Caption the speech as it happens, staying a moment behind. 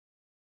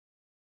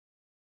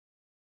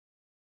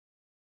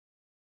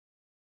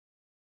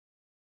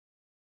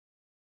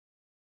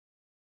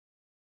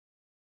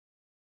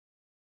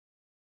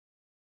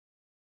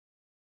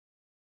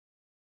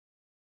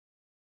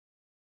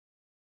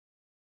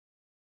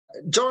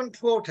John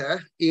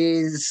Porter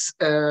is,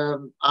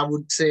 I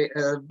would say,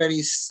 a very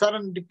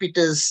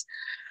serendipitous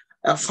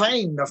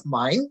find of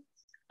mine.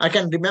 I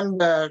can't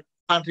remember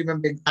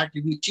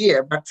exactly which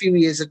year, but a few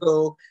years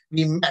ago,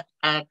 we met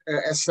at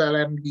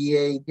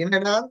SLMDA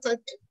dinner dance. I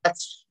think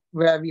that's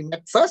where we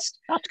met first.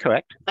 That's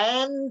correct.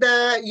 And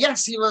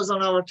yes, he was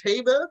on our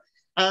table,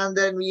 and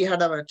then we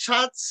had our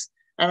chats,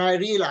 and I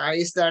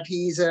realized that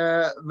he's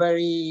a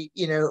very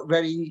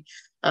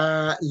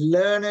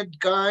learned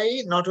guy.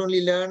 Not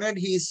only learned,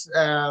 he's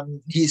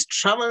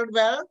traveled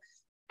well.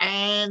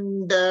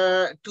 And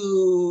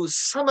to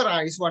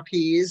summarize what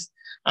he is,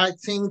 I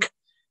think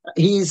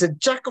he's a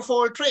jack of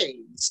all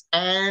trades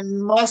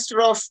and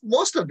master of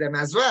most of them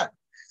as well.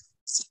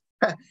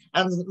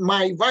 And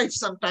my wife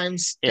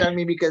sometimes tell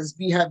me, because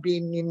we have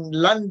been in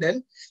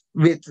London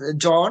with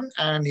John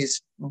and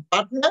his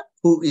partner,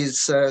 who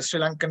is a Sri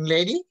Lankan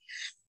lady.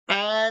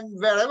 And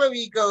wherever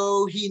we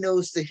go, he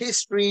knows the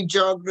history,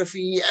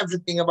 geography,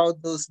 everything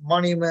about those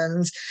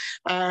monuments.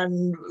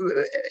 And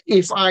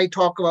if I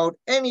talk about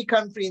any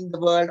country in the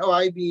world, oh,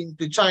 I've been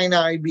to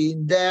China, I've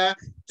been there,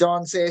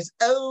 John says,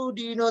 oh,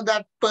 do you know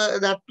that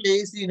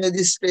place? Do you know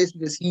this place?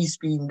 Because he's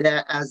been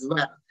there as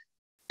well.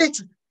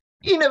 It's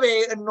in a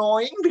way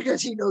annoying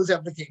because he knows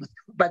everything,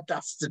 but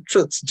that's the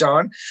truth,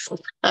 John.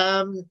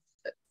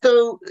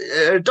 So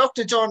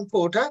Dr. John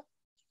Porter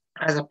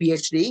has a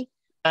PhD,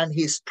 and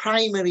his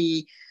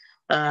primary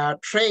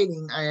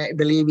training, I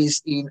believe,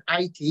 is in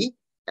IT.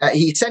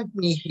 He sent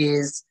me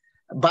his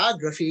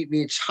biography,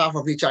 half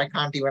of which I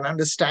can't even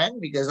understand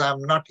because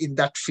I'm not in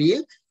that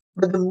field.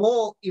 But the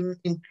more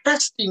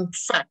interesting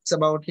facts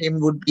about him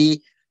would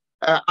be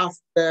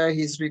after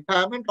his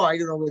retirement, or I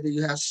don't know whether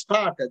you have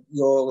started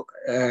your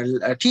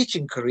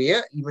teaching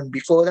career even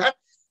before that,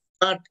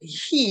 but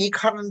he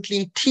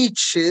currently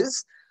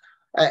teaches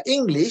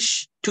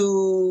English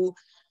to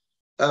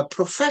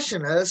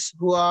professionals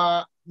who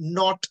are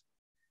not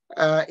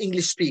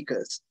English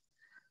speakers.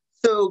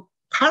 So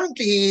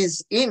currently he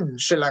is in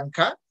Sri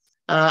Lanka.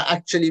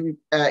 Actually,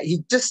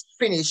 he just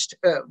finished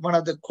one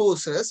of the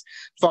courses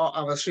for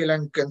our Sri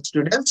Lankan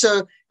students.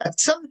 So at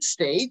some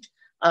stage,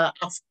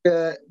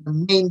 after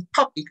the main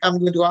topic, I'm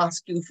going to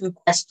ask you a few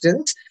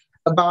questions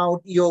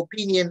about your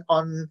opinion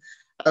on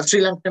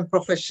Sri Lankan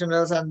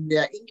professionals and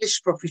their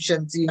English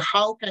proficiency.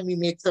 How can we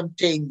make some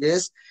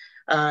changes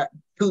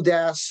to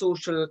their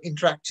social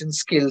interaction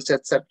skills,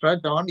 etc.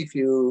 John, if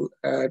you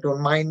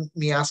don't mind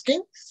me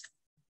asking.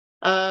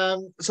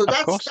 So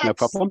of course, no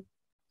problem.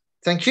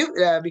 Thank you,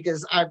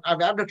 because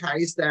I've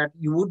advertised that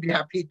you would be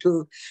happy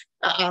to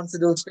answer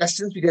those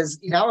questions, because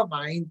in our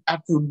mind,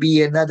 that would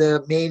be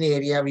another main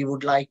area we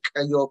would like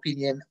your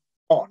opinion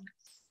on.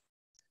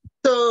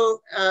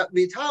 So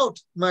without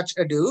much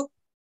ado,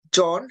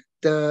 John,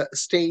 the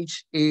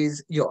stage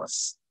is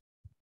yours.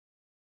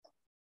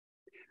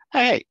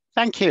 Hey,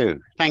 thank you.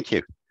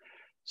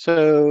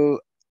 So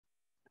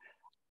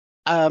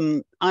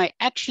I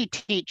actually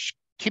teach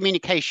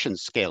communication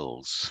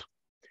skills.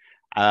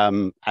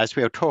 As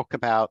we'll talk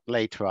about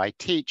later, I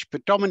teach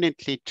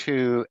predominantly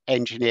to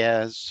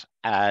engineers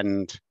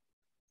and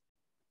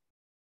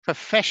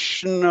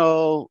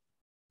professional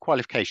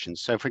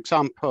qualifications. So for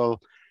example,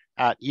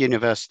 at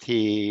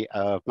University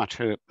of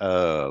the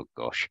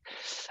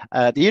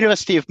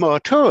University of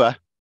Moatura,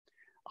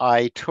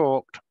 I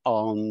talked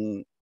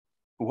on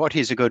what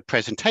is a good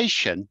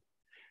presentation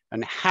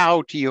and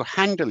how do you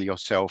handle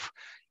yourself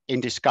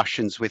in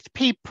discussions with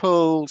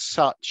people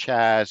such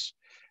as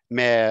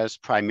mayors,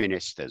 prime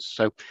ministers.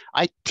 So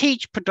I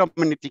teach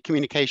predominantly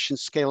communication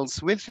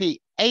skills with the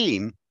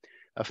aim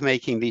of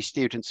making these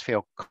students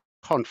feel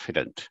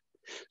confident.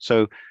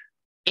 So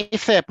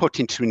if they're put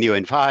into a new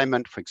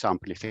environment, for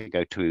example, if they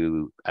go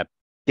to a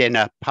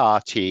dinner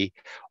party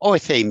or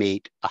if they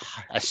meet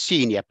a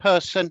senior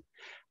person,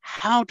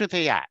 how do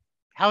they act?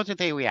 How do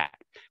they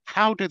react?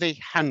 How do they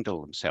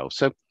handle themselves?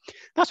 So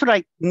that's what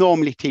I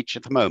normally teach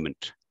at the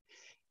moment.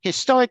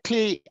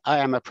 Historically, I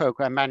am a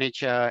program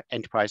manager,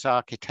 enterprise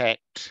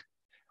architect,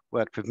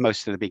 worked with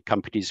most of the big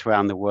companies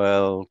around the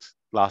world.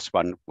 Last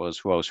one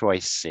was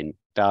Rolls-Royce in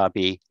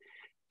Derby,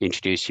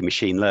 introducing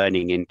machine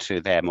learning into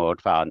their more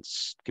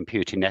advanced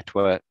computing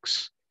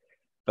networks.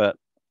 But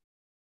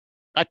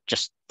I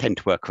just tend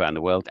to work around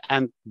the world.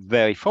 And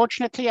very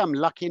fortunately, I'm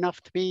lucky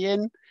enough to be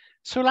in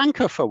Sri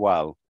Lanka for a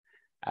while.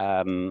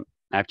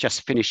 I've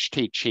just finished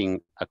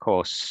teaching a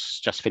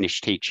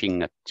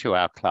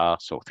 2-hour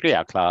class or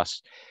 3-hour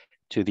class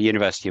to the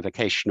University of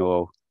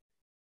Vocational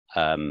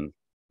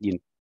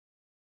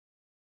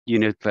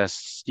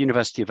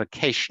University of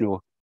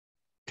Vocational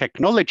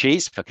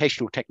Technologies,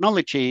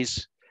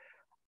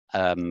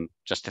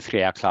 just a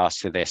 3-hour class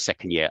to their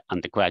second year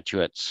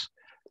undergraduates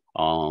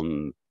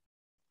on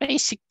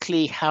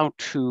basically how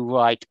to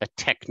write a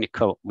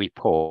technical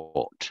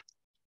report.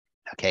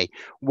 Okay,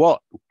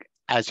 what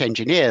as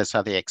engineers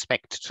are they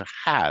expected to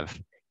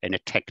have in a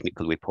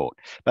technical report?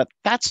 But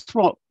that's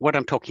what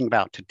I'm talking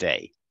about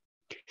today.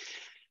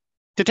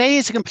 Today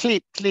is a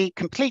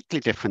completely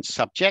different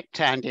subject,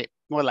 and it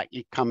more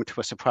likely come to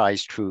a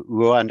surprise to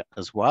Ruan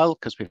as well,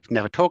 because we've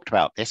never talked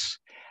about this.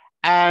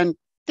 And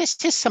this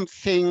is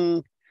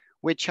something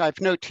which I've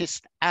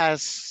noticed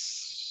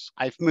as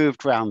I've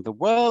moved around the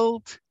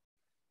world.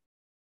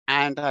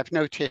 And I've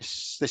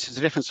noticed this is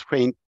a difference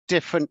between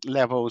different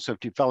levels of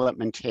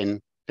development in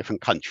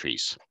different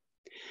countries.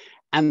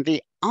 And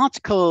the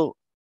article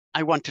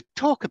I want to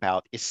talk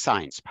about is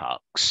science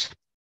parks.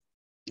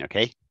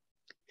 Okay.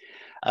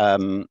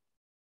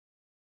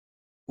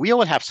 We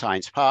all have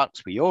science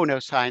parks. We all know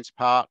science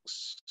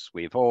parks.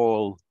 We've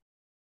all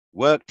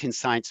worked in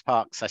science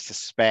parks, I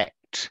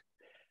suspect.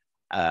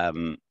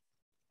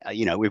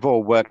 We've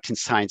all worked in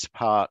science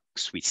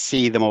parks. We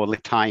see them all the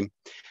time.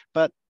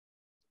 But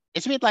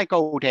it's a bit like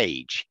old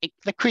age.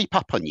 They creep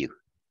up on you.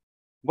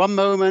 One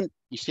moment,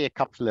 you see a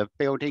couple of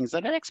buildings,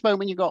 and the next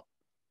moment, you've got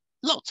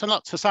lots and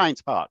lots of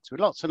science parks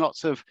with lots and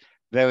lots of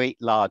very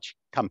large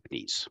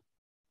companies.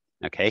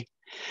 Okay.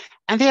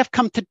 And they have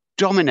come to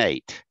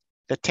dominate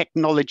the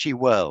technology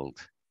world,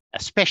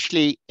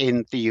 especially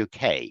in the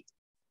UK.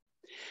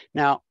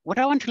 Now, what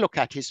I want to look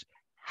at is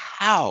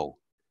how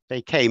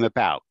they came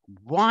about,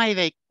 why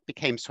they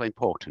became so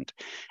important.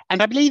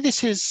 And I believe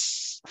this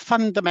is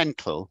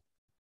fundamental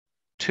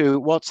to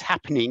what's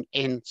happening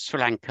in Sri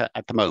Lanka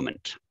at the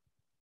moment.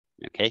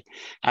 Okay,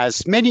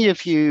 as many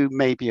of you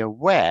may be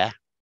aware,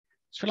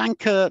 Sri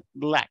Lanka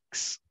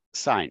lacks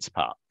science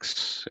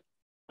parks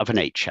of a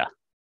nature.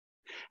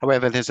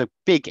 However, there's a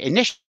big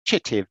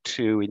initiative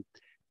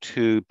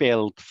to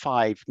build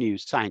 5 new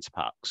science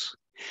parks.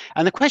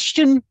 And the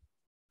question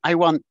I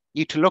want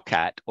you to look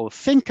at or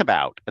think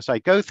about as I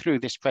go through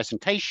this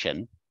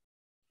presentation,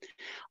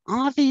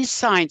 are these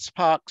science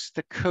parks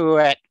the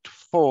correct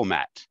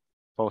format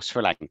for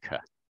Sri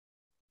Lanka?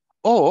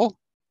 Or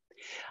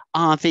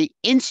are the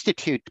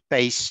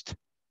institute-based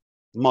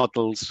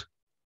models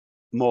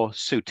more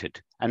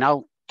suited? And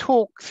I'll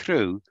talk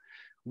through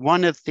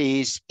one of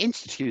these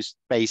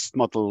institute-based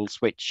models,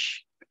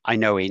 which I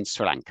know in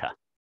Sri Lanka,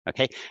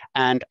 okay?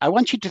 And I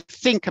want you to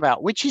think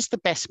about which is the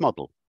best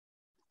model.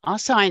 Are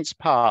science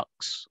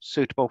parks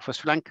suitable for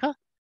Sri Lanka?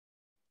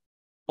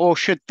 Or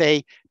should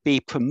they be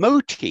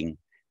promoting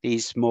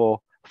these more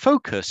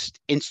focused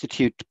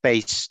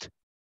institute-based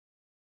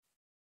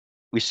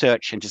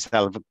research and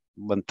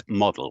development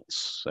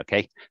models,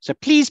 okay? So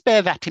please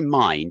bear that in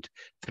mind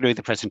through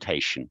the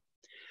presentation.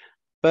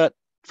 But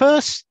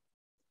first,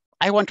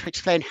 I want to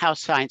explain how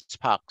science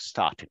parks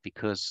started,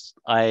 because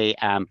I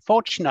am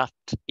fortunate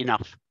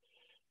enough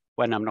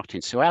when I'm not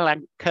in Sri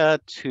Lanka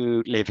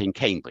to live in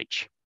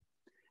Cambridge.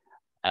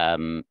 I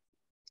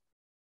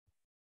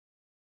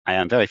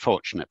am very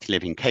fortunate to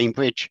live in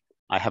Cambridge.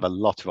 I have a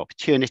lot of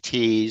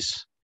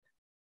opportunities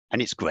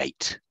and it's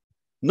great,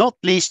 not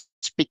least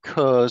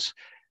because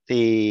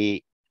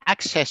the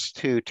access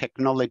to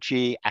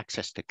technology,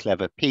 access to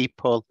clever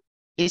people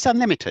is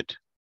unlimited.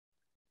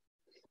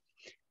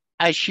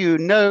 As you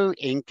know,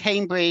 in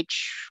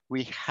Cambridge,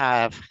 we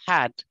have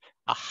had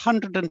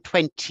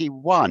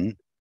 121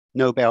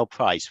 Nobel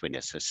Prize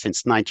winners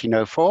since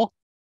 1904.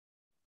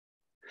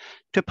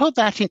 To put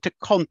that into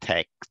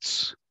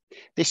context,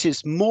 this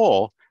is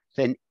more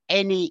than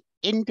any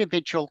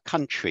individual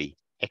country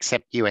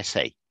except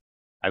USA.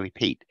 I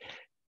repeat,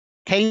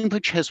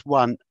 Cambridge has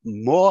won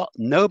more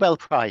Nobel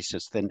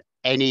Prizes than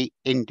any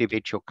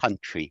individual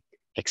country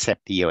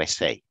except the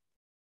USA.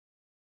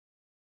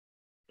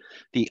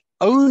 The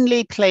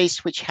only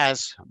place which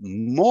has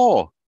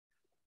more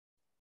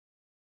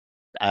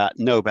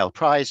Nobel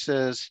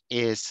Prizes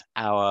is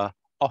our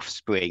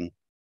offspring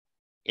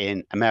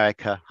in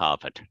America,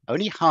 Harvard.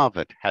 Only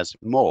Harvard has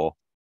more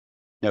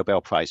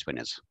Nobel Prize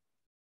winners.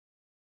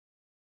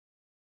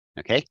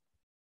 Okay.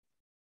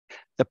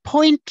 The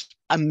point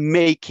I'm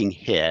making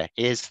here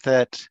is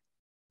that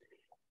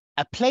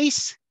a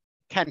place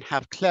can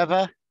have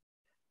clever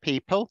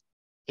people,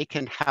 it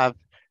can have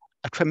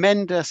a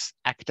tremendous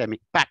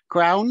academic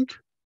background,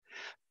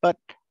 but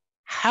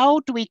how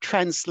do we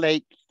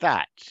translate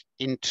that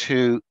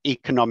into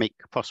economic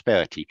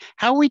prosperity?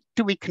 How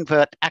do we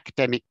convert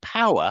academic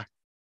power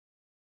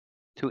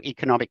to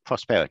economic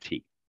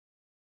prosperity?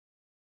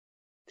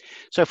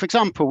 So, for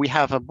example, we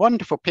have a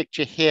wonderful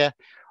picture here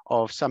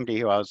of somebody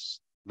who I was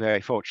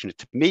very fortunate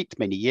to meet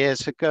many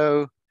years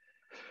ago.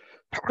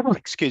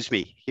 Excuse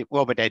me,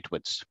 Robert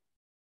Edwards.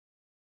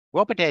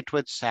 Robert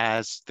Edwards,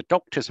 as the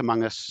doctors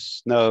among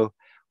us know,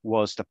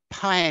 was the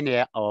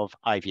pioneer of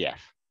IVF.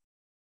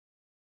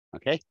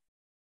 Okay.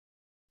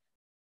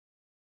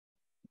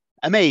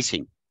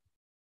 Amazing.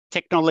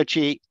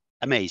 Technology,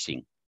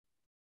 amazing.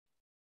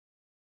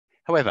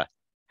 However,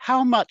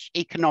 how much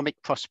economic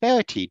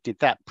prosperity did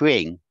that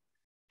bring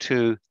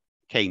to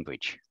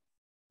Cambridge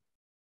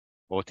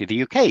or to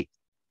the UK?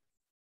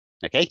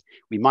 Okay,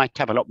 we might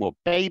have a lot more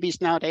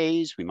babies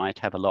nowadays. We might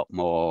have a lot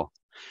more,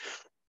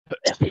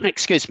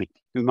 excuse me,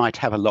 we might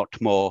have a lot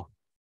more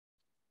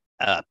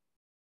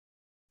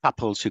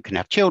couples who can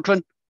have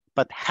children,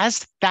 but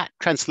has that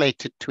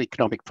translated to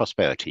economic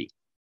prosperity?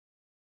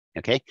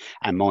 Okay,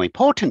 and more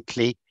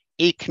importantly,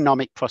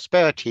 economic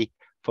prosperity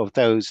for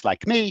those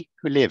like me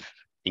who live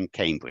in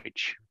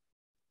Cambridge.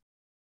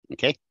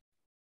 Okay.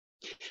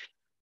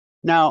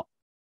 Now,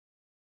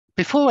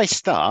 before I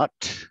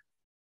start,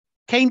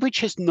 Cambridge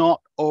has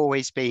not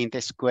always been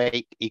this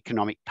great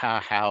economic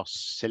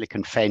powerhouse,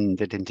 Silicon Fen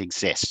that didn't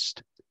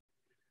exist.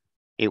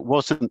 It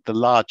wasn't the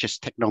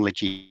largest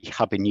technology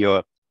hub in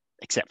Europe,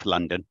 except for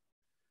London.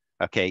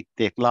 Okay,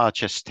 the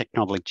largest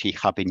technology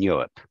hub in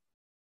Europe.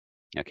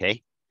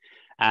 Okay,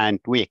 and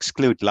we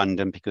exclude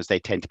London because they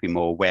tend to be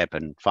more web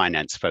and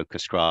finance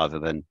focused rather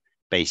than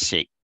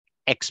basic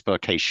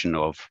exploitation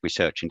of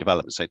research and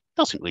development. So it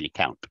doesn't really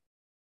count.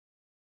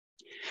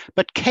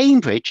 But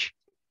Cambridge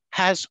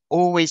has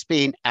always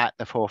been at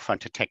the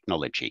forefront of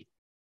technology.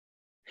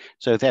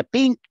 So there have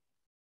been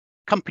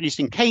companies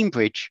in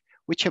Cambridge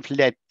which have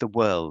led the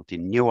world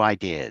in new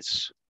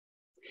ideas.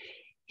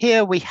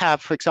 Here we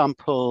have, for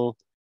example,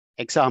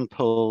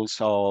 examples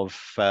of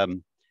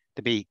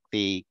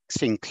the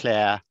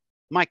Sinclair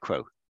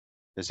Micro,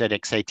 the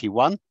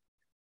ZX81.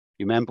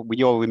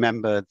 We all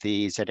remember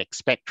the ZX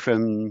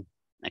Spectrum,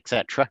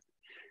 etc.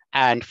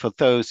 And for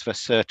those of a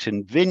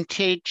certain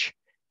vintage,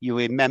 you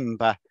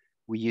remember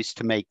we used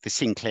to make the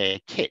Sinclair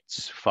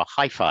kits for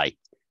hi-fi.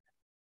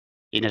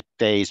 In the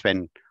days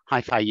when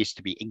hi-fi used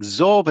to be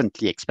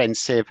exorbitantly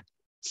expensive,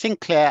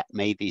 Sinclair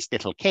made these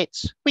little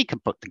kits we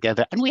could put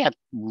together, and we had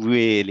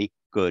really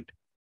good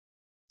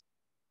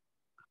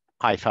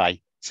hi-fi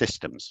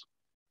systems.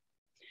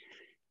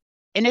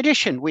 In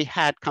addition, we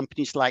had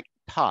companies like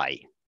Pi.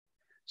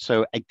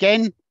 So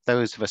again,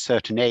 those of a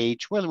certain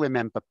age will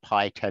remember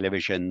Pi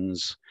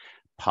televisions,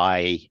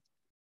 Pi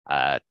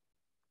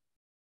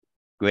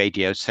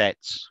radio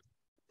sets.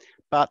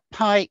 But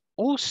Pi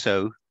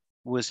also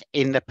was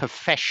in the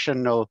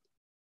professional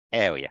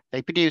area.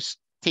 They produced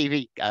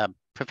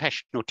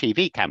professional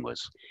TV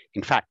cameras.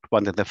 In fact,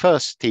 one of the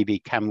first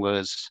TV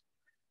cameras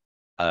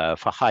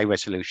for high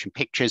resolution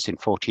pictures in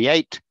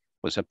 '48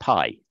 was a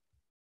Pi.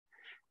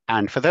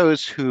 And for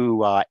those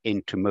who are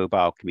into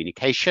mobile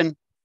communication,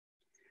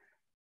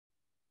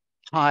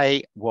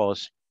 Pi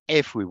was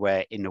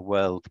everywhere in the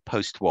world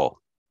post-war.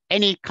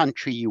 Any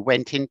country you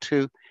went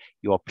into,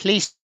 your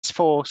police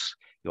force,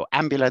 your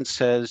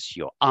ambulances,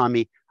 your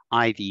army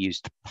either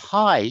used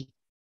Pi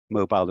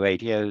mobile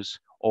radios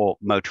or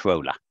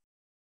Motorola.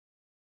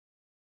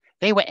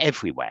 They were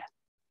everywhere.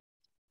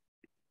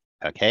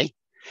 Okay.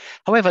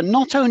 However,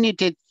 not only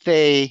did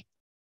they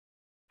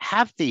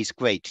have these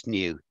great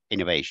new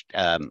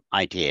innovation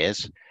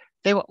ideas,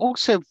 they were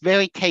also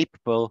very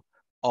capable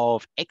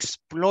of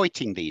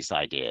exploiting these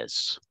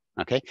ideas.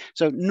 Okay.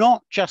 So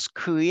not just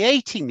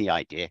creating the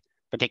idea,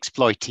 but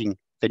exploiting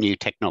the new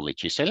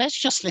technology. So let's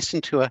just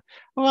listen to a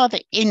rather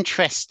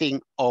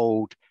interesting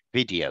old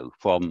video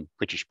from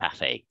British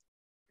Pathé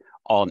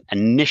on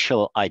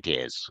initial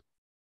ideas.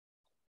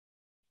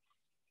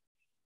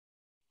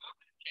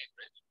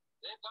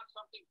 They've got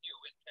something new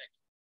in tech.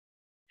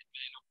 It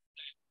may look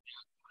plain from the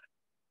outside.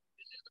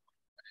 This is the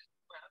point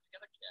where to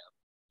get a cab.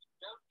 You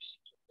don't need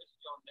to risk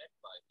your neck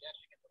by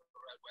dashing into the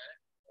roadway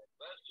or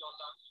burst your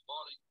lungs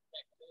falling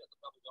technically at the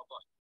top of your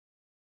body.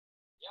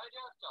 The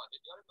idea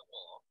started during the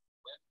war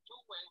when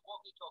two-way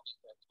walkie-talkie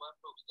sets weren't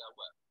proving their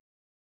worth.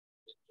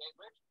 In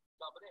Cambridge,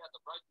 somebody had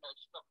the bright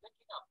notion of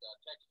linking up their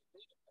text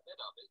feed and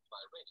head office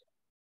by radio.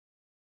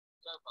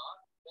 So far,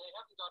 they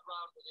haven't got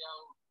round to the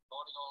old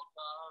morning all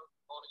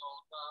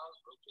cars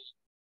routine,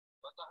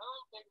 but the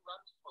whole thing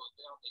runs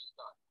smoothly on these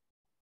lines.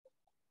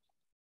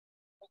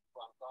 Next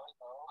one, sorry,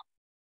 Carl.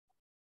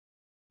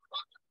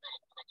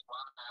 Next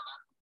one, Anna.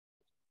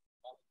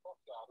 And the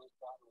first guy is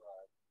down the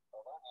road.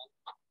 Over and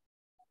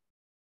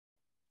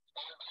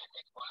stand by,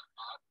 next one,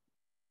 out.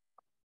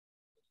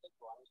 The sixth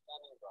one is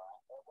standing by,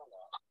 over and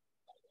out.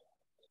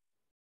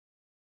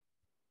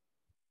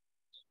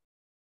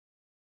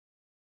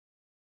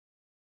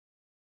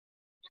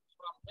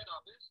 From head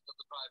office that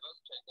the drivers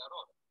take their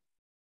order.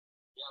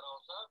 Here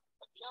also,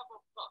 a careful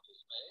plot is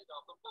made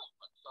of the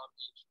movements of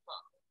each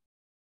car.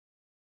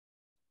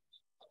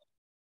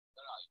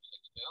 There are you,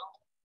 still.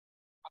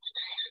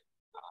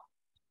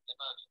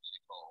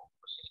 Emergency call.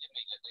 Proceed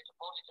immediately to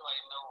 42A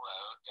Mill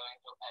Road, going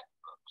to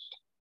Adbrooks.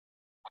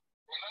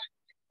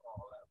 Emergency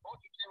call.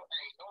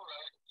 42A Mill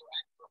Road to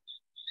Adbrooks.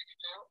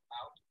 62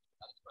 out.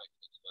 That's great,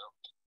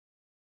 62.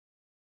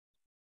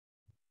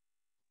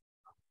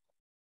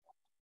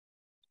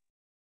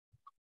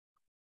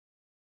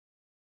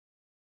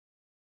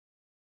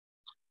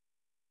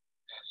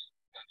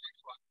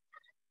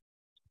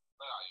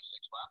 Where are you,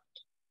 6-1?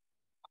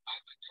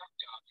 I'm the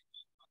junkyard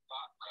on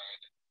Park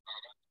Road,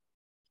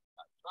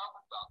 at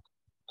 12 o'clock,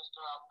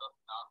 Mr. Albert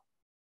Knock,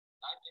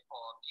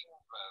 94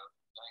 Kings Road,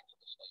 going to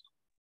the station.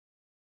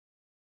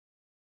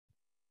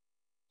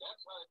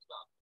 That's how it's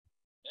done.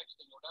 Next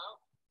thing you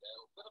know,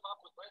 they'll put them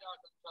up with radar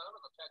control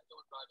and the taxi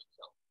will drive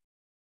itself.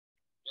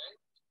 James,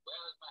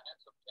 where is my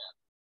handsome cab?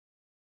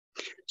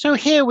 So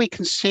here we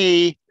can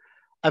see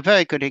a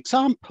very good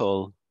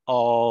example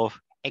of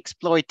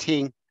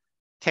exploiting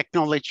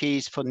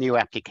technologies for new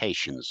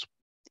applications.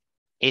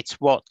 It's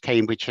what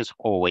Cambridge has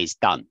always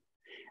done.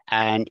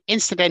 And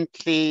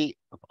incidentally,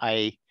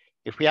 I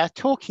if we are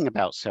talking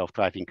about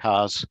self-driving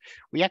cars,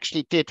 we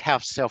actually did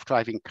have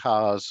self-driving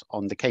cars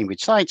on the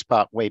Cambridge Science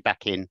Park way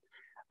back in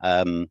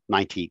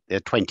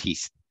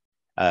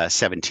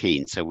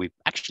 2017. So we've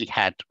actually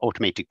had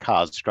automated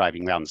cars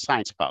driving around the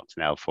science parks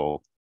now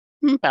for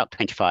about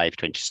 25,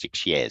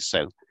 26 years.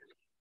 So,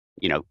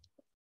 you know,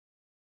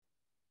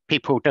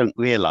 people don't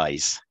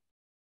realize,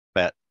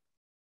 but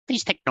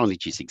these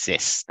technologies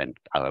exist and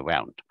are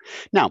around.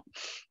 Now,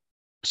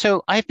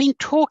 so I've been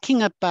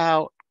talking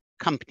about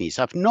companies.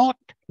 I've not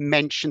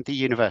mentioned the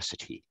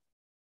university.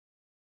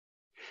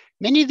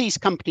 Many of these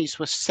companies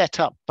were set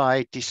up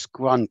by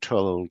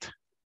disgruntled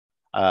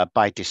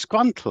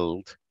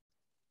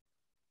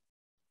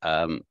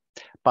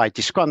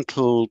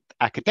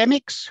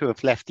academics who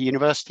have left the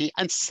university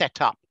and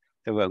set up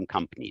their own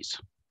companies.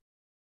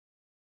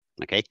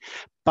 Okay,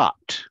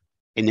 but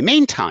in the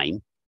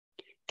meantime,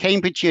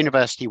 Cambridge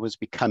University was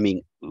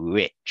becoming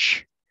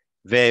rich,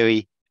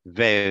 very,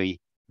 very,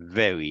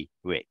 very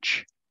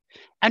rich.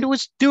 And it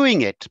was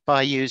doing it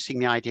by using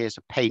the ideas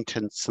of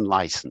patents and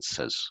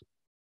licenses.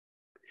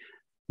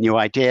 New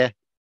idea,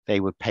 they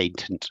would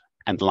patent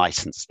and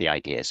license the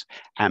ideas.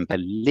 And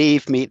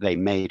believe me, they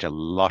made a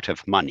lot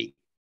of money,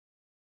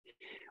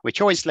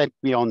 which always led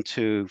me on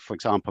to, for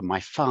example, my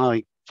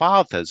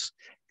father's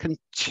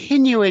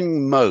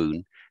continuing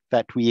moan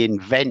that we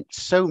invent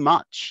so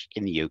much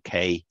in the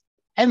UK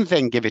and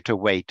then give it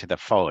away to the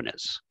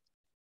foreigners.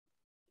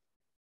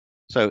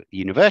 So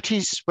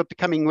universities were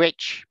becoming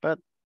rich, but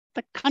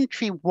the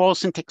country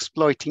wasn't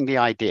exploiting the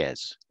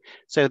ideas.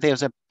 So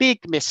there's a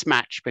big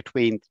mismatch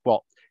between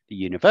what the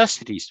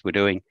universities were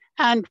doing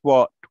and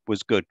what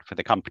was good for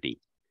the company.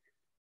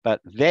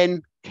 But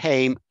then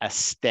came a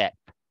step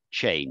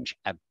change,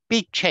 a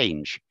big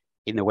change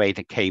in the way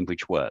that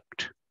Cambridge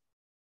worked.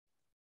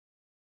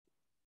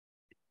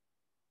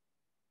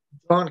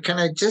 John, can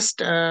I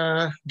just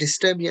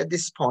disturb you at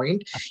this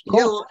point?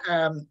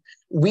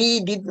 We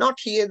did not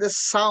hear the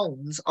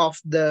sounds of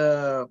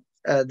the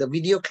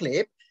video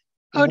clip.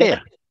 Oh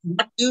dear.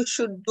 What you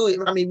should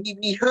do, I mean,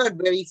 we heard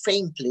very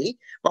faintly.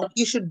 What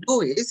you should do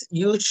is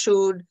you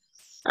should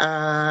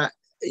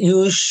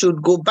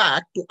go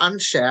back to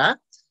unshare,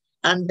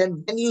 and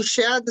then when you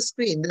share the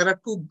screen, there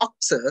are two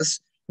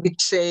boxes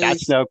which say.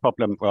 That's no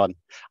problem, Ron.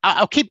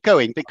 I'll keep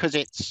going because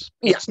it's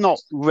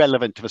not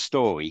relevant to the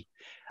story.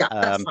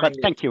 Yeah, but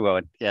thank you,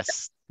 Rowan.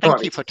 Yes,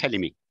 thank you for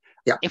telling me.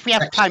 Yeah, if we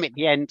have time at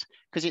the end,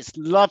 because it's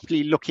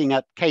lovely looking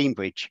at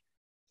Cambridge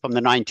from the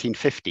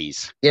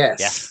 1950s.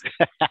 Yes.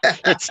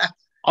 It's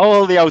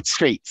all the old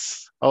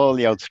streets,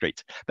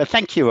 But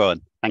thank you,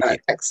 Rowan. Thank you.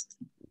 Thanks.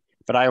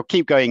 But I'll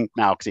keep going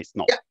now because it's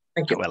not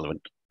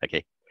relevant.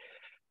 Okay.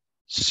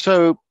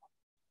 So,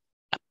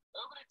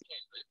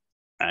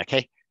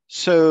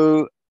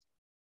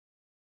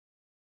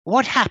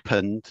 what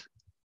happened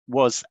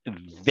was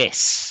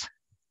this.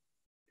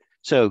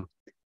 So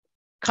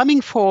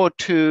coming forward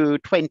to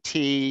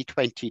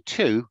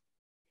 2022,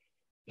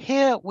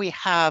 here we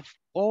have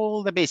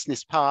all the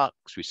business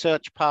parks,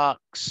 research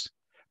parks,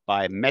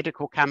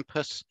 biomedical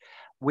campus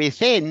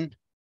within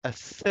a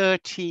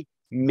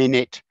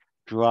 30-minute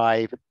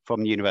drive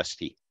from the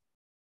university.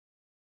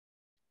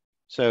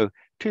 So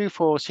 2,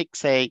 4,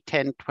 6, 8,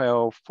 10,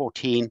 12,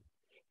 14.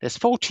 There's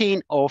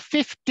 14 or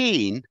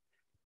 15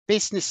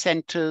 business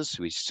centers,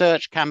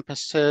 research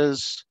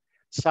campuses,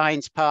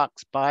 science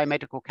parks,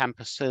 biomedical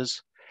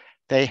campuses.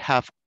 They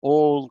have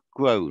all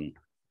grown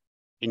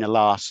in the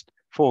last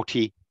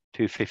 40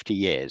 to 50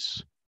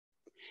 years.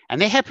 And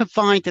they have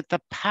provided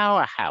the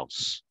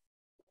powerhouse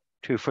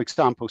to, for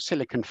example,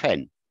 Silicon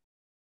Fen.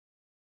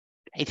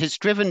 It has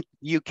driven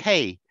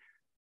UK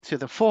to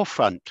the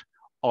forefront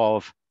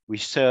of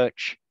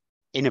research,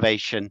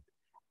 innovation,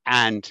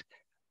 and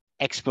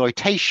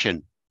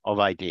exploitation of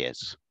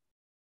ideas.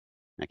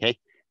 Okay,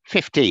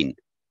 15.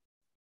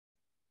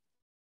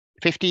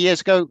 50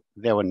 years ago,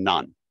 there were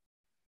none.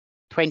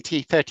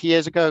 20, 30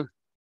 years ago,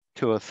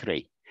 2 or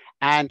 3.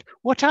 And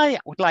what I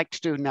would like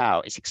to do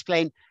now is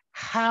explain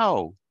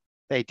how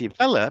they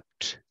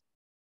developed,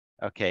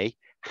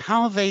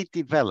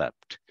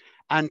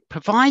 and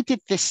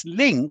provided this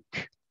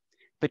link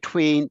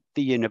between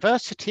the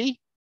university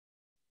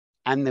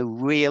and the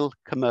real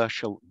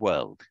commercial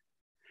world.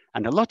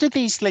 And a lot of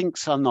these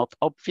links are not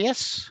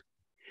obvious.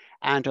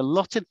 And a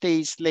lot of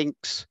these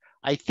links,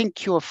 I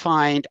think you'll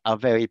find, are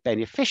very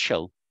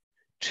beneficial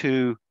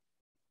to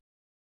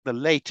the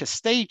later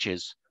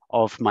stages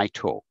of my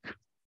talk.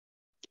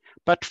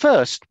 But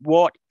first,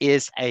 what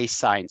is a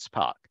science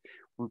park?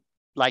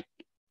 Like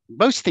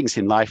most things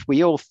in life,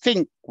 we all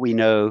think we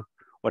know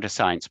what a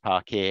science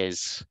park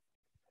is,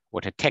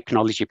 what a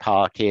technology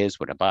park is,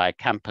 what a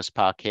biocampus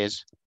park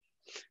is.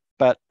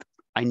 But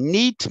I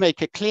need to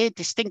make a clear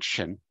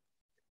distinction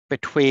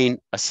between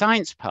a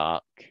science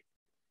park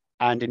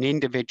and an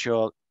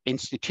individual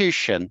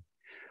institution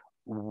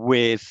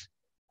with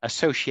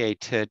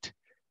associated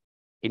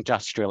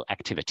industrial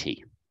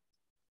activity.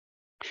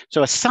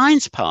 So a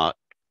science park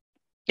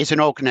is an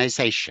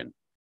organization.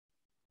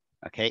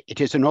 Okay, it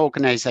is an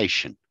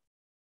organization.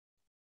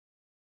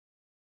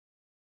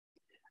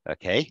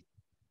 Okay.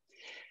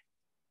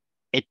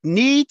 It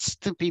needs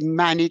to be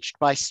managed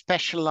by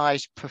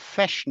specialized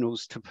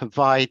professionals to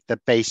provide the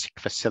basic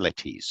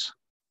facilities.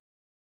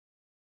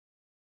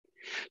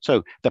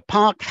 So the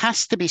park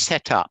has to be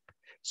set up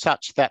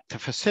such that the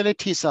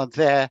facilities are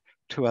there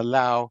to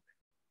allow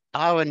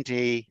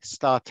R&D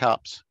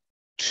startups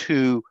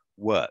to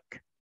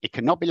work. It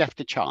cannot be left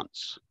to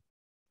chance.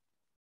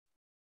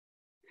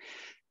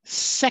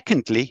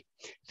 Secondly,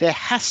 there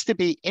has to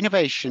be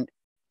innovation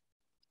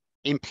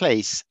in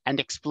place and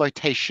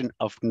exploitation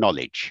of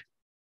knowledge.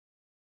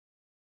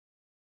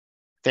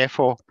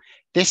 Therefore,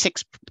 this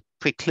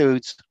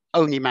precludes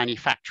only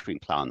manufacturing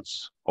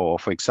plants or,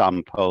 for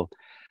example,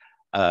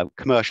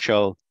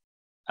 commercial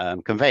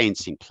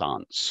conveyancing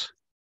plants,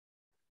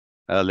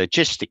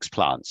 logistics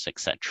plants,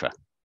 etc.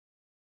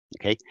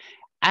 Okay,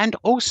 and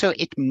also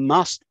it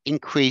must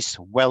increase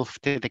wealth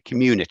to the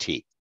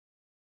community.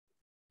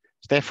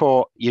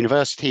 Therefore,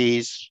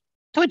 universities,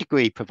 to a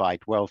degree,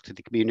 provide wealth to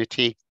the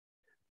community,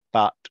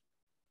 but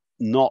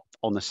not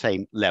on the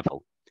same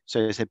level. So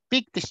there's a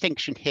big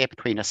distinction here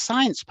between a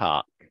science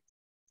park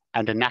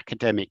and an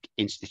academic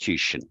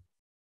institution.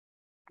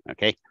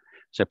 Okay,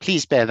 so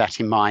please bear that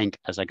in mind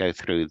as I go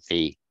through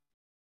the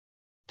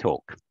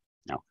talk.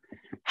 Now,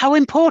 how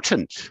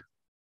important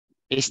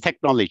is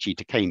technology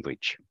to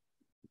Cambridge?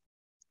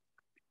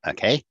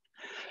 Okay,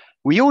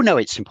 we all know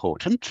it's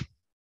important.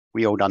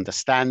 We all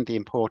understand the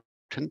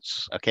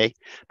importance, okay?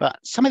 But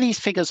some of these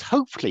figures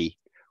hopefully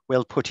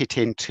will put it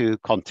into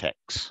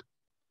context.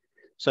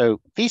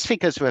 So these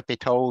figures were a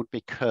bit old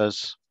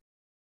because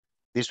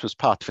this was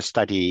part of a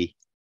study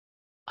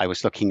I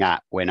was looking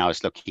at when I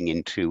was looking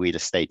into real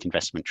estate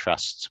investment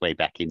trusts way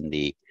back in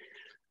the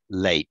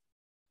late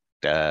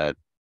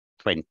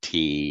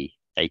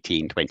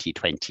 2018,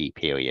 2020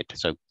 period.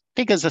 So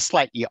figures are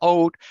slightly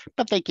old,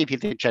 but they give you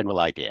the general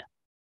idea.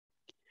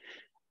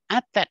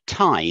 At that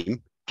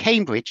time,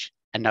 Cambridge,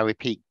 and I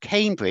repeat,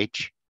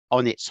 Cambridge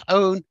on its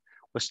own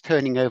was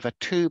turning over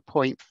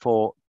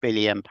 £2.4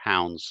 billion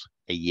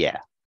a year.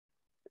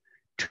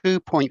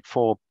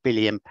 £2.4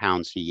 billion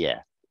a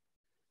year.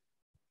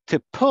 To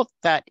put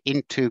that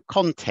into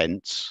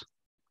context,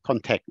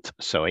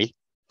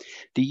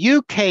 the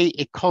UK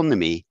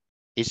economy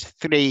is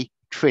 £3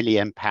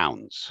 trillion.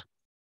 £3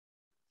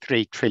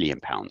 trillion.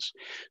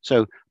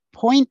 So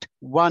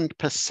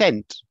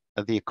 0.1%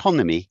 of the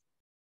economy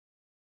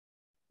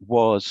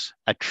was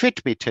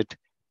attributed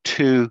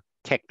to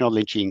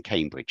technology in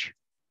Cambridge.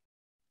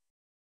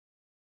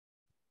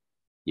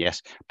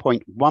 Yes,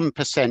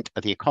 0.1%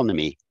 of the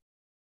economy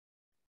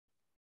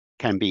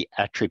can be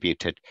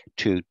attributed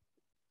to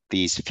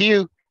these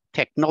few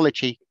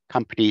technology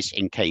companies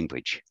in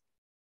Cambridge.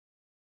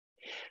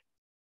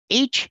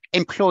 Each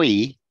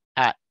employee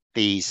at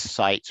these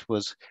sites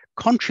was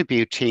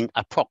contributing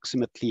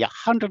approximately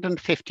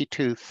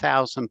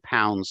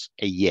 £152,000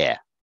 a year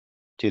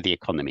to the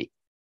economy.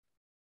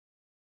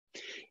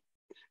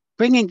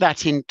 Bringing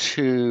that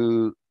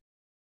into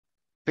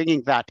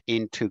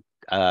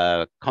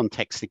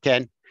context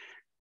again,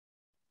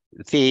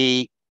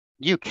 the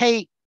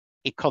UK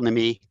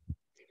economy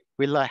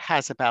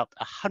has about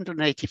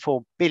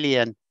 £184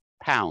 billion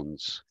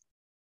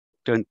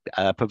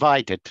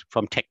provided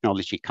from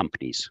technology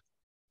companies.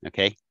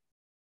 Okay,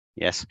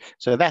 yes,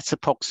 so that's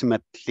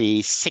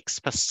approximately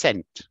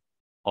 6%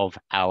 of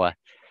our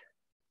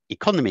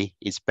economy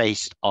is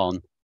based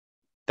on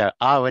the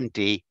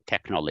R&D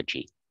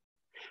technology.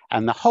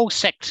 And the whole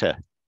sector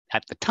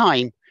at the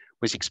time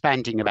was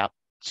expanding about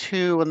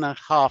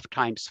 2.5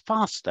 times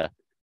faster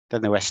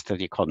than the rest of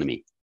the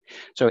economy.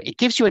 So it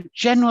gives you a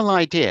general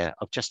idea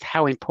of just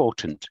how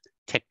important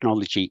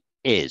technology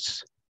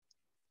is.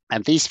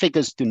 And these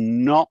figures do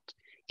not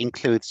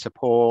include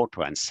support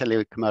or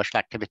ancillary commercial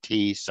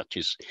activities, such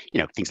as,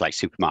 things like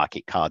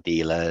supermarket car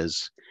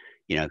dealers,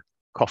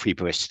 coffee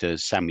baristas,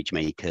 sandwich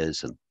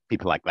makers, and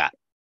people like that.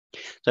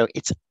 So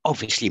it's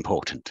obviously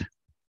important,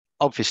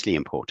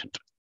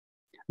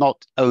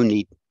 not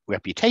only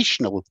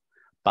reputational,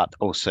 but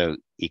also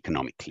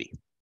economically.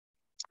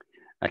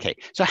 Okay,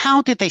 so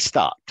how did they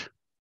start?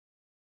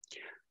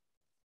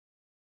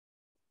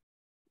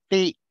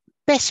 The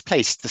best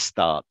place to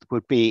start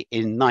would be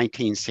in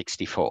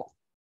 1964.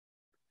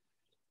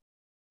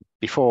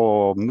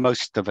 Before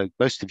most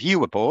of you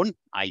were born,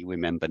 I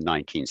remember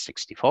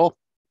 1964,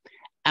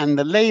 and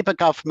the Labour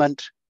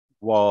government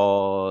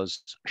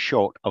was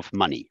short of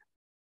money.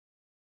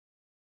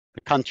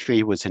 The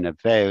country was in a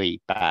very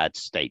bad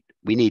state.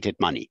 We needed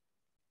money.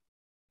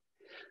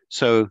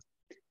 So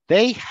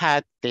they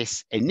had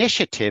this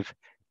initiative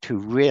to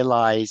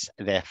realize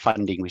their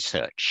funding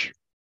research.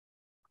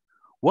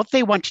 What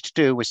they wanted to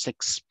do was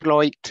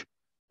exploit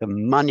the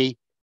money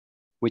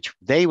which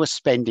they were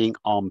spending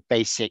on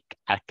basic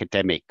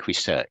academic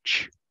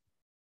research.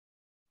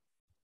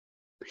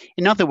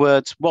 In other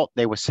words, what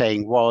they were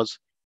saying was,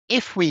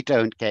 if we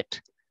don't get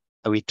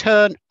a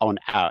return on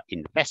our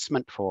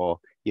investment for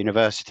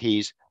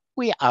universities,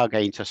 we are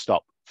going to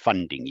stop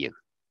funding you.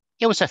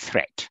 It was a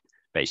threat,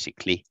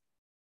 basically.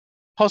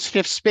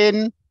 Positive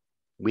spin,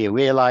 we're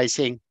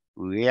realizing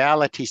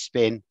reality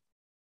spin,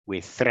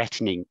 we're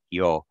threatening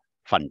your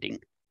funding.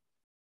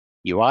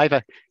 You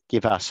either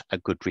give us a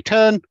good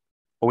return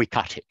or we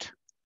cut it.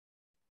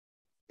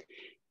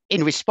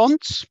 In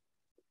response,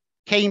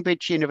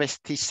 Cambridge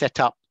University set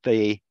up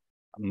the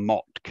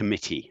Mott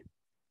Committee.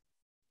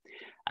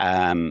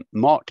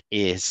 Mott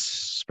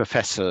is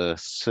Professor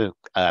Sir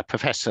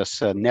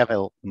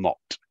Neville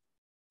Mott.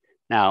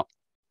 Now,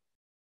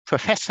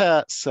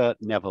 Professor Sir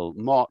Neville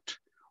Mott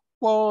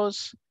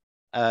was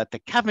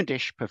the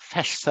Cavendish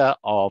Professor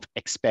of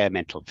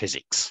Experimental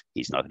Physics.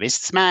 He's not a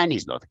businessman,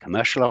 he's not a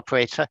commercial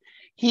operator.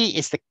 He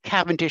is the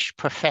Cavendish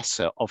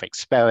Professor of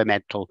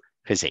Experimental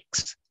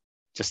Physics.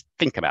 Just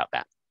think about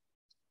that,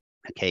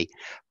 okay?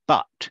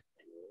 But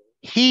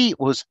he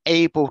was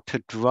able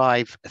to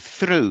drive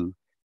through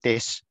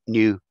this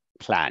new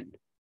plan.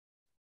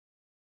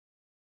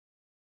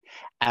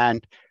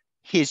 And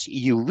his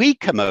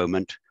eureka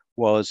moment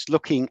was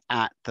looking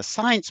at the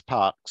science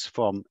parks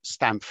from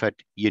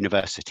Stanford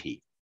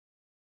University.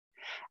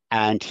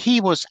 And he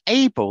was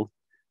able,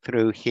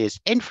 through his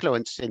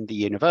influence in the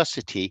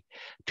university,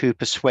 to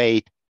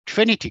persuade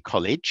Trinity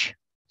College.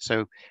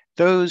 So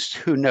those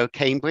who know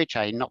Cambridge,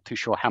 I'm not too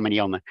sure how many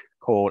on the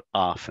call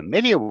are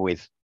familiar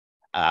with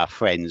our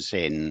friends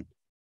in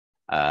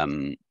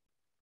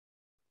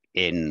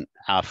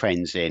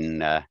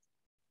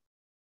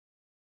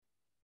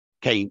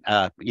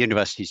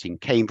universities in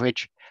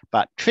Cambridge,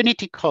 but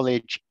Trinity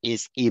College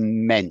is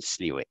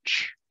immensely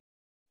rich.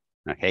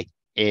 Okay,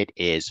 it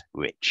is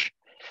rich.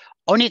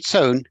 On its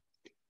own,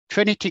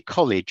 Trinity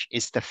College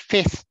is the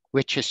 5th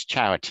richest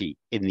charity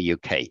in the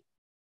UK.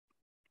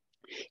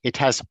 It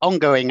has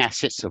ongoing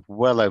assets of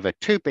well over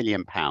 £2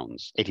 billion.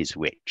 It is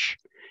rich.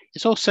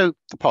 It's also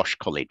the posh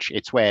college.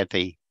 It's where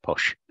the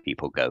posh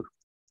people go,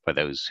 for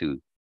those who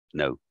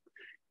know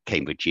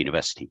Cambridge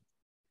University.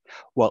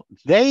 Well,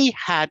 they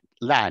had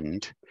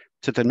land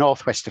to the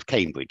northwest of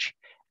Cambridge,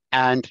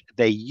 and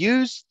they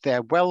used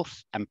their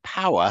wealth and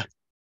power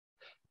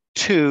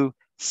to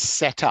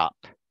set up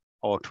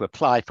or to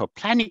apply for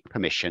planning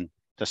permission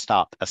to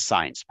start a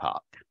science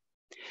park.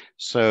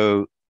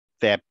 So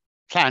their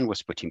plan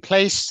was put in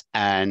place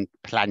and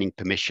planning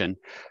permission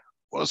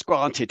was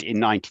granted in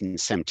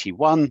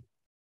 1971.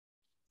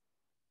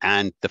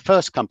 And the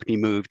first company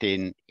moved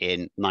in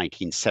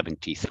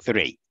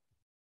 1973,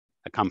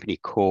 a company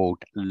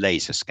called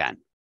LaserScan.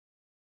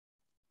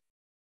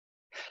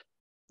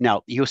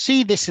 Now, you'll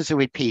see this is a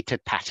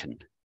repeated pattern.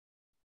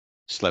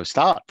 Slow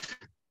start,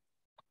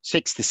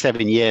 6 to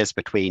 7 years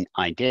between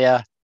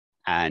idea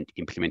and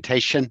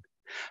implementation.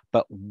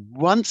 But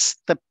once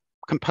the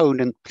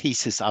component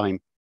pieces are in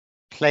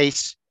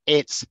place,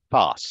 it's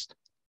fast.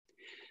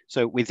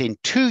 So within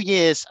 2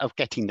 years of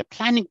getting the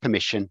planning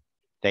permission,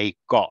 they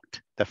got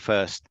the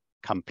first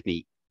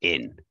company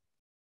in.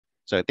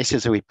 So this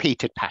is a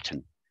repeated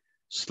pattern.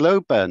 Slow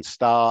burn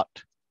start,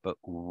 but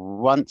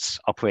once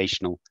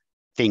operational,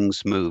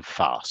 things move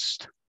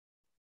fast.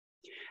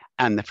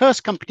 And the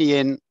first company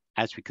in,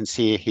 as we can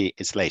see here,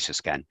 is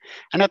LaserScan.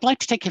 And I'd like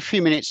to take a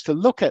few minutes to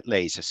look at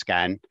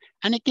LaserScan,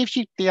 and it gives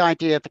you the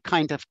idea of the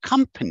kind of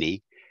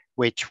company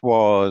which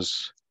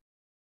was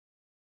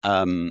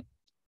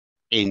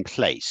in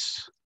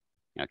place,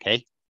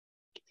 okay?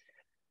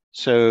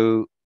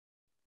 So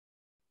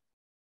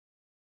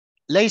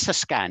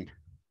LaserScan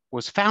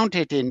was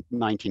founded in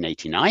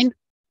 1989,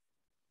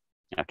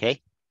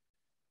 okay?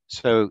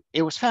 So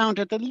it was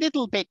founded a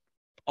little bit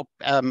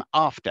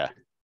after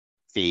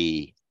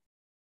the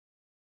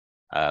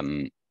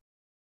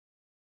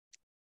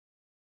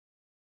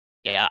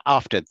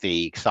after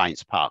the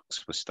science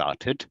parks were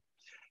started,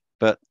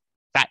 but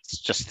that's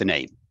just the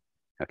name,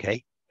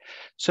 okay?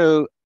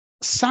 So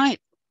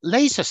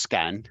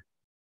LaserScan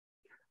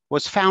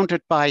was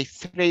founded by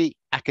 3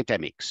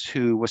 academics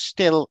who were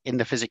still in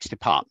the physics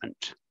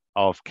department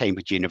of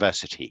Cambridge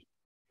University.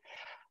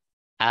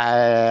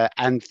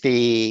 And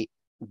the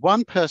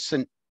one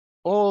person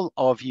all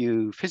of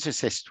you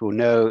physicists will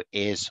know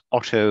is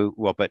Otto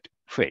Robert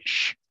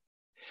Frisch.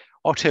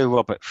 Otto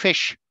Robert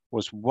Frisch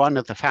was one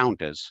of the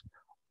founders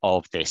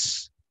of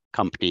this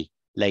company,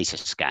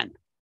 LaserScan.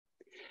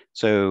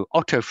 So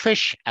Otto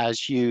Frisch,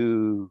 as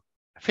you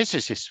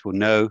physicists will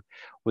know,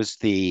 was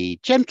the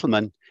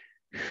gentleman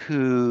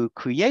who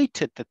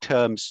created the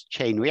terms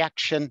chain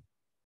reaction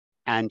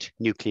and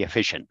nuclear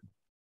fission.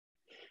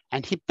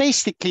 And he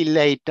basically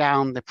laid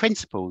down the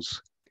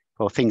principles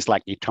for things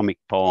like the atomic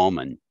bomb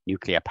and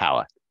nuclear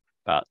power.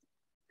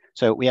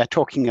 So we are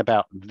talking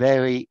about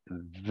very,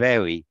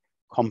 very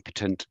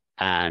competent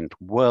and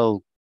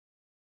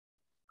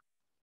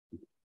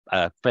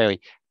very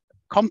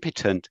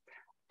competent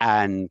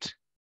and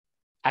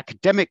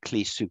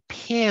academically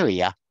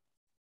superior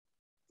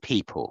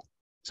people.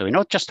 So we're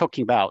not just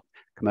talking about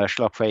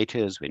commercial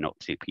operators, we're not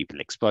people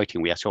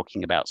exploiting, we are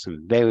talking about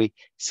some very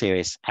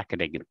serious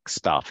academic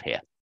staff here.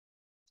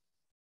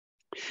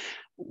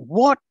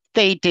 What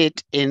they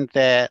did in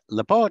their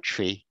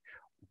laboratory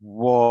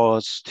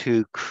was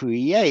to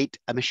create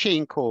a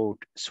machine called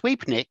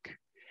Sweepnik,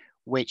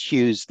 which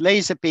used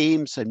laser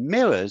beams and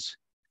mirrors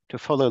to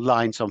follow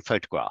lines on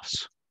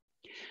photographs.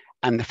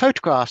 And the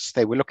photographs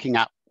they were looking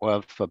at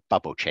were for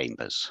bubble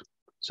chambers.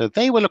 So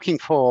they were looking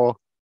for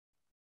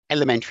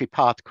elementary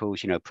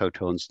particles,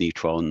 protons,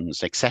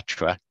 neutrons,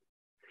 etc.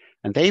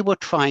 And they were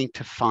trying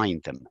to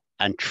find them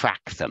and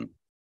track them.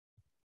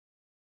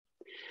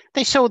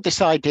 They sold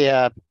this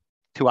idea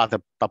to other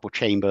bubble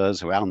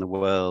chambers around the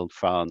world,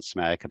 France,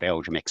 America,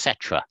 Belgium,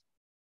 etc.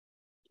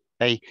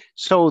 They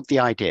sold the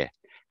idea.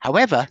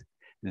 However,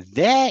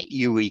 their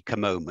eureka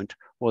moment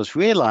was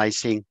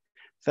realizing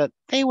that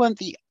they weren't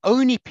the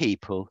only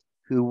people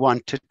who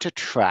wanted to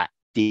track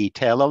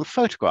detail on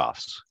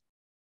photographs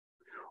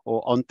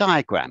or on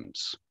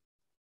diagrams.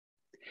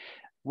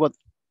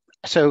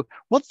 So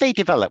what they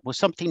developed was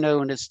something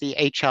known as the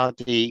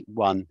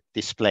HRD1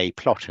 display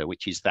plotter,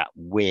 which is that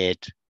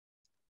weird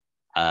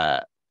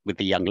with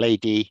the young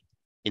lady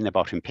in the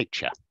bottom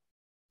picture.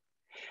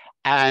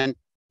 And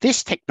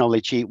this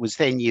technology was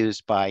then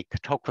used by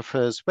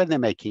cartographers when they're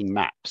making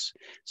maps.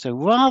 So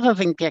rather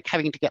than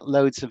having to get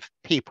loads of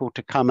people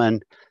to come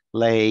and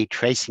lay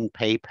tracing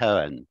paper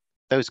and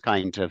those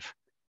kinds of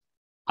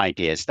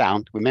ideas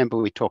down, remember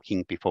we're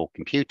talking before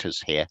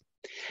computers here,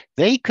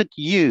 they could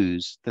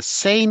use the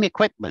same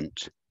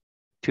equipment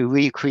to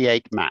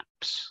recreate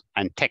maps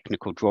and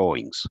technical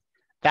drawings.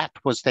 That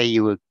was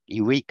their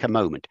eureka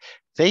moment.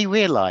 They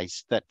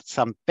realized that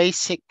some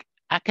basic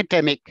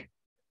academic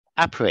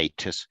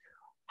apparatus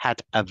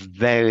had a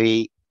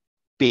very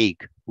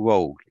big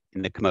role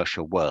in the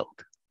commercial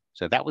world.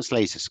 So that was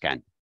laser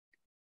scan,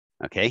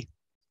 okay?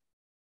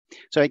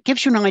 So it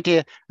gives you an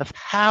idea of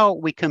how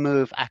we can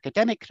move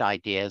academic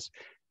ideas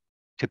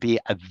to be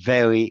a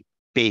very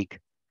big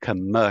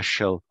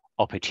commercial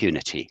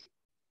opportunity.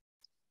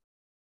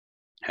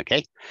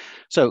 Okay,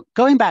 so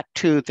going back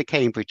to the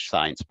Cambridge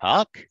Science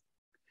Park.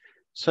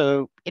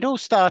 So it all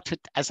started,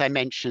 as I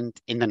mentioned,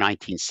 in the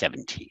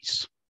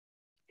 1970s.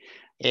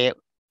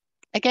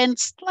 Again,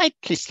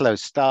 slightly slow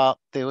start.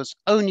 There was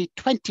only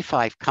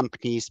 25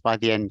 companies by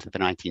the end of the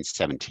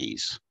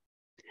 1970s.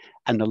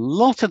 And a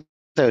lot of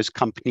those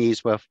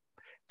companies were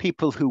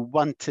people who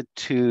wanted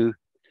to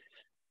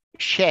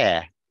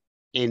share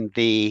in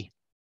the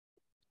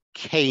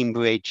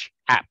Cambridge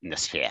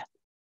atmosphere.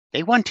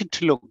 They wanted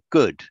to look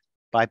good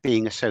by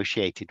being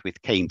associated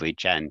with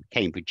Cambridge and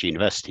Cambridge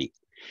University.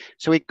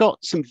 So it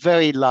got some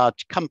very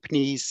large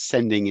companies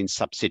sending in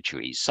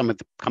subsidiaries. Some of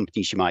the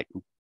companies you might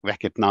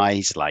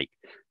recognize, like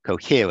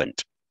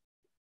Coherent.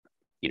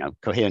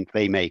 Coherent,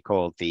 they make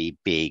all the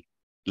big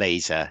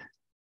laser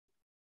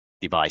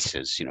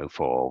devices,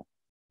 for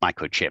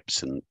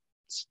microchips. And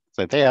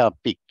so they are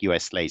big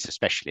US laser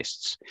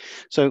specialists.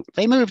 So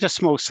they moved a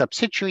small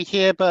subsidiary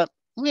here, but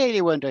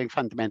really weren't doing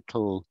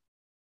fundamental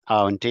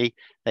R&D.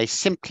 They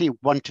simply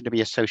wanted to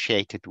be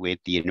associated with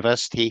the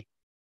university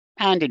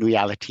and in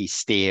reality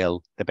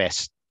steal the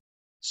best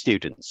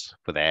students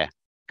for their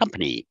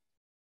company.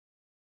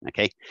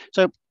 Okay,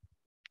 so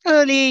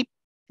early,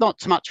 not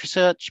so much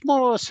research,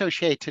 more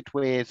associated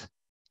with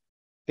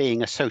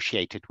being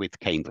associated with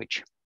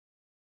Cambridge.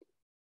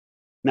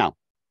 Now,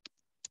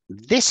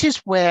 this is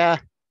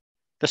where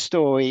the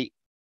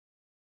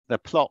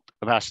plot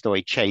of our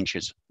story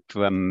changes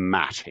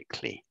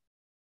dramatically,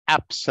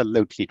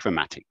 absolutely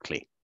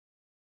dramatically.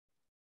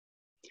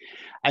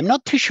 I'm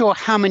not too sure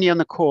how many on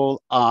the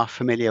call are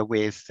familiar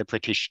with the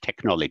British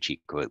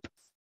Technology Group.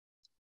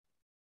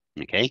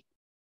 Okay.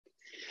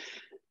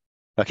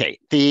 Okay,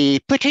 the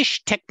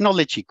British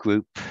Technology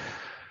Group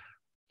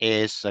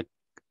is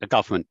a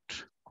government,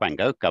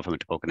 Quango,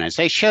 government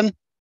organization.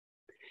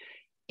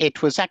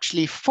 It was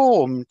actually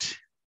formed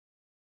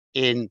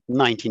in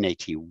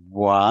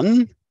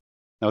 1981,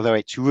 although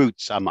its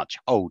roots are much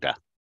older.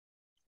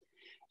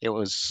 It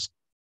was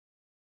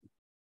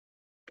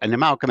an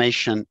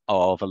amalgamation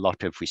of a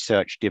lot of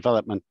research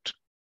development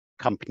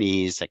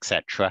companies,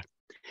 etc.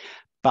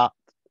 But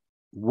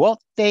what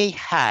they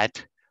had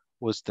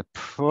was the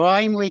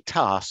primary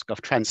task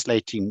of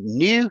translating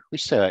new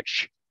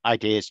research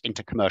ideas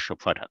into commercial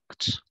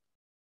products,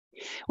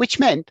 which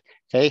meant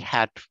they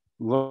had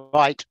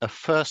right of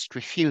first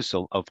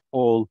refusal of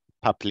all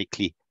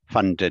publicly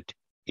funded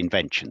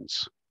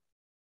inventions.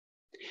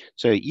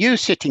 So you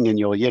sitting in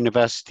your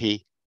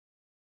university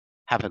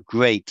have a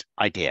great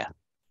idea.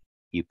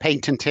 You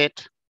patent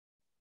it.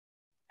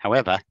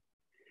 However,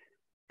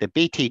 the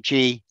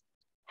BTG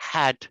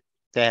had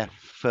their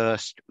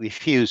first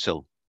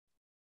refusal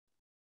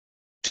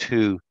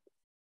to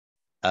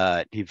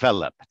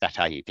develop that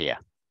idea.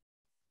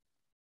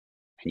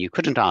 And you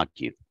couldn't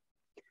argue.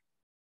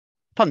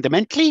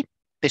 Fundamentally,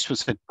 this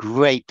was a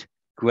great,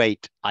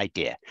 great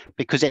idea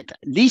because at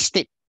least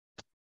it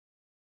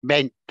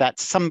meant that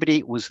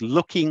somebody was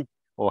looking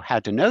or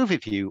had an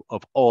overview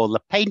of all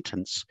the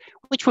patents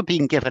which were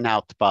being given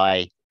out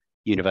by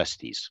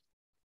universities.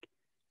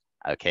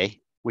 Okay,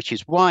 which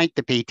is why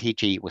the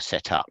BTG was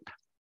set up.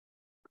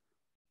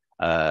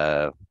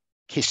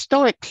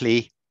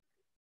 Historically,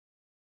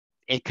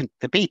 the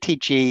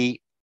BTG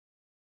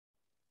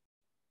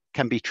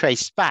can be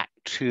traced back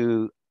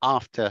to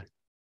after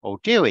or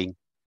during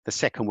the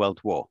Second World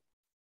War,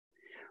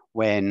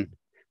 when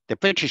the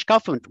British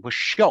government was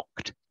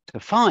shocked to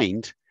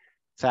find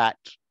that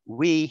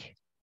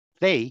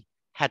they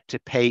had to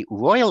pay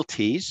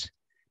royalties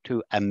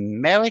to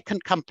American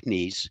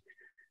companies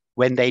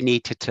when they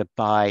needed to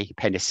buy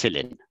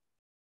penicillin.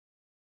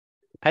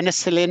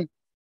 Penicillin,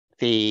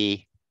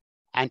 the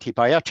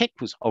antibiotic,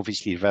 was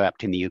obviously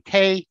developed in the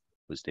UK,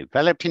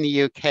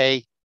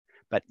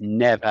 but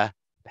never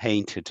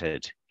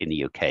patented in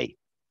the UK.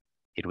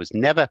 It was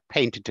never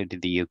patented in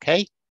the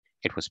UK.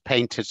 It was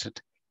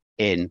patented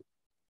in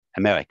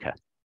America.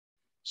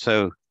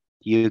 So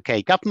the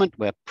UK government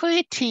were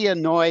pretty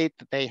annoyed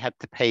that they had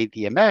to pay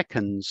the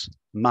Americans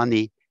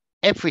money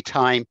every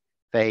time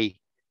they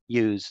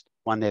used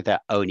one of their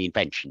own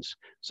inventions.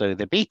 So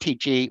the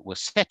BTG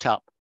was set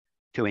up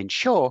to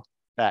ensure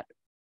that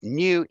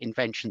new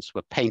inventions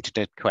were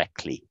patented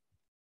correctly.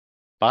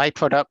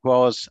 Byproduct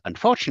was,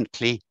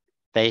 unfortunately,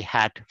 they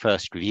had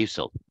first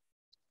refusal,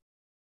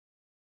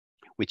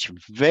 which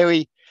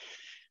very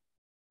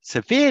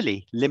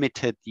severely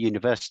limited the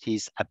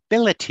university's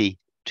ability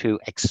to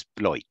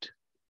exploit.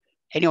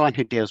 Anyone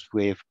who deals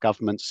with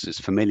governments is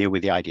familiar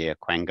with the idea of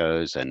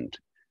quangos and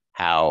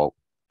how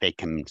they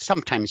can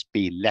sometimes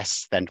be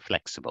less than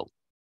flexible.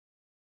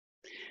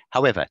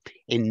 However,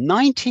 in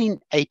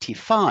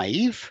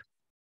 1985,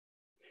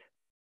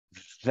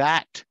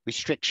 that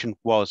restriction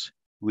was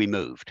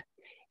removed.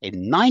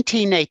 In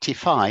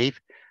 1985,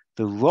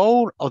 the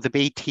role of the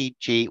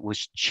BTG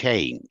was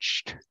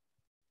changed.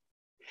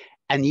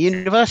 And the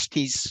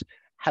universities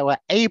were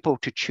able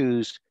to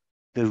choose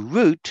the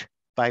route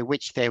by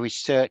which their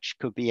research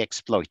could be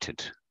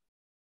exploited.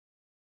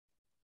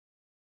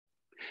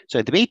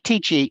 So the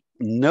BTG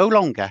no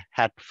longer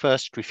had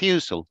first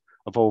refusal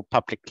of all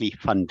publicly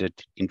funded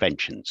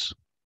inventions.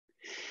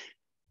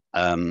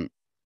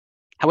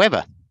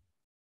 However,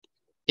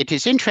 it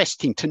is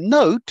interesting to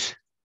note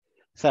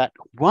that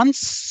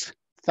once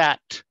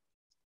that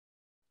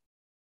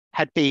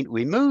had been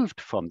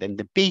removed from them,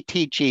 the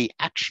BTG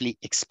actually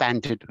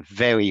expanded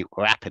very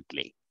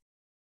rapidly.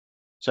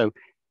 So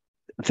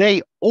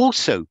they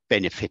also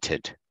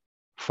benefited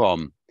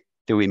from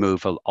the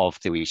removal of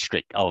the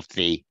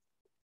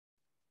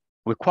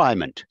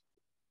requirement,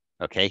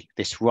 okay,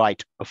 this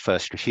right of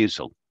first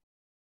refusal.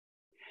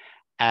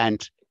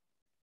 And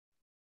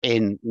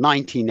in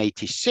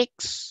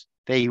 1986,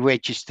 they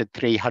registered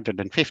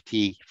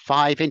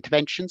 355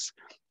 interventions.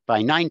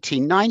 By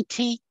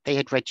 1990, they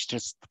had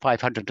registered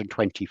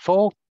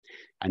 524.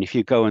 And if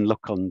you go and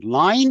look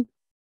online,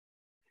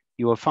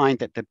 you will find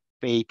that the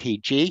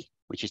BTG,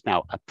 which is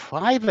now a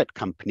private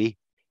company,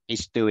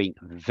 is doing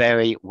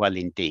very well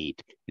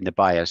indeed in the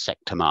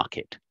biosector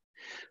market.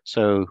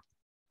 So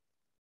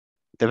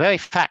the very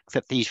fact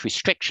that these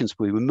restrictions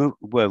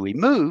were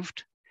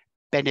removed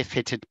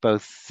benefited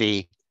both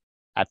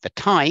at the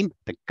time,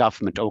 the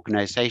government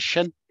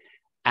organization,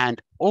 and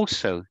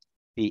also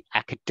the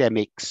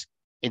academics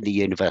in the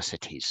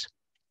universities.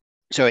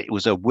 So it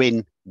was a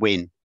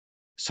win-win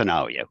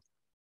scenario.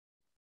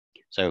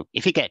 So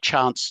if you get a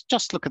chance,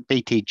 just look at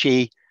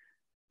BTG,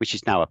 which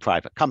is now a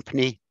private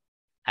company,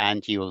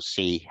 and you will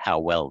see how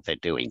well they're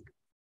doing.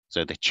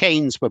 So the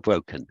chains were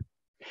broken.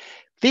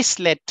 This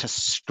led to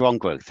strong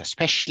growth,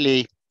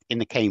 especially in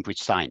the Cambridge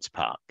Science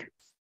Park.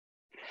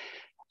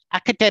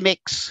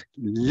 Academics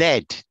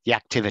led the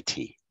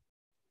activity.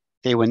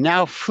 They were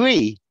now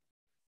free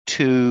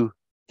to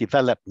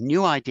develop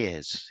new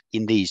ideas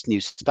in these new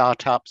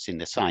startups in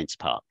the science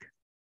park.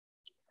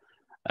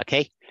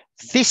 Okay,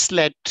 this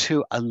led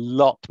to a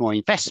lot more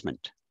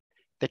investment.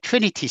 The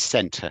Trinity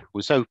Centre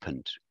was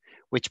opened,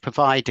 which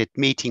provided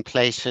meeting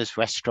places,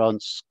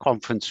 restaurants,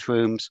 conference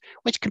rooms,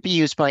 which could be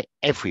used by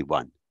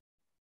everyone.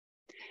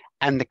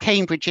 And the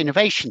Cambridge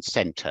Innovation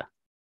Centre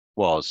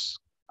was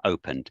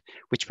opened,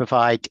 which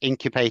provide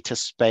incubator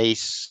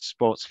space,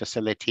 sports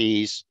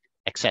facilities,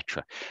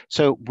 etc.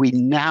 So we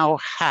now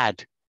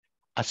had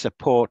a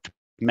support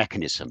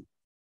mechanism.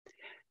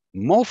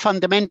 More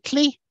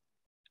fundamentally,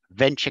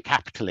 venture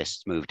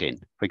capitalists moved in.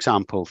 For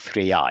example,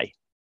 3i.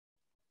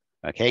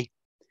 Okay,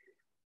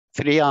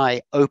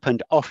 3i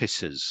opened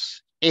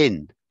offices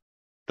in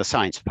the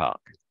science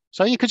park,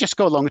 so you could just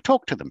go along and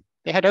talk to them.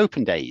 They had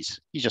open days.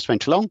 You just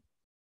went along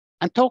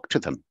and talked to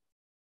them.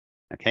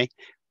 Okay,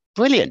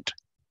 brilliant.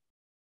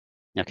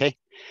 Okay,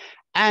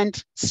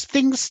 and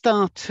things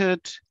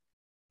started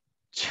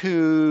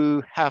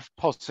to have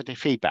positive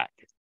feedback.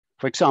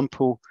 For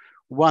example,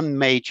 one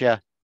major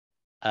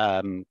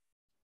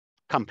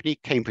company,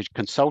 Cambridge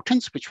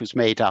Consultants, which was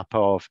made up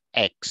of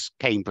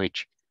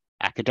ex-Cambridge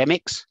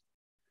academics,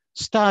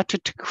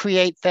 started to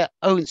create their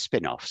own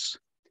spin-offs.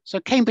 So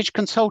Cambridge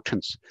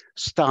Consultants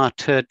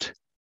started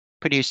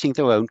producing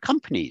their own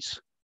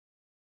companies.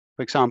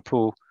 For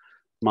example,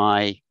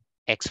 my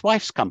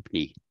ex-wife's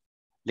company,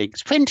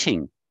 Links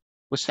Printing,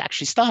 was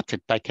actually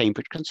started by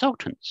Cambridge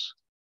Consultants.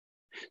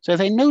 So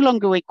they no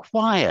longer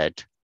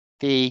required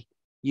the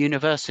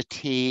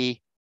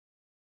university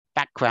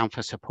background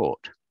for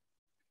support.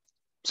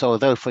 So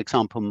although, for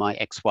example, my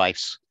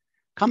ex-wife's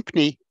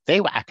company,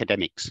 they were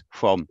academics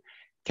from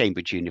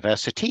Cambridge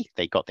University.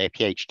 They got their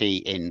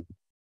PhD in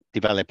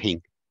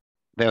developing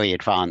very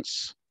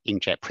advanced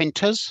inkjet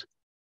printers.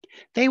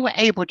 They were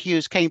able to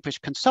use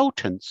Cambridge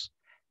consultants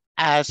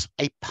as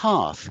a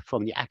path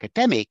from the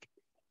academic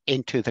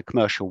into the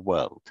commercial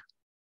world.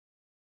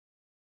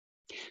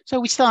 So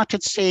we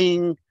started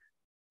seeing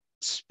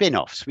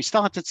spin-offs. We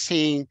started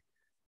seeing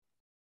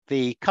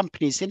the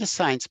companies in the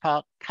science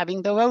park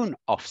having their own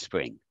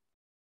offspring.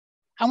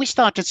 And we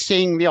started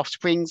seeing the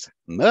offsprings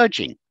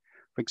merging.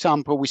 For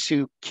example, we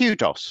saw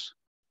Kudos,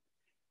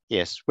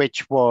 yes,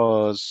 which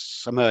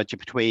was a merger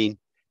between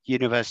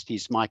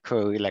University's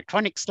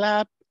Microelectronics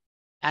Lab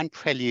and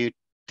Prelude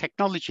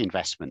Technology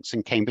Investments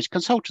and Cambridge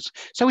Consultants.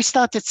 So we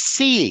started to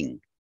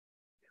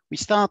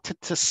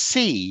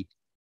see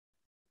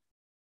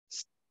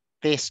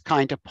this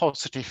kind of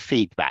positive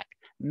feedback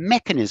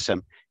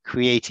mechanism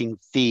creating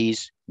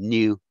these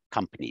new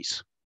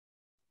companies.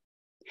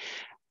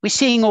 We're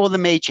seeing all the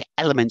major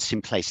elements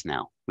in place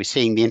now. We're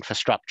seeing the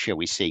infrastructure,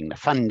 we're seeing the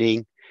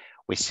funding,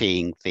 we're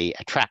seeing the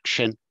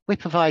attraction, we're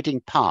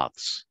providing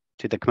paths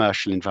to the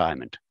commercial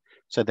environment.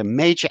 So the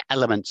major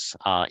elements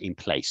are in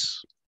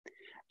place.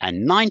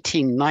 And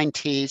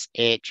 1990s,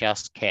 it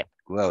just kept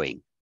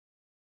growing.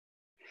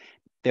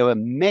 There were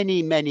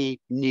many, many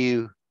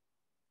new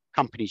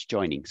companies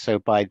joining. So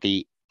by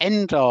the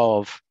end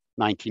of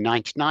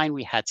 1999,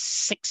 we had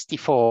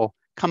 64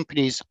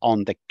 companies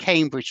on the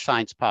Cambridge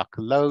Science Park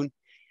alone,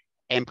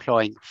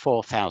 employing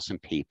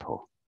 4,000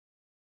 people.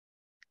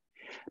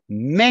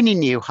 Many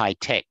new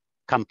high-tech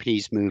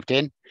companies moved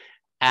in,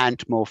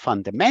 and more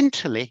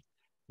fundamentally,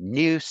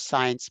 new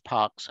science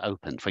parks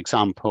opened. For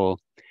example,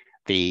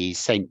 the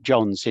St.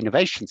 John's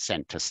Innovation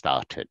Centre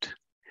started.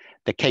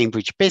 The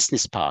Cambridge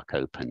Business Park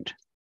opened.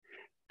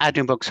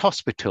 Addenbrooke's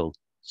Hospital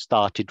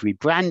started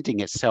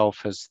rebranding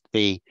itself as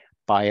the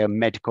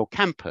Biomedical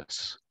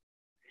Campus.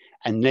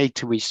 And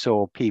later we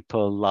saw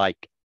people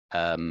like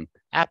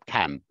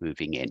Abcam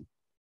moving in.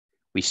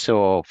 We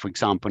saw, for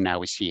example, now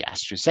we see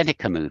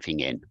AstraZeneca moving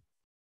in.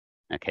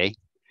 Okay.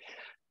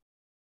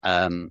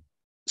 But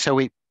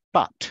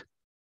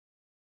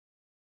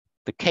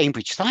the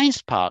Cambridge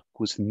Science Park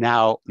was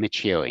now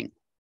maturing.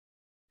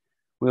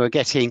 We were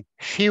getting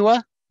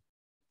fewer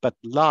but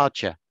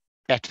larger,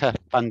 better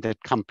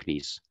funded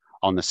companies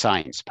on the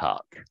science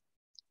park.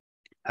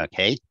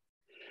 Okay.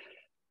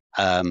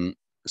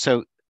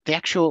 So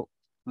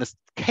the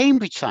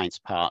Cambridge Science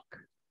Park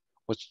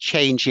was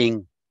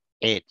changing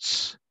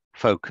its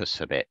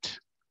focus a bit.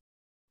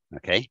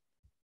 Okay.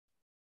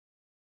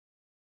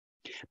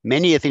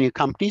 Many of the new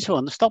companies are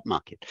on the stock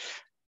market.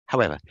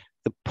 However,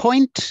 the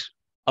point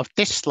of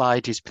this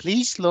slide is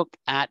please look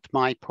at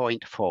my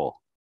point 4.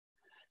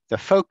 The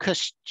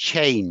focus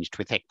changed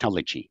with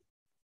technology.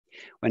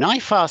 When I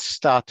first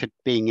started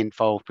being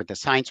involved with the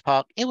science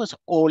park, it was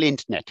all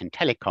internet and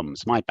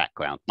telecoms, my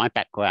background. My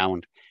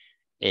background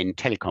in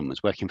telecom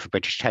was working for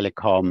British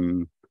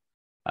Telecom,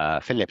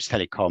 Philips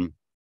Telecom.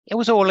 It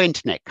was all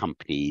internet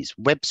companies,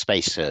 web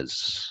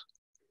spacers,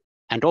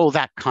 and all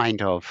that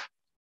kind of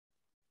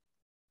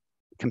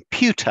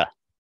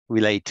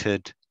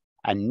computer-related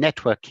and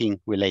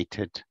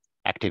networking-related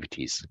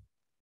activities.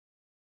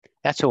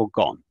 That's all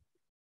gone.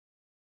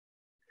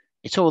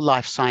 It's all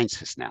life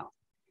sciences now.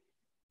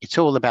 It's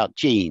all about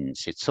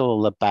genes. It's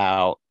all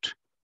about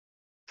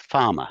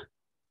pharma.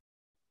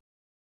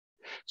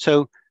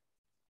 So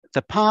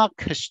the park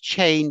has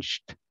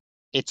changed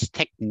its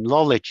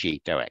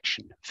technology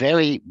direction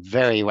very,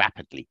 very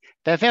rapidly.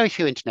 There are very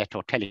few internet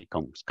or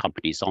telecoms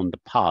companies on the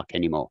park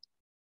anymore.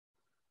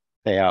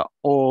 They are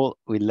all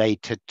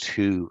related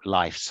to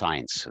life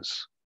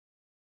sciences.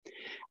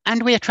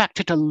 And we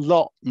attracted a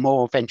lot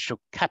more venture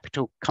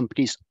capital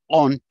companies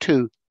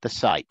onto the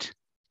site.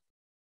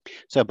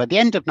 So by the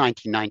end of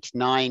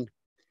 1999,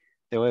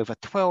 there were over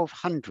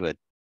 1,200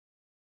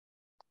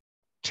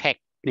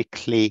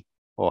 technically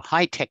or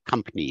high-tech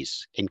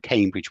companies in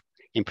Cambridge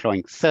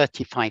employing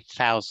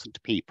 35,000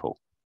 people.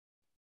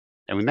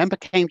 And remember,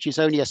 Cambridge is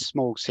only a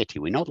small city.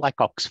 We're not like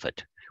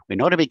Oxford. We're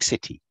not a big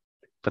city.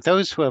 For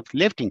those who have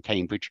lived in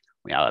Cambridge,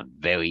 we are a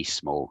very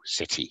small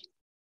city.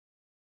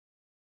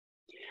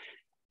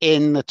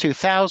 In the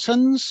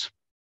 2000s,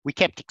 we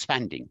kept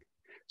expanding.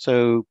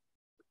 So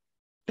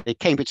the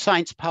Cambridge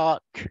Science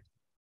Park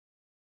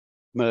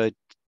had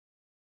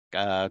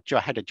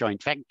a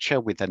joint venture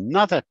with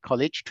another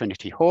college,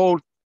 Trinity Hall.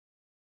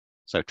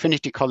 So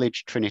Trinity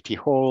College, Trinity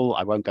Hall,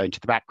 I won't go into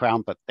the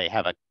background, but they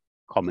have a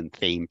common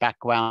theme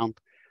background,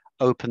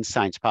 open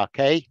Science Park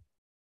A.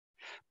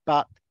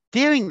 But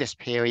during this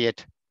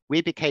period,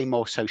 we became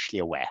more socially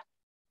aware.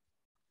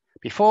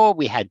 Before,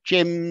 we had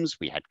gyms,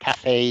 we had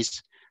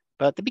cafes,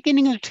 but at the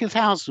beginning of the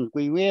 2000s,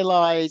 we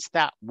realized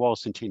that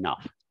wasn't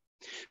enough.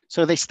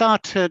 So they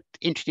started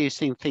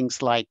introducing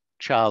things like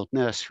child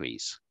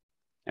nurseries,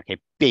 okay,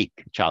 big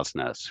child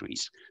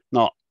nurseries,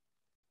 not,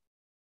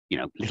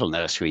 little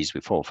nurseries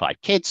with 4 or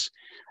 5 kids.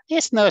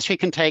 This nursery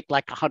can take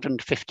like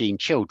 115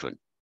 children,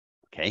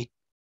 okay?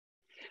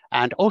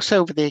 And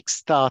also they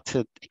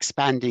started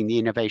expanding the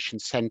innovation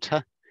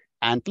center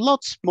And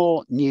lots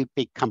more new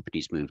big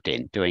companies moved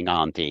in doing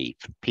R&D,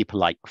 people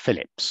like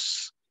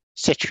Philips,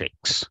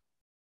 Citrix,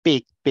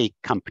 big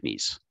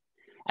companies.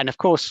 And of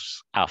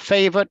course, our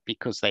favorite,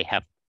 because they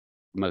have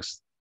the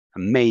most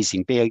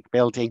amazing big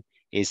building,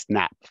 is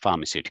Knapp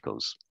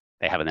Pharmaceuticals.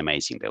 They have an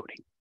amazing building.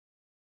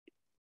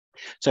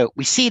 So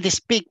we see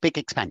this big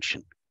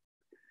expansion.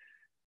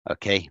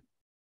 Okay.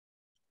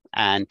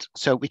 And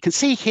so we can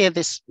see here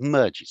this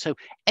merge. So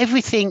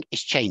everything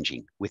is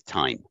changing with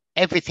time.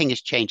 Everything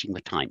is changing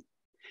with time.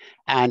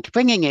 And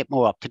bringing it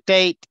more up to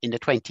date in the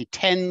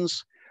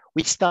 2010s,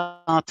 we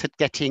started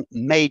getting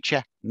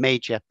major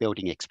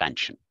building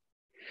expansion.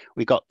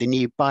 We got the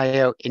new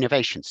Bio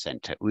Innovation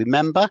Center.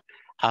 Remember,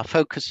 our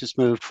focus has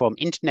moved from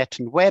internet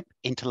and web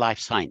into life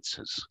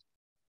sciences.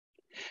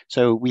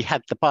 So we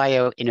had the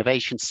Bio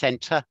Innovation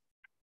Center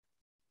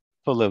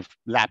full of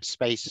lab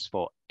space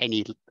for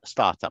any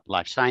startup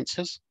life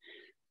sciences,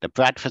 the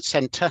Bradford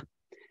Center,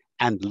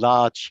 and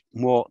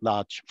more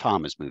large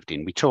farmers moved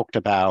in. We talked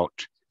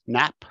about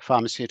Knapp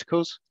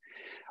Pharmaceuticals.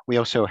 We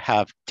also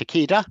have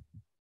Takeda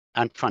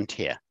and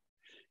Frontier.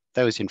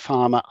 Those in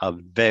pharma are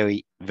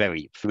very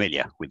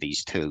familiar with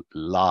these two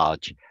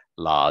large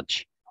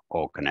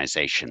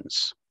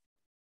organizations.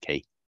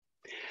 Okay.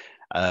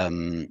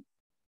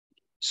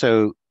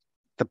 So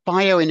the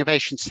Bio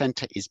Innovation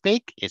Center is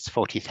big. It's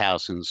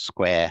 40,000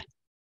 square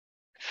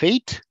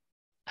feet.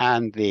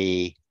 And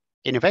the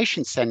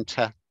Innovation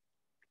Center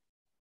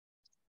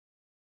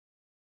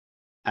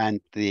and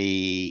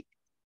the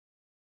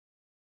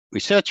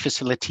research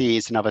facility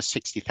is another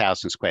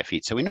 60,000 square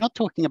feet. So we're not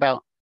talking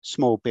about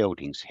small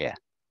buildings here.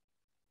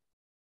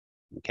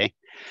 Okay.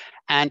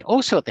 And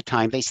also at the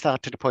time, they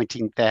started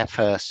appointing their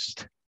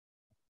first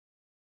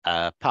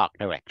park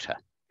director,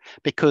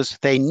 because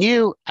they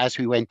knew as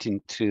we went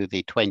into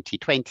the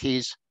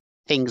 2020s,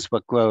 things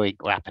were growing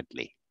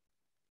rapidly.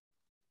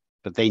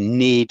 But they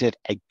needed,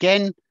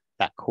 again,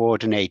 that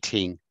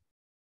coordinating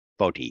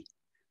body.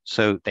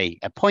 So they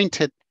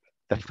appointed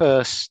the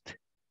first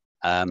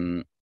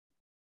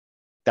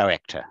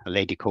director, a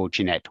lady called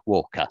Jeanette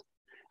Walker.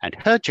 And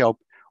her job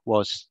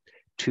was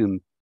to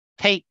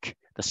take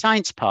the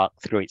science park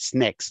through its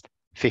next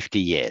 50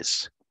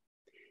 years.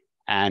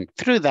 And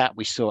through that,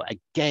 we saw,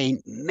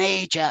 again,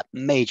 major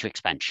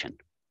expansion.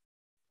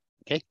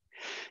 Okay.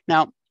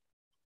 Now,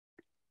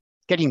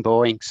 getting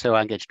boring, so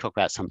I'm going to talk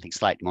about something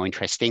slightly more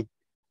interesting.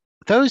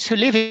 Those who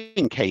live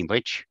in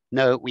Cambridge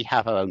know we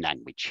have our own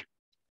language.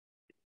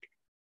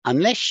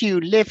 Unless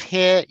you live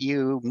here,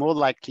 you more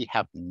likely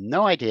have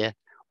no idea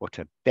what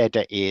a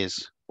bedder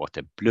is, what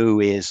a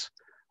blue is,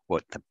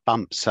 what the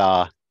bumps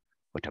are,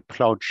 what a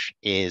plodge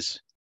is,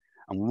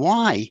 and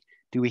why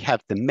do we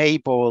have the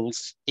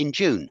Mayballs in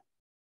June?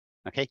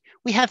 Okay,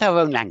 we have our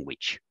own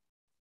language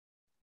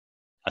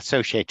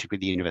associated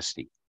with the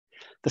university.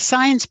 The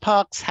science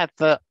parks have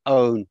their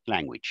own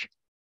language.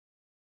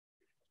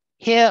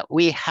 Here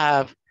we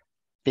have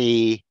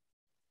the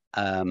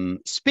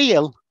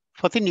spiel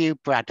for the new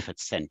Bradford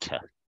Center.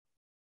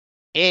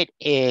 It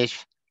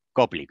is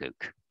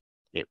gobbledygook.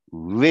 It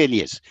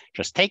really is.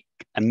 Just take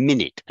a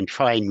minute and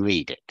try and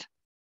read it.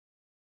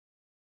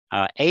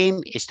 Our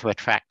aim is to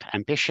attract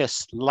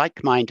ambitious,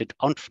 like-minded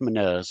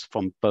entrepreneurs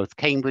from both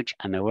Cambridge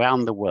and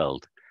around the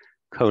world,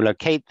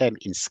 co-locate them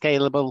in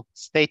scalable,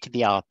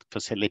 state-of-the-art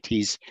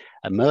facilities,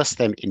 immerse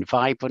them in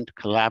vibrant,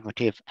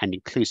 collaborative, and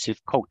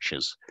inclusive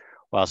cultures,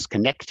 whilst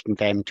connecting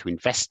them to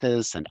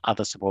investors and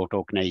other support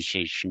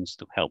organizations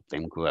to help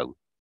them grow.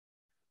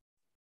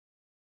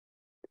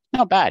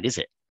 Not bad, is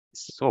it?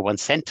 It's all one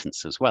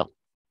sentence as well.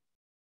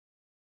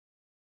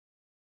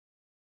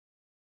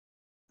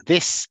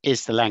 This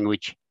is the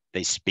language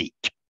they speak.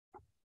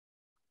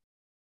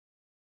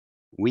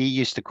 We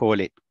used to call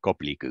it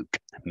gobbledygook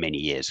many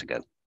years ago.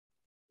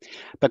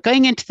 But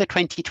going into the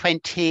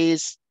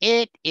 2020s,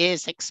 it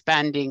is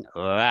expanding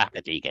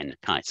rapidly again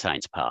at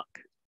Science Park.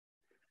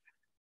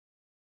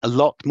 A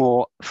lot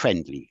more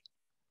friendly.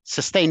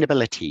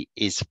 Sustainability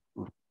is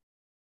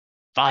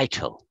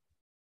vital.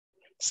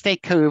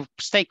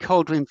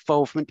 Stakeholder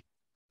involvement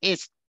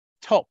is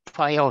top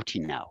priority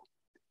now.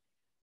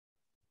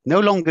 No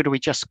longer do we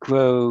just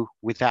grow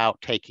without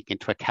taking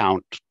into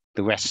account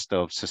the rest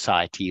of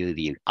society or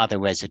the other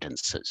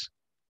residences.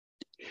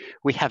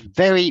 We have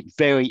very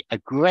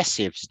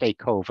aggressive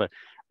stakeholder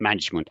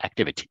management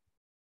activity.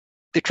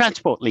 The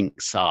transport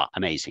links are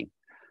amazing.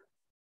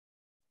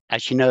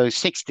 As you know,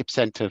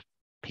 60% of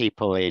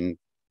people in,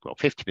 well,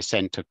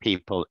 50% of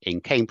people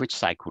in Cambridge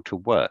cycle to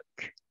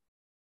work.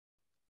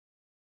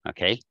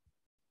 Okay,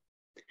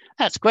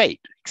 that's great,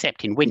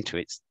 except in winter,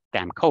 it's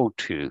damn cold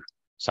to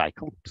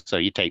cycle, so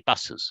you take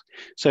buses.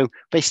 So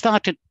they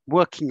started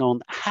working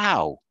on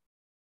how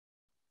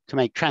to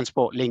make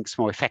transport links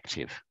more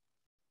effective.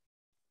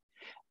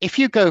 If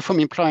you go from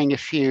employing a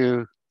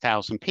few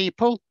thousand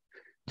people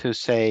to,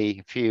 say,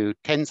 a few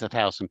tens of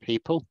thousand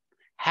people,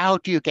 how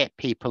do you get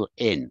people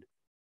in?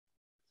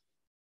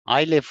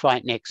 I live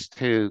right next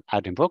to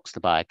Addenbrooke's, the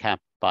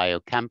bio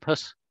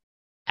campus,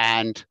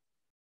 and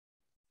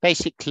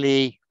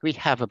basically we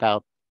have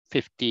about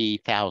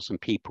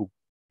 50,000 people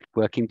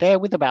working there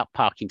with about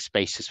parking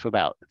spaces for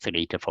about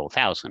 3,000 to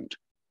 4,000.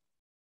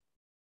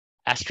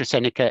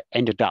 AstraZeneca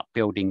ended up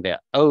building their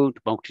own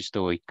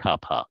multi-story car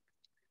park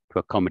to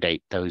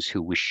accommodate those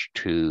who wish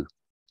to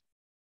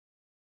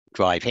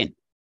drive in.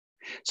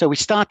 So we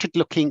started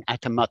looking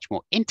at a much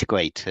more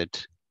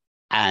integrated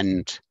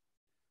and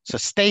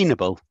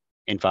sustainable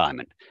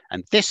environment.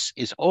 And this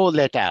is all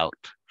led out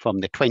from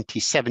the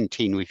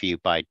 2017 review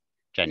by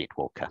Janet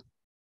Walker.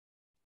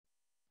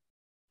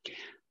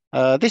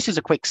 This is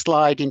a quick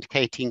slide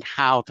indicating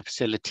how the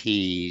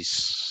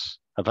facilities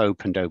have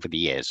opened over the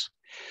years.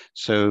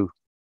 So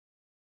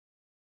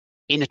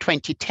in the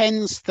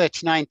 2010s,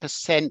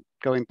 39%,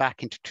 going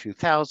back into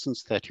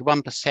 2000s,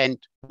 31%,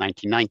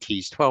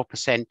 1990s,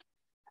 12%,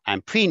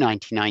 and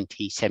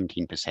pre-1990,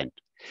 17%.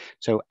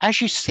 So as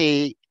you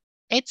see,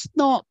 it's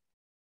not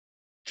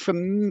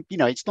from,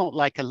 it's not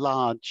like a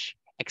large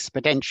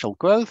exponential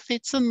growth.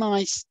 It's a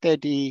nice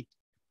steady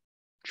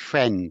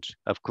trend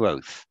of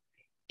growth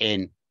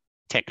in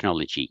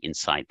technology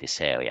inside this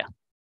area.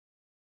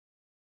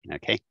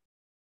 Okay.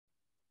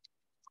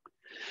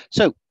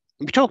 So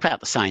we talk about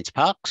the science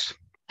parks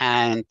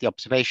and the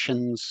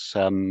observations,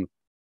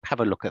 have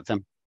a look at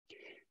them.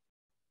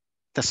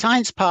 The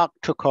science park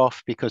took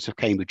off because of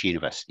Cambridge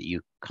University.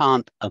 You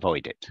can't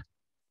avoid it.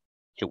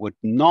 It would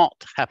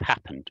not have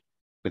happened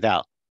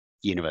without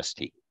the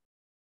university.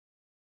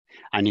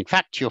 And in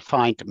fact, you'll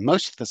find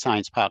most of the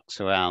science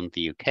parks around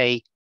the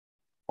UK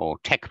or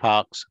tech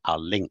parks are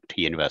linked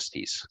to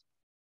universities.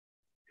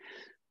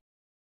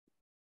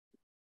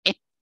 It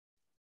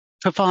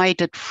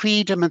provided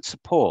freedom and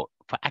support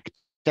for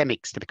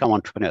academics to become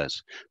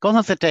entrepreneurs. Gone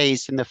are the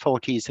days in the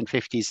 40s and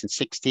 50s and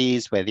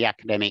 60s where the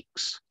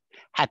academics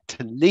had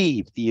to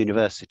leave the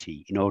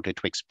university in order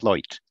to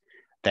exploit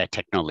their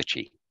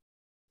technology.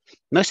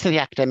 Most of the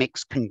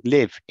academics can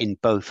live in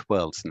both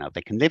worlds now.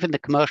 They can live in the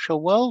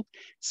commercial world,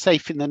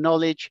 safe in the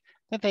knowledge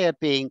that they are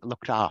being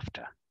looked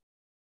after.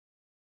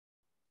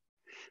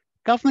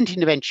 Government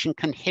intervention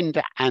can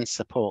hinder and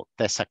support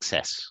their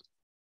success.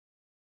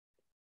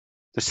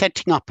 The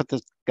setting up of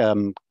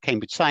the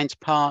Cambridge Science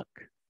Park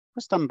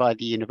was done by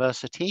the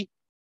university.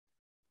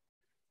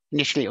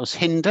 Initially, it was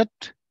hindered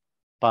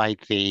by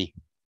the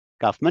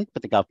government,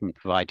 but the government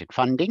provided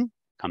funding.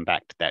 Come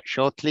back to that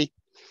shortly.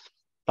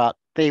 But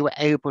they were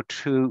able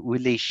to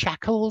release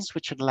shackles,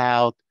 which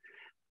allowed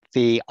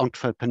the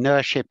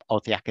entrepreneurship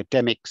of the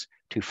academics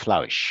to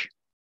flourish.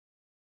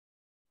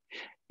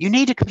 You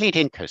need a complete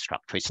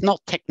infrastructure. It's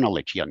not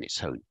technology on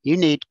its own. You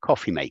need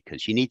coffee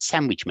makers, you need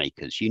sandwich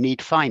makers, you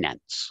need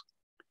finance.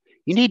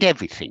 You need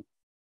everything.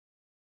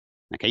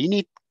 Okay, you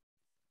need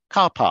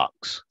car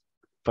parks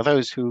for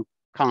those who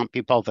can't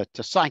be bothered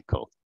to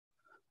cycle.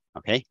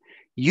 Okay,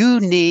 you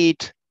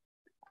need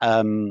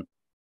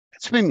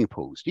swimming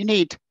pools, you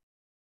need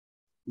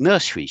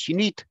nurseries, you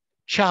need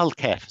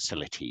childcare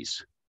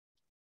facilities.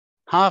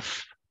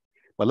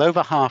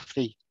 Over half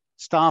the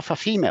staff are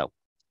female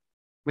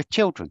with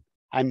children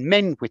and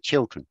men with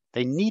children.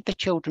 They need the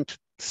children to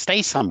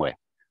stay somewhere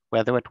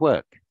where they're at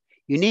work.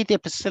 You need the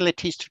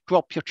facilities to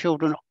drop your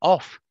children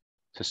off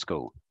to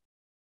school.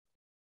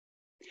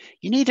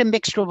 You need a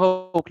mixture of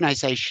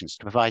organizations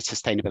to provide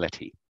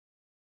sustainability.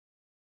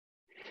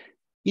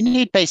 You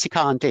need basic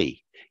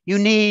R&D. You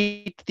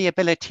need the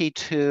ability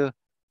to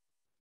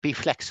be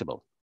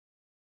flexible.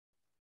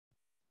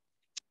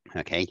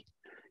 Okay,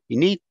 you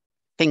need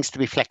things to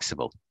be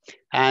flexible.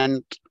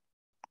 And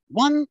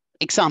one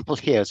example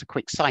here as a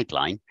quick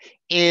sideline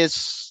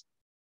is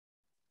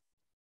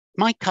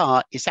my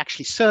car is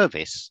actually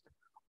serviced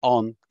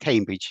on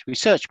Cambridge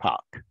Research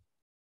Park,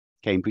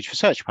 which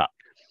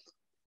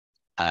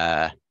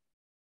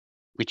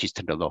is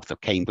to the north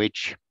of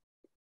Cambridge.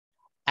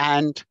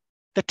 And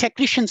the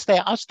technicians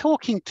there, I was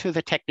talking to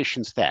the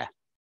technicians there,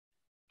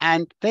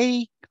 and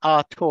they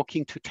are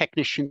talking to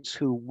technicians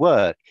who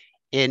work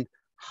in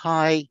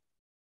high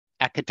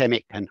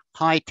academic and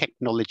high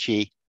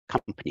technology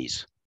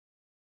companies.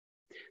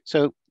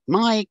 So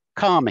my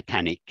car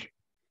mechanic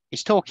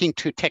is talking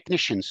to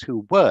technicians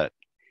who work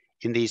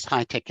in these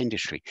high-tech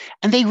industry,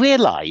 and they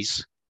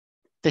realize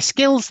the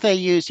skills they're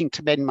using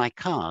to mend my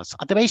cars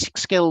are the basic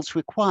skills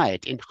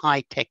required in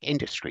high-tech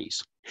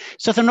industries.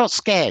 So they're not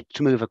scared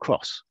to move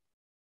across.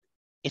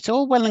 It's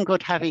all well and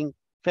good having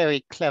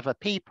very clever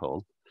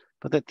people,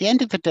 but at the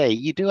end of the day,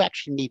 you do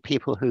actually need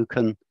people who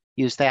can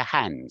use their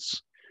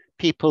hands,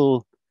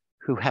 people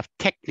who have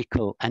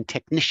technical and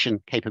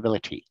technician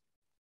capability.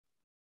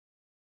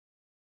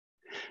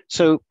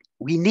 So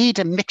we need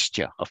a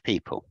mixture of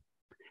people.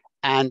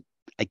 And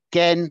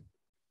again,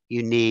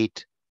 you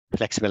need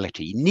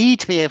flexibility. You need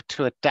to be able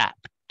to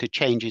adapt to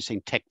changes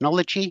in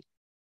technology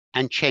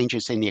and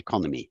changes in the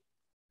economy.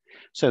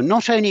 So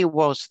not only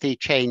was the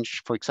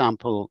change, for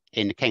example,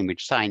 in the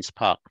Cambridge Science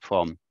Park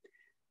from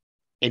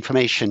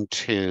information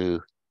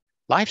to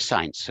life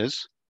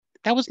sciences,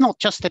 that was not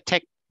just a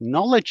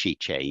technology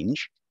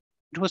change,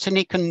 it was an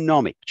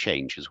economic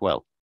change as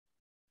well.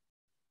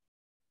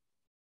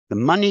 The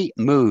money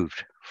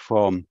moved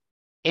from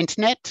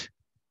internet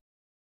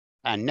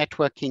and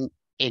networking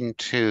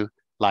into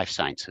life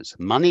sciences.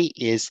 Money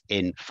is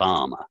in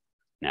pharma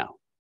now.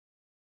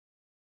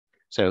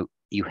 So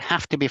you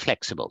have to be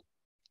flexible.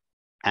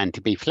 And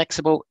to be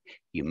flexible,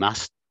 you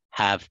must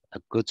have a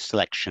good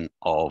selection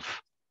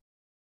of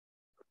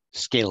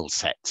skill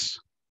sets.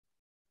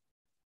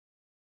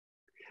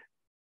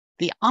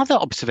 The other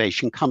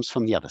observation comes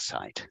from the other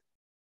side.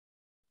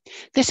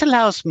 This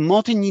allows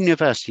modern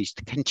universities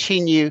to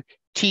continue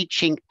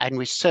teaching and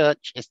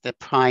research as their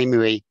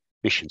primary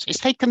missions. It's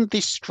taken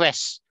this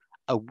stress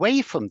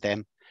away from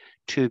them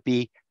to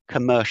be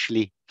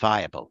commercially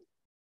viable.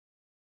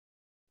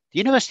 The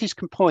universities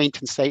can point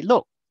and say,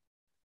 look,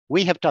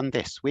 we have done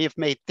this, we have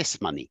made this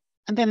money,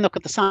 and then look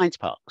at the science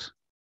parks.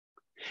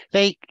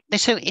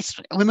 So it's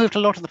removed a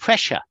lot of the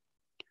pressure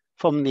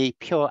from the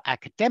pure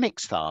academic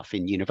staff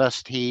in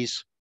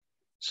universities,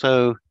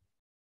 so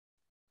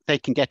they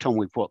can get on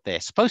with what they're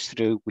supposed to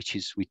do, which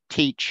is we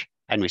teach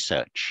and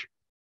research.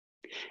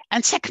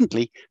 And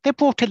secondly, they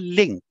brought a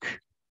link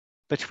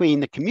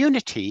between the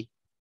community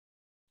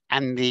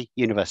and the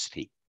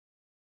university.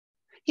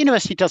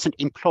 University doesn't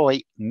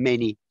employ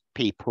many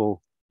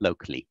people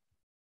locally.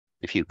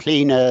 A few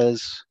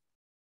cleaners,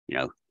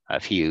 a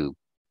few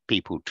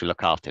people to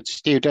look after the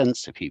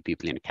students, a few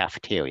people in a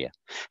cafeteria.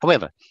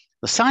 However,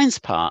 the science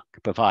park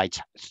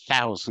provides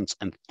thousands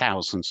and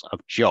thousands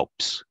of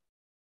jobs.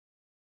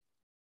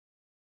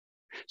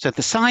 So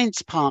the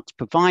science parks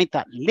provide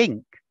that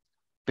link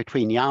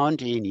between the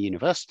R&D and the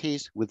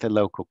universities with the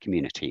local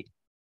community.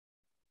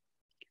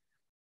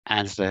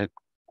 As a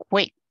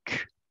quick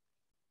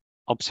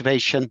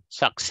observation,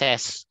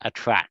 success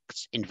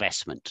attracts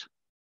investment.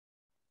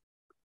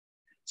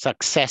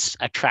 Success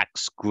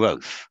attracts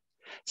growth.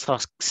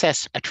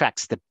 Success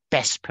attracts the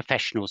best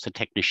professionals and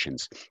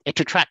technicians. It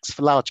attracts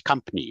large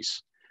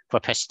companies for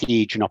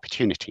prestige and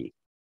opportunity.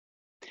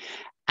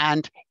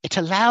 And it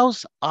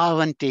allows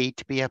R&D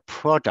to be a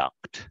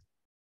product,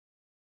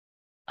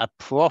 a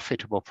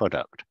profitable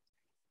product,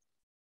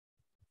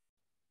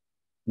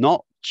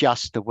 not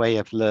just a way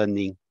of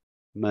earning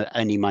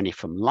money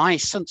from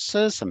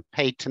licenses and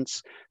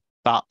patents,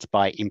 but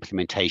by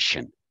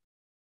implementation.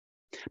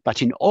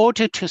 But in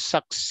order to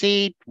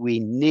succeed, we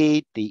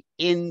need the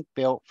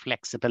inbuilt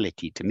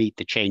flexibility to meet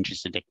the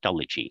changes in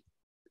technology.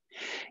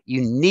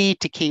 You need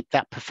to keep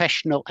that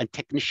professional and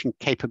technician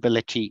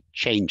capability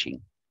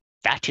changing.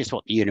 That is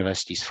what the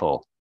university is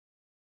for.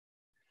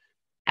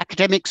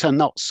 Academics are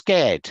not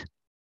scared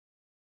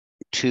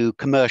to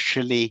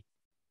commercially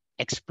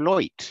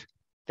exploit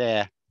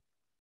their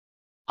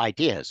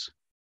ideas.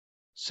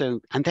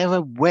 And they're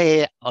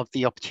aware of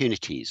the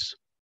opportunities.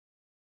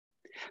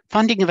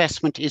 Funding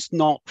investment is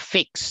not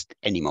fixed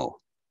anymore.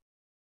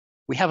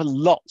 We have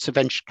lots of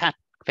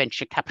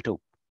venture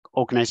capital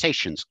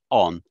organizations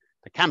on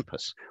the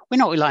campus. We're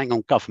not relying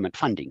on government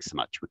funding so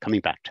much. We're coming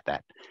back to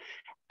that.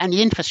 And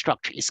the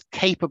infrastructure is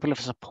capable of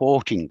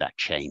supporting that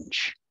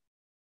change.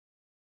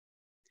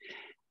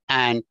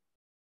 And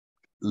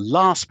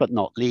last but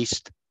not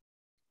least,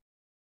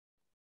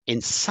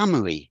 in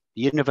summary,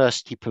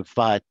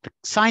 the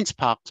science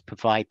parks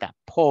provide that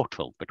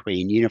portal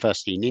between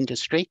university and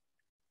industry.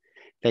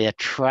 They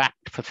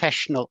attract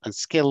professional and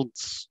skilled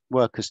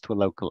workers to a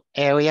local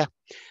area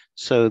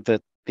so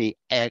that the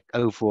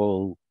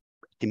overall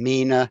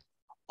demeanor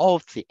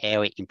of the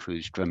area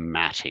improves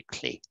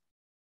dramatically.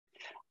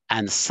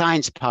 And the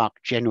science park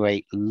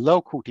generate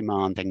local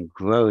demand and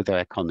grow their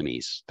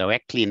economies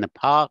directly in the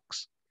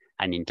parks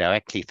and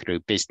indirectly through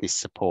business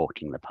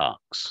supporting the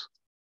parks.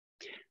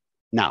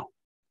 Now,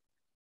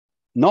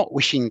 not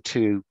wishing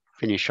to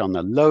finish on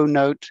a low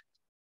note,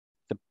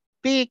 the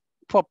big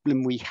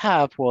problem we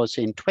have was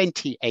in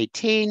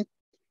 2018,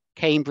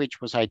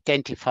 Cambridge was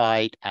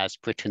identified as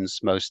Britain's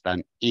most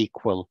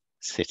unequal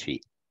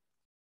city.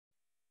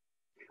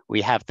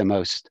 We have the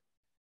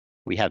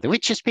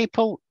richest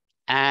people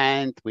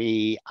and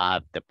we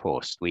are the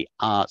poorest. We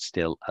are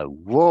still a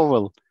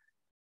rural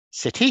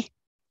city,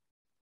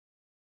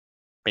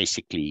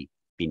 basically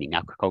meaning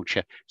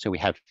agriculture. So we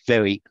have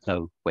very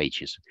low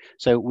wages.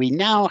 So we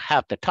now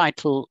have the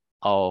title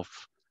of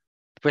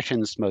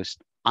Britain's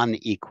most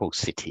unequal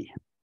city.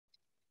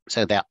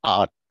 So there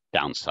are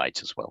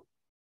downsides as well.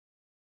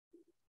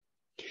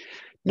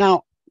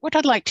 Now, what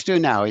I'd like to do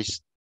now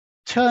is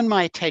turn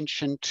my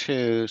attention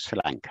to Sri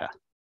Lanka.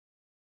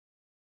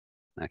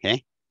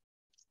 Okay.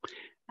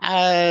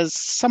 As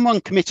someone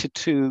committed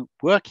to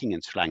working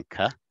in Sri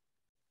Lanka,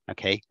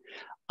 okay,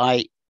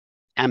 I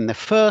am the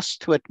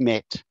first to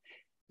admit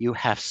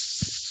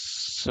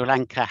Sri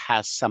Lanka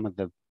has some of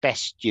the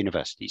best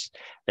universities.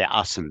 There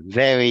are some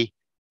very,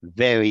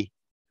 very,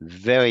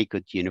 very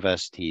good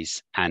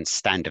universities and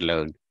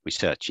standalone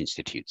research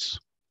institutes.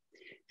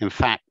 In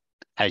fact,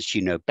 as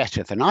you know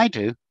better than I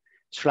do,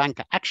 Sri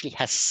Lanka actually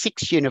has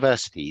 6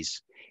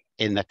 universities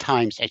in the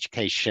Times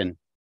Education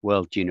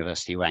World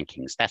University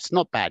Rankings. That's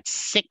not bad.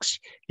 6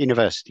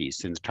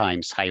 universities in the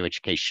Times Higher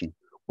Education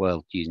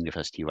World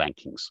University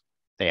Rankings.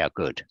 They are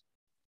good.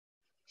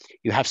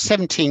 You have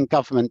 17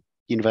 government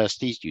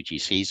universities,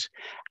 UGCs,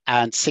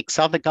 and 6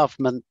 other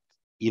government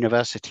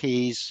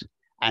universities,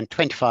 and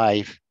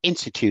 25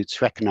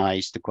 institutes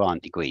recognize the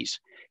grant degrees.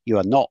 You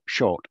are not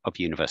short of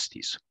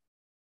universities.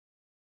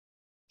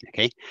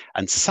 Okay,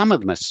 and some of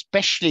them,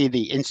 especially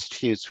the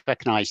institutes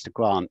recognize the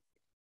grant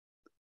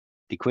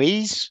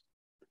degrees,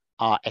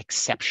 are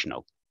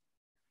exceptional.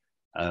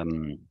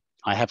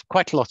 I have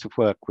quite a lot of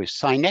work with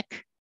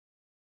SINEC,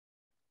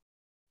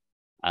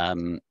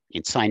 in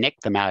SINEC,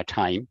 the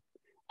Maritime,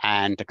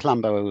 and the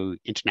Colombo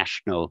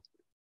International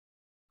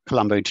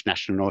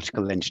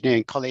Nautical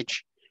Engineering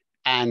College,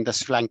 and the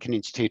Sri Lankan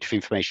Institute of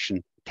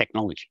Information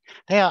Technology.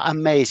 They are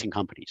amazing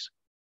companies.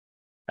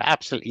 They're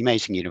absolutely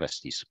amazing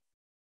universities.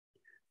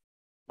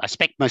 I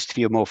expect most of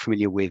you are more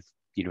familiar with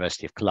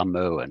University of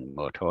Colombo and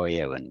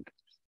Moratorio and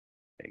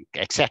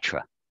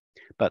etc.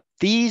 But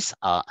these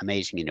are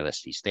amazing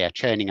universities. They are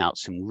churning out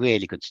some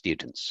really good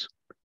students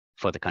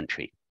for the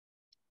country.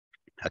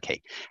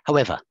 Okay,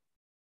 however,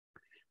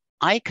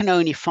 I can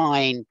only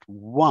find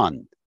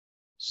one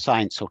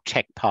science or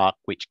tech park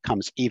which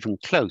comes even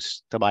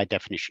close to my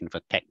definition of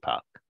a tech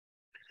park.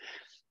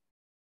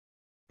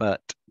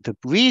 But the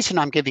reason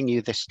I'm giving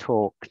you this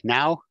talk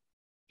now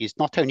is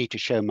not only to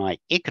show my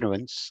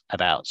ignorance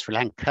about Sri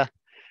Lanka,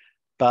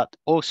 but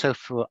also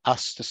for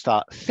us to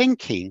start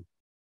thinking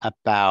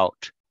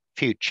about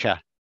future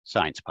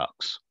science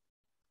parks.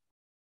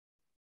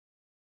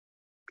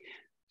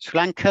 Sri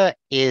Lanka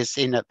is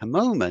in, at the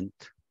moment,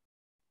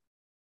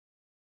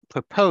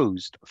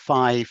 proposed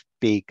 5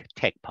 big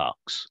tech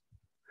parks.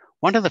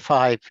 One of the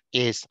 5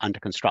 is under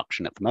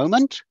construction at the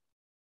moment,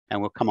 and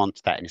we'll come on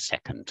to that in a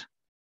second.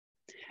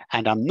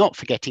 And I'm not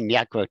forgetting the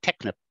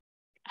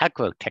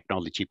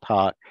agrotechnology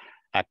part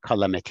at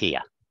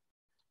Kolametia,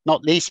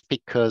 not least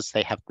because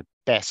they have the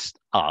best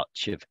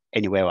arch of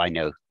anywhere I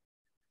know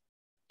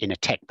in a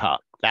tech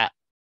park. That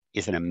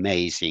is an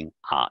amazing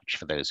arch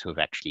for those who have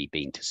actually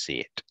been to see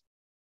it.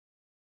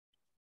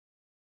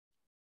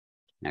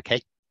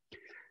 Okay,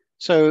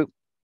 so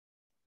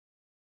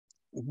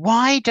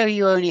why do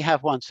you only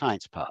have one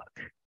science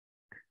park?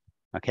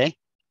 Okay,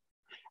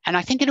 and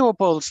I think it all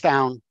boils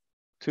down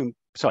to,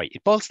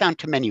 it boils down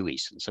to many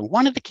reasons. And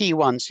one of the key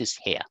ones is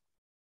here.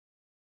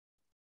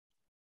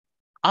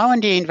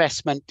 R&D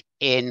investment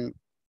in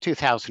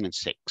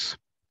 2006.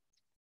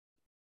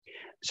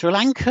 Sri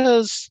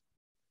Lanka's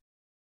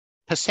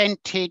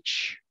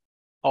percentage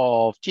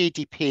of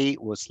GDP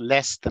was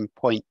less than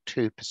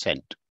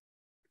 0.2%.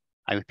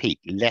 I repeat,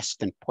 less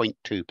than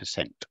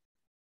 0.2%.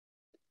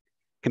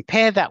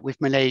 Compare that with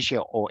Malaysia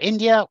or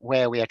India,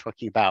 where we are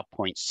talking about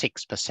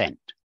 0.6%.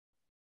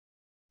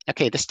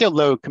 Okay, they're still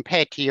low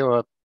compared to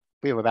Europe.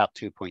 We were about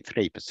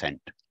 2.3%,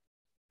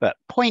 but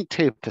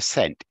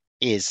 0.2%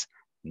 is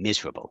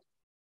miserable.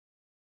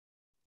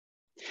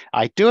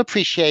 I do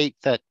appreciate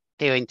that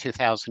during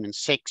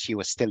 2006, you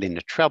were still in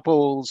the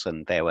troubles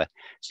and there were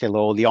still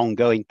all the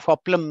ongoing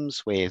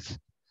problems with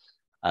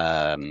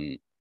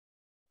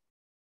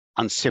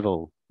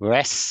civil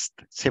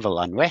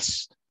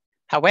unrest.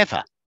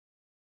 However,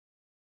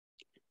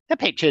 the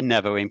picture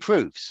never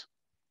improves.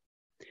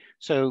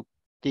 So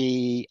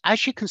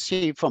as you can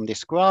see from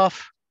this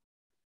graph,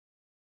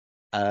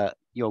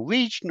 your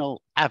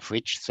regional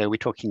average, so we're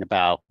talking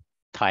about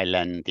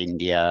Thailand,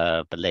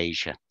 India,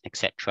 Malaysia,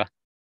 etc.,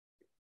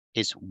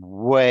 is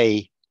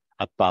way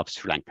above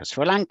Sri Lanka.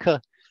 Sri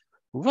Lanka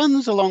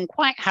runs along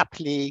quite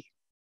happily,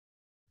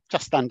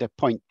 just under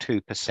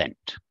 0.2%.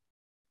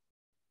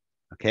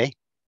 Okay,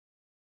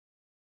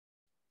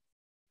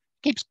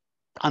 keeps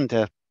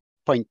under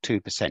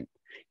 0.2%. You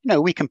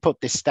know, we can put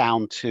this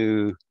down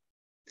to,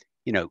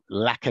 you know,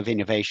 lack of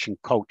innovation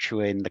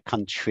culture in the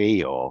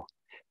country, or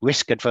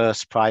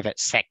risk-adverse private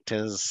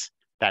sectors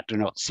that do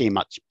not see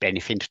much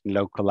benefit in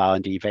local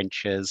R&D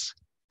ventures,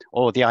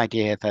 or the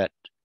idea that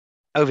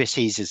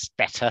overseas is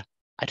better.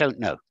 I don't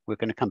know. We're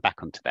going to come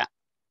back onto that.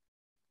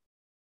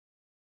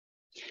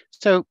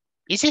 So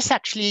is this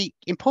actually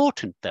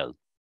important, though?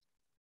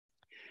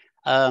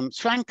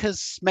 Sri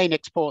Lanka's main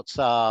exports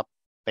are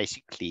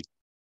basically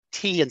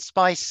tea and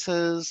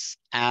spices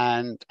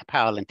and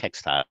apparel and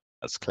textiles,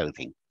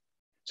 clothing.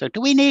 So do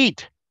we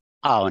need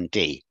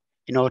R&D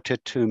in order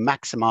to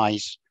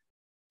maximize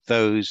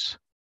those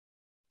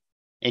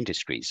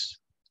industries?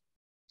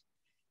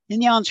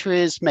 And the answer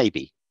is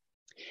maybe.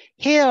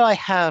 Here I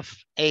have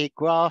a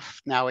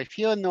graph. Now, if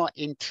you're not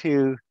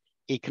into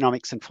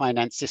economics and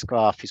finance, this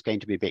graph is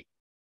going to be a bit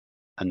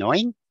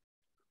annoying.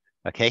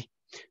 Okay,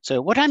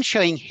 so what I'm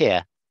showing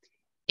here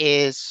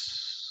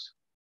is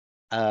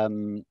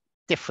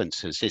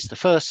differences. It's the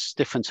first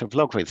difference of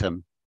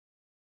logarithm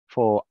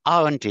for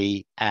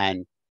R&D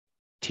and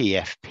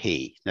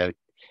TFP. Now,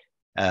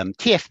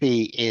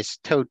 TFP is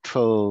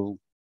total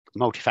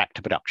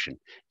multi-factor production.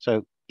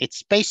 So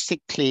it's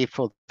basically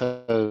for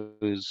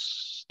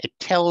those, it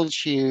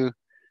tells you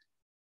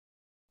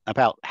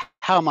about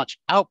how much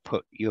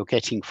output you're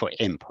getting for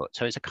input.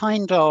 So it's a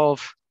kind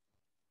of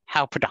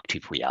how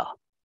productive we are.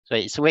 So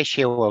it's a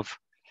ratio of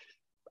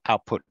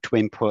output to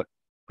input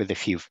with a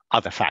few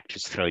other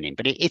factors thrown in.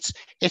 But it's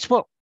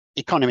what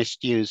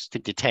economists use to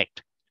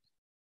detect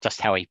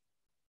just how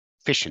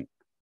efficient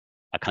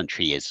a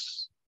country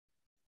is.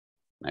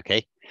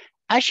 Okay,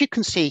 as you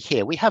can see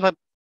here, we have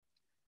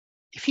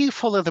if you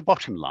follow the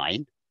bottom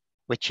line,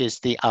 which is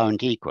the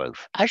R&D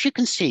growth, as you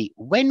can see,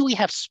 when we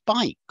have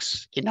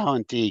spikes in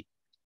R&D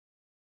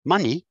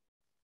money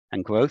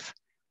and growth,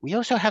 we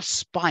also have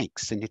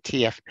spikes in the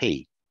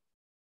TFP.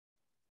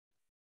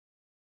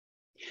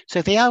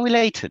 So they are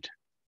related.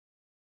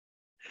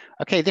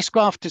 Okay, this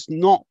graph does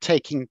not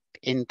take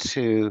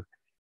into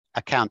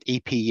account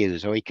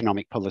EPUs or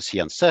economic policy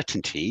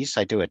uncertainties,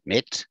 I do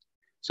admit.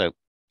 So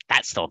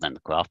that's not on the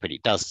graph, but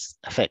it does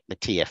affect the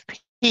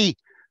TFP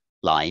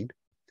line.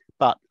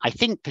 But I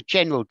think the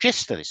general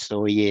gist of the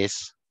story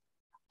is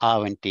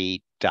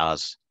R&D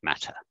does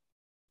matter.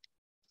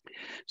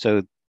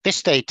 So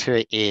this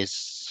data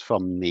is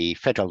from the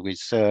Federal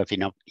Reserve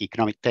in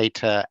Economic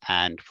Data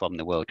and from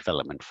the World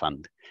Development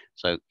Fund.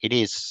 So it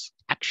is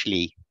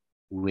actually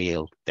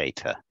real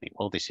data.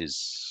 All this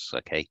is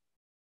okay.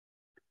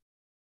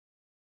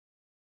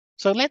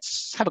 So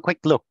let's have a quick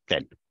look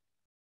then.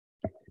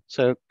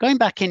 So going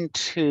back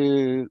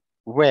into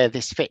where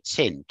this fits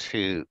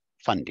into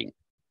funding.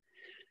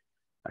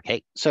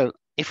 Okay, so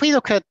if we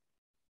look at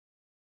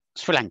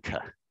Sri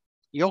Lanka,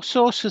 your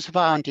sources of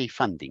R&D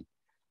funding,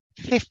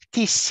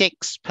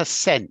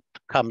 56%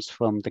 comes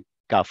from the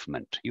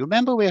government. You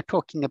remember we were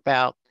talking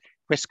about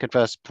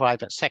risk-averse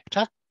private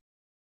sector?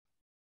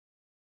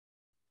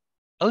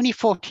 Only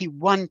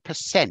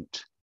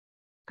 41%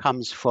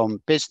 comes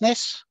from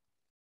business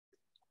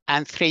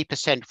and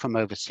 3% from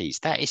overseas.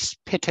 That is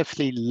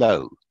pitifully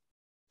low,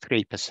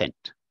 3%.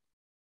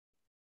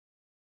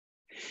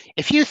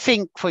 If you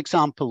think, for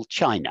example,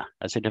 China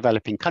as a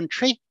developing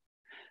country,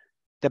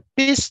 the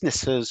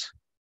businesses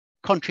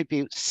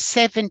contribute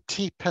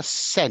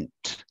 70%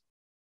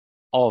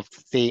 of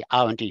the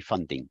R&D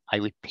funding. I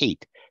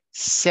repeat,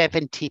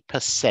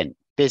 70%,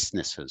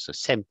 businesses are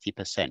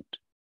 70%.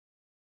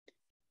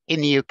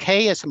 In the UK,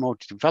 as a more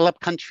developed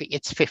country,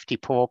 it's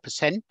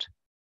 54%,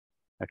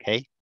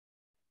 okay?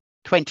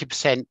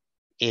 20%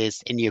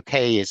 is in the UK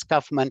is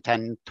government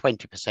and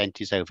 20%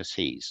 is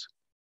overseas.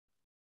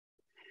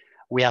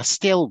 We are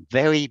still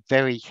very,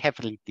 very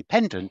heavily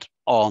dependent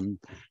on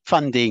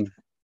funding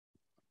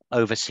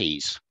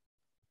overseas.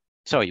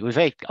 Sorry, we're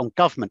very on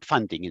government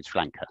funding in Sri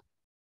Lanka.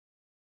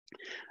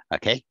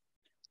 Okay,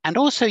 and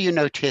also you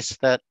notice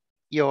that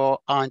your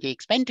R&D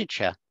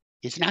expenditure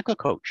is in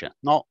agriculture,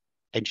 not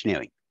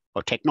engineering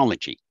or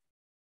technology,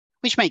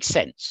 which makes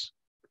sense.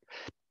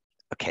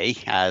 Okay,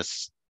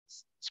 as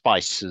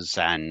spices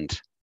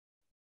and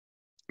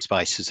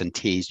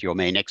teas, your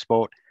main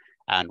export,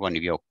 and one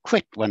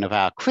of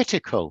our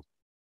critical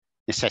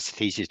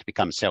necessities is to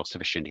become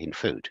self-sufficient in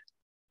food.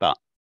 But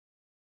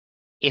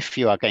if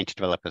you are going to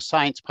develop a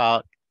science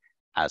park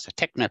as a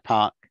techno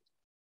park,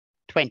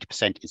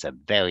 20% is a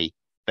very,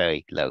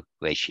 very low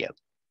ratio.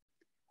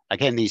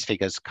 Again, these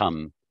figures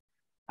come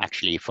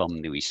actually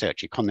from the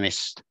Research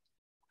Economist.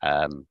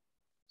 So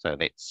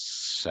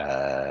it's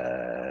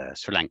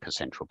Sri Lanka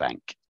Central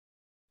Bank.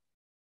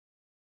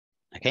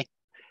 Okay.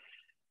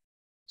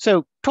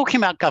 So talking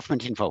about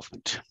government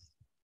involvement.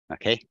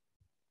 Okay.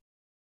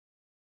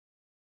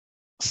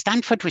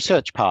 Stanford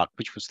Research Park,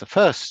 which was the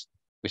first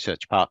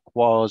research park,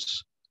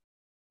 was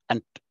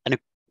an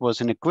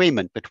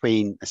agreement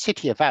between the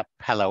city of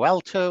Palo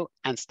Alto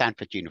and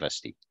Stanford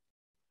University.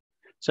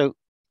 So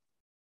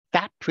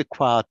that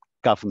required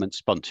government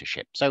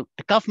sponsorship. So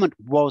the government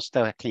was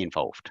directly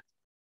involved.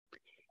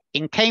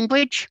 In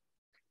Cambridge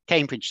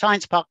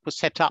Science Park was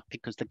set up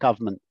because the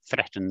government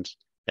threatened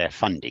their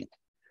funding.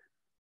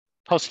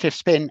 Positive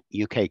spin,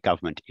 UK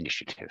government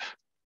initiative.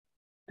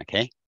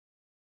 Okay.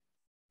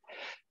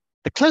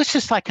 The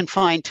closest I can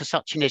find to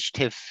such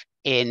initiative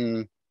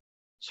in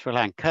Sri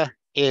Lanka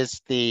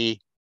is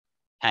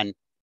and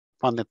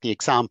one of the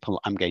example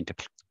I'm going to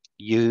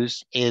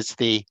use is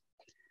the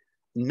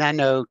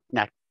National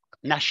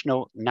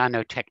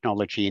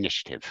Nanotechnology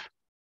Initiative,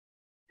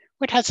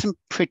 which has some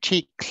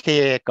pretty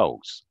clear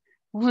goals,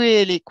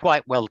 really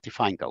quite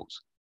well-defined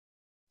goals.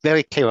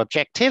 Very clear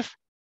objective,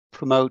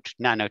 promote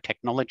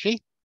nanotechnology,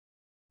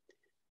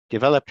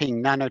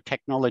 developing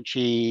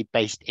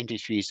nanotechnology-based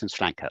industries in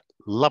Sri Lanka.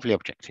 Lovely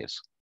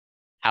objectives.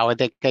 How are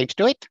they going to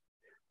do it?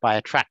 By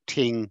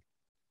attracting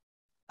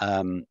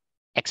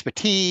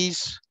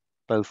expertise,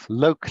 both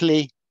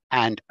locally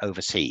and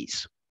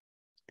overseas.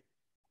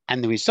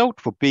 And the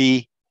result will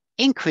be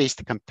increase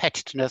the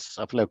competitiveness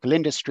of local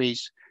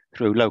industries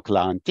through local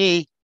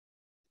R&D,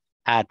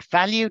 add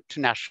value to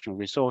national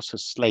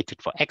resources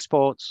slated for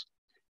exports,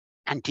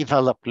 and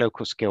develop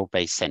local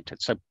skill-based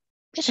centers. So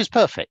this is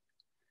perfect.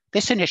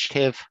 This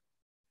initiative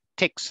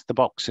ticks the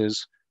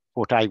boxes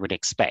what I would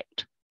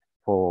expect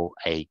for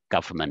a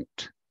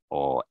government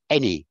or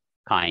any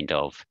kind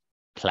of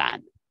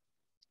plan.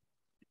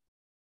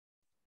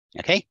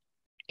 Okay,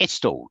 it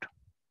stalled.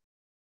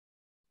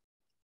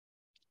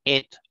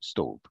 It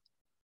stalled.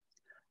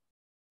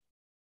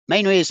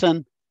 Main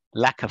reason,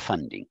 lack of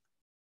funding.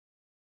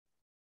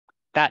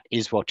 That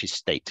is what is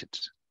stated.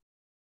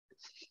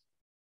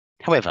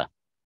 However,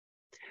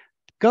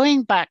 the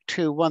Going back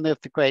to one of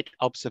the great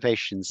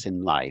observations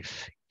in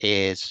life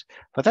is,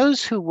 for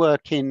those who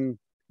work in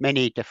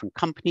many different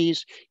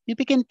companies, you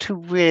begin to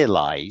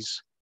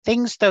realize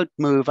things don't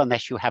move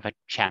unless you have a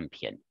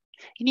champion.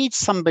 You need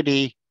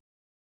somebody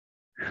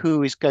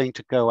who is going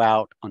to go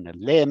out on a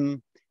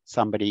limb,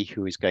 somebody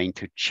who is going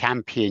to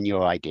champion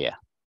your idea.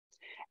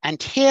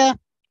 And here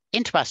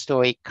into our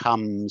story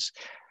comes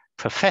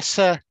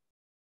Professor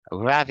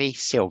Ravi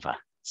Silva,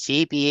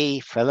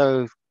 CBE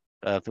Fellow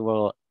of the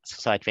Royal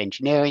Society of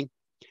Engineering,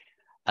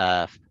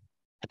 a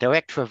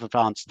Director of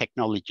Advanced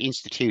Technology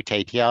Institute,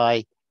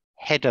 ATI,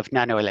 Head of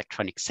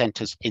Nanoelectronic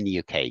Centres in the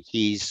UK.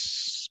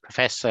 He's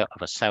Professor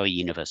of Surrey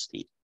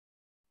University,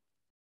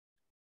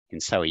 in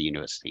Surrey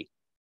University.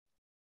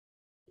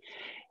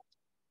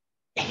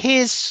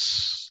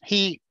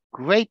 He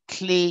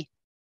greatly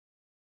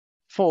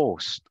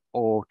forced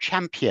or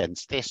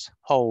champions this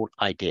whole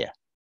idea.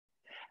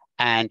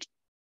 And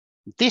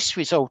this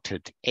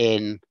resulted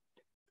in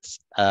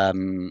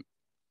the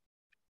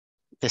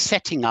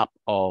setting up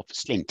of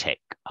Slintech.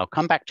 I'll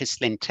come back to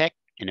Slintech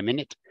in a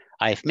minute.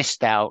 I've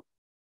missed out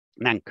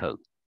NANCO.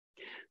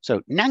 So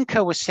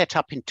NANCO was set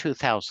up in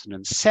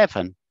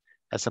 2007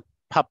 as a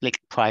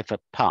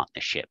public-private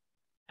partnership,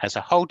 as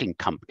a holding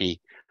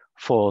company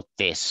for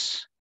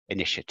this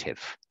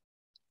initiative.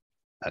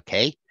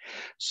 Okay,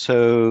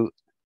 so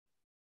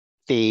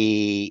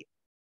the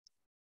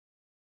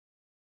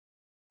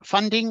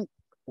funding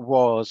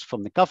was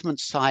from the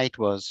government side,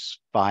 was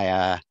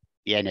via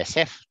the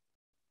NSF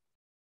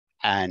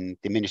and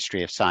the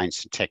Ministry of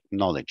Science and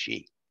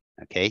Technology.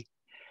 Okay,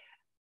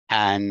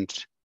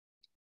 and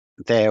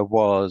there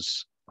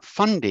was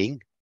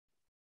funding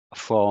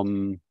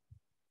from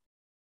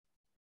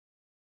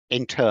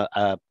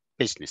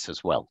business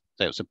as well.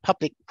 So it was a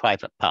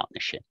public-private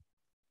partnership.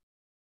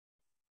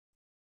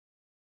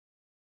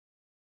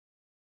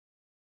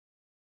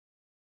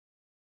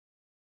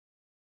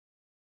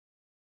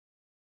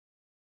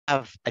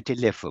 Have a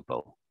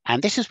deliverable,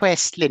 and this is where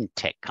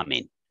Slintech come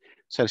in.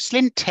 So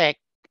Slintech,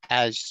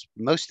 as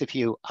most of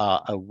you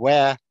are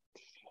aware,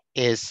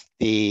 is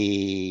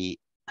the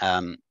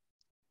Sri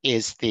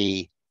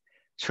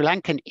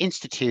Lankan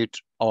Institute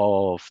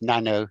of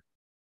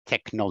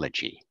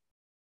Nanotechnology,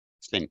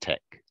 Slintech.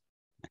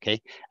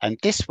 Okay, and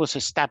this was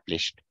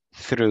established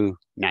through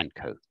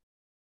NANCO,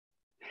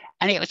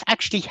 and it was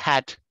actually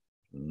had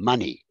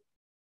money.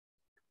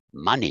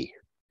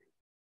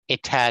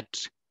 It had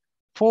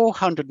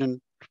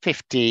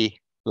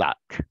 450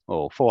 lakh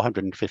or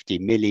 450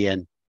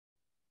 million,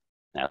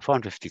 no,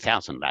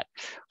 450,000 lakh,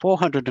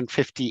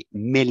 450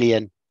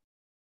 million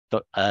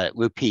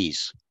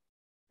rupees.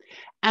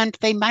 And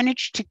they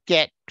managed to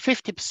get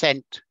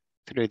 50%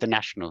 through the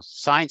National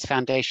Science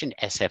Foundation,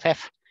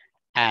 SFF,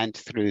 and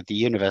through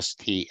the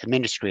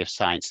Ministry of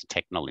Science and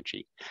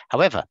Technology.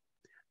 However,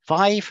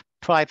 5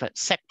 private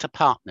sector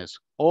partners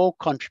all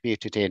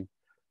contributed in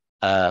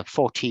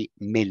 40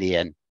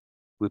 million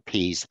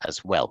rupees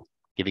as well,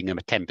 giving them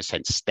a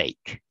 10%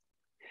 stake.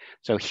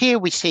 So here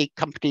we see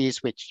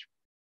companies which,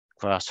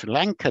 for our Sri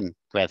Lankan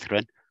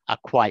brethren, are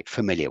quite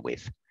familiar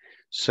with.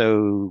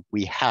 So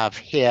we have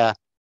here,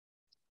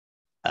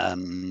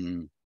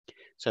 we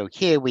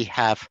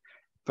have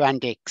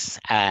Brandix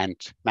and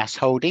Mass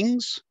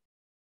Holdings,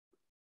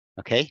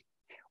 okay,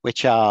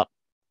 which are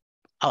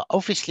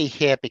obviously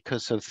here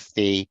because of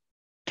the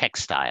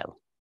textile.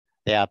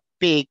 They are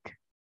big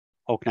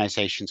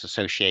organizations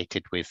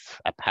associated with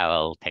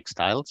apparel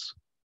textiles.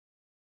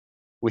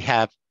 We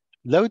have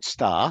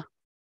Lodestar,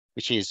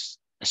 which is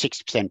a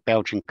 60%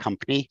 Belgian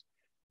company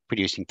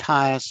producing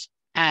tires.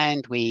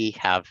 And we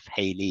have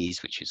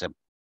Haley's, which is a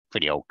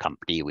pretty old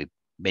company with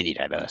many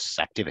diverse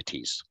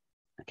activities.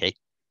 Okay,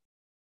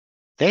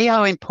 they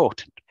are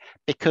important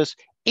because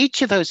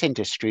each of those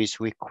industries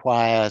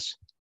requires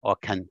or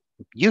can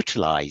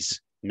utilize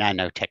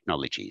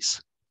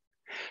nanotechnologies.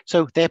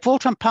 So they're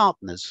brought on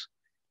partners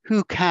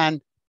who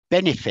can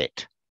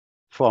benefit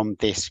from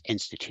this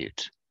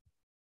institute.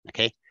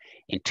 Okay,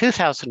 in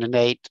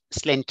 2008,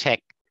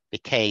 Slintech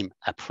became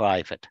a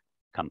private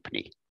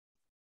company.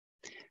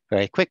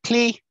 Very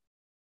quickly,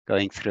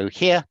 going through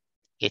here,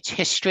 its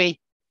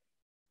history.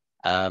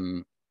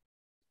 It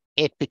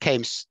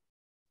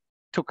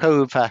took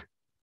over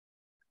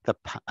the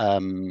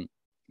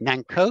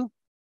NANCO,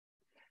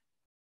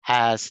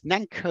 as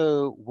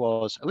NANCO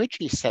was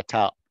originally set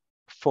up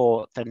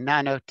for the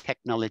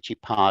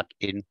nanotechnology part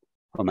in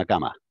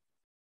Homagama.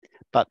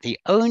 But the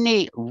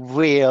only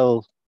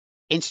real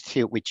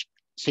institute which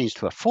seems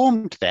to have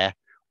formed there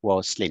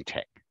was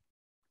Slintech.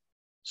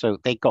 So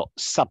they got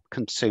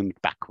subconsumed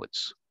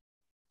backwards.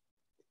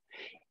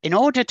 In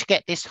order to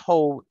get this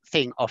whole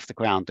thing off the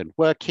ground and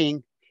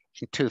working,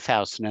 in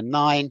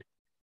 2009,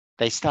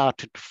 they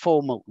started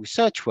formal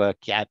research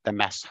work at the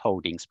Mass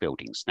Holdings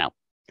buildings. Now,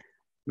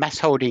 Mass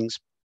Holdings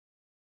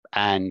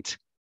and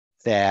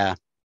their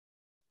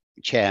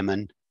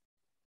chairman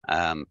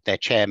Mahesh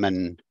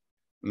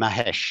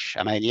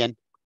Amalian,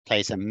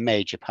 plays a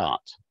major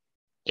part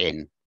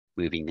in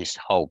moving this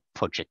whole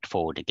project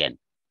forward again.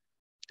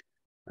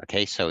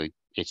 Okay, so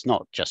it's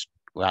not just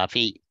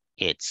Ravi,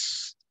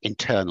 it's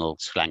internal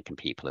Sri Lankan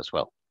people as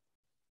well.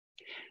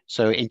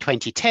 So in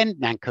 2010,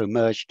 Nanko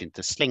merged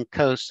into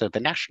Slinko, so the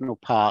national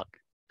park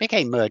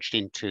became merged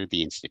into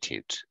the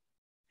institute.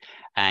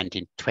 And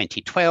in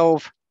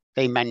 2012,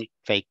 they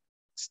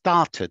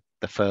started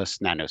the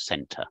first nano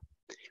center.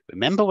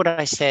 Remember what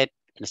I said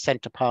in the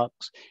center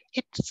parks?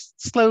 It's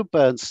slow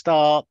burn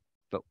start,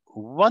 but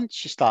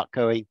once you start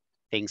going,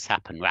 things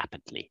happen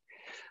rapidly.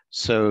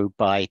 So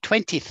by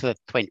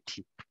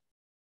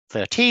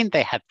 2013,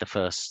 they had the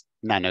first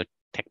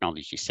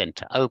nanotechnology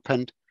center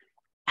opened,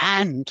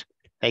 and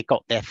they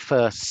got their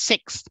first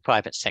 6th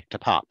private sector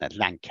partner,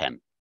 Lanka.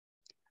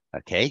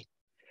 Okay,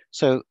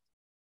 so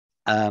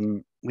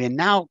we're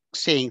now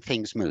seeing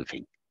things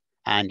moving.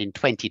 And in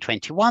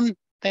 2021,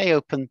 they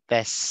opened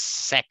their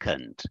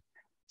 2nd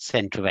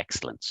center of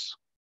excellence.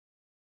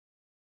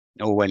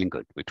 All well and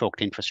good. We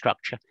talked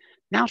infrastructure.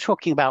 Now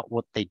talking about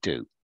what they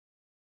do.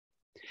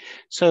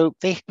 So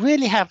they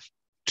really have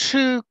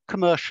 2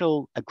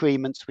 commercial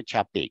agreements which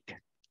are big.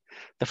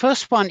 The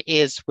first one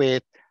is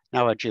with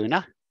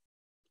Nagarjuna,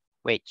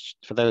 which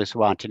for those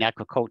who aren't in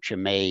agriculture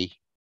may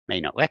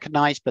not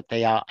recognize, but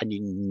they are an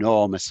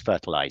enormous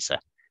fertilizer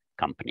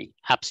company,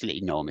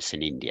 absolutely enormous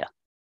in India.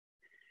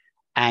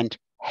 And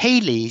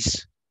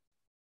Haley's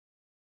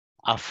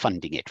are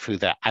funding it through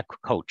their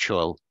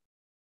agricultural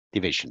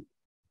division.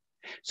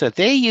 So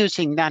they're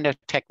using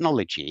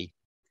nanotechnology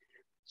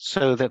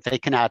so that they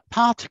can add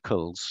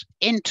particles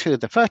into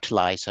the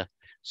fertilizer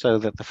so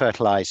that the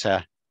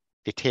fertilizer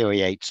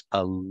deteriorates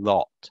a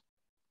lot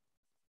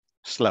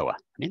slower.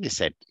 I mean, they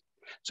said,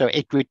 so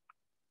it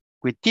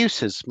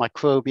reduces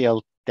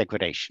microbial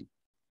degradation.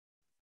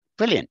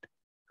 Brilliant.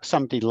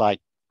 Somebody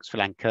like Sri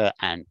Lanka,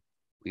 and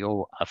we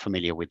all are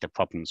familiar with the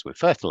problems with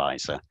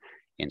fertilizer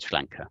in Sri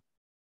Lanka.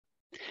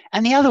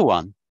 And the other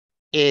one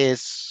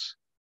is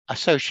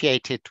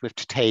associated with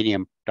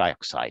titanium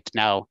dioxide.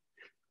 Now,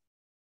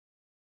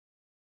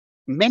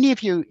 many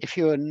of you, if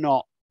you are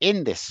not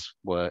in this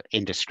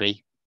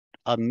industry,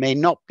 may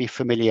not be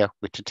familiar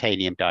with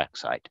titanium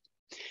dioxide.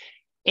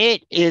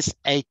 It is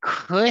a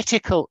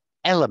critical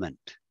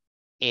element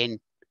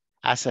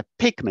as a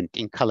pigment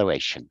in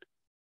coloration.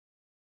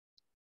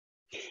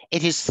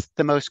 It is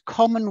the most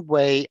common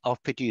way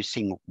of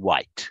producing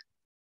white.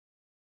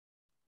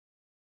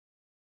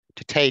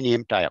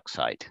 Titanium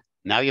dioxide.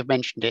 Now you've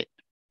mentioned it,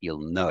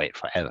 you'll know it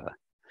forever.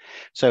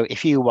 So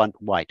if you want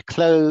white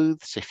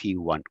clothes, if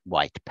you want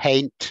white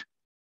paint,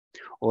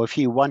 or if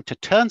you want to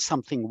turn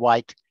something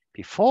white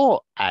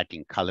before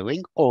adding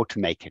coloring or to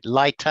make it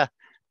lighter,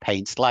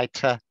 paints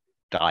lighter,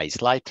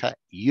 dyes lighter,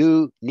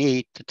 you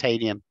need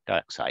titanium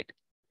dioxide.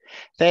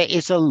 There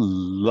is a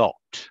lot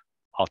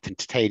of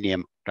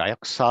titanium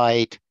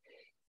dioxide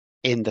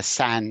in the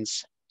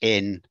sands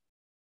in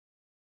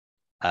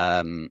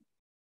Sri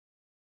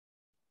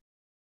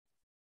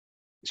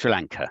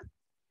Lanka.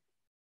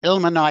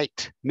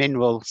 Ilmenite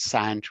mineral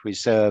sand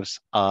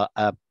reserves are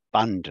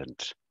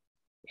abundant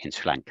in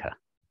Sri Lanka.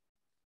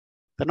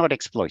 They're not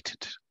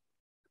exploited.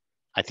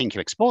 I think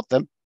you export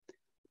them,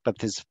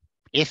 but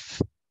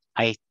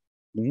I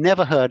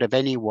never heard of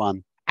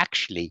anyone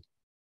actually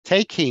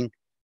taking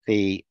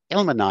the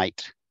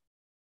ilmenite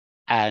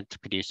and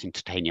producing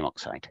titanium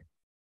oxide.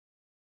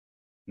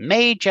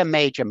 Major,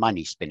 major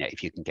money spinner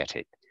if you can get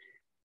it.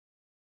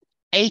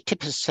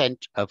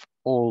 80% of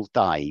all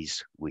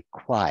dyes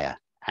require,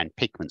 and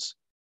pigments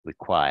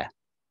require,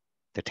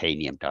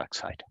 titanium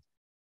dioxide.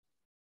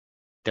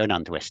 Don't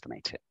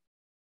underestimate it.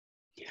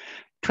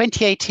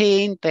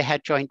 2018, they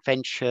had joint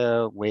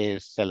venture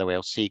with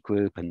LOLC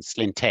Group and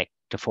Slintech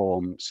to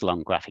form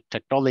Salon Graphic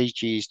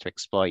Technologies to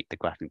exploit the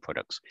graphene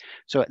products.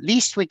 So at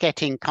least we're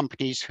getting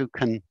companies who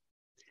can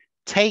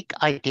take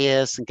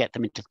ideas and get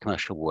them into the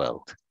commercial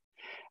world.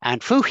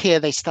 And through here,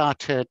 they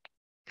started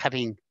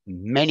having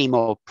many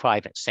more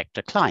private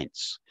sector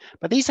clients.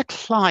 But these are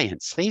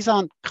clients, these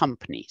aren't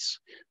companies.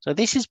 So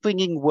this is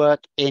bringing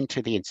work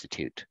into the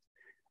Institute.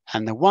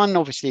 And the one,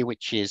 obviously,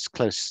 which is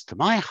close to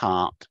my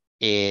heart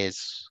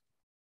is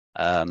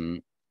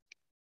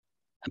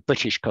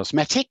British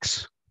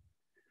Cosmetics.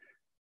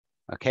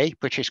 Okay,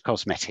 British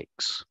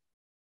Cosmetics.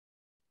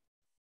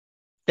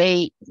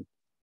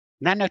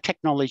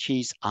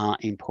 Nanotechnologies are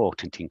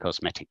important in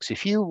cosmetics.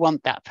 If you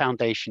want that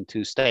foundation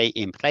to stay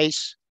in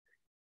place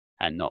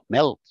and not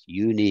melt,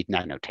 you need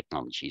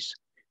nanotechnologies.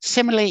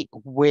 Similarly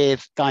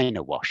with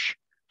Dyno Wash,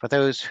 for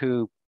those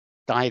who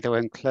dye their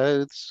own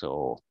clothes,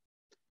 or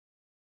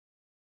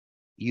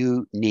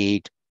you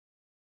need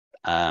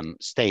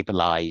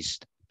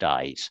stabilized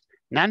dyes.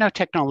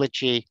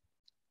 Nanotechnology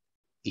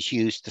is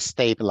used to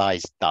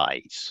stabilize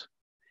dyes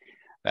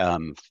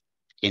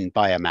in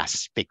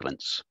biomass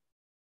pigments.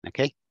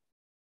 Okay,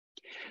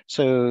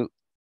 so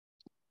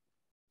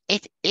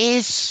it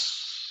is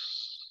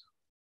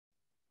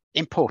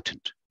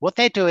important. What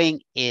they're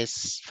doing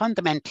is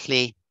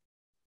fundamentally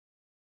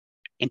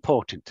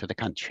important to the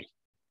country.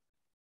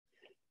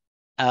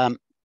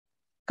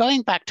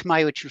 Going back to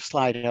my original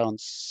slide on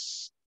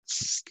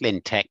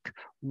Slintech,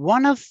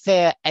 one of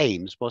their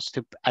aims was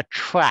to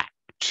attract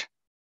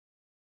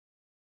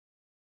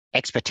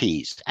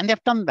expertise. And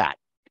they've done that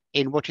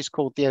in what is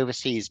called the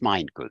Overseas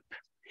Mind Group.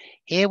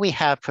 Here we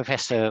have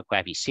Professor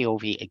Ravi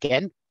Silvi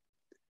again.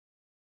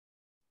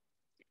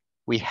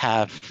 We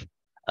have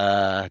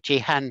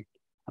Jehan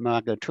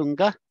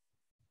Amagatunga,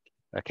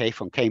 okay,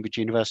 from Cambridge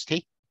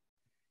University.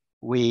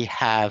 We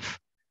have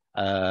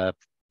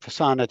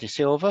Prasanna de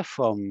Silva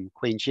from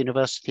Queen's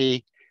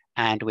University,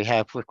 and we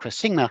have Rukra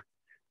Singha,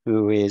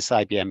 who is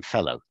IBM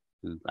Fellow,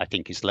 who I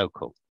think is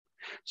local.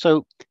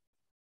 So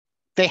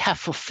they have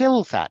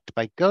fulfilled that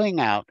by going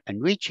out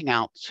and reaching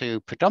out to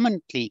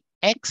predominantly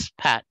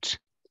expat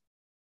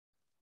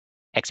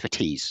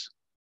expertise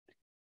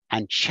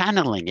and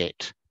channeling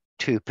it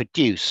to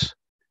produce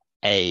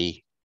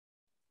a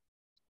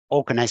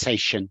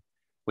organization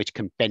which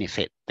can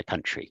benefit the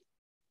country.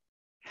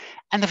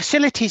 And the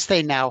facilities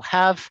they now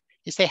have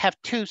is they have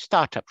two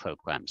startup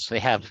programs. They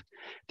have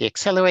the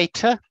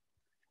accelerator,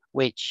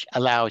 which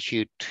allows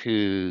you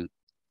to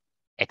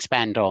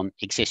expand on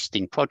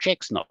existing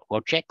projects, not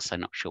projects. I'm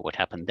not sure what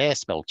happened there,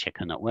 spell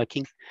checker not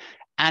working.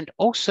 And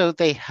also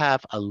they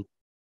have a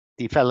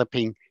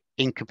developing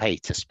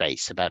incubator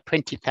space, about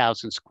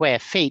 20,000 square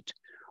feet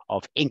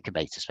of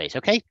incubator space,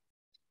 okay?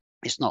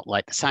 It's not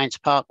like the science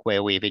park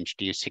where we've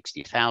introduced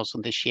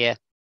 60,000 this year,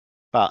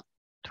 but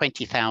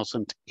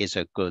 20,000 is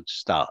a good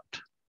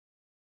start.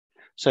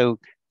 So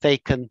they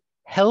can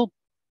help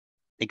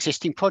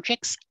existing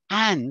projects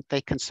and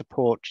they can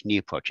support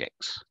new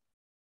projects.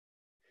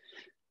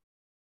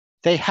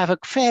 They have a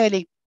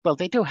fairly, well,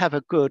 they do have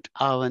a good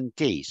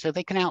R&D, so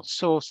they can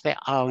outsource their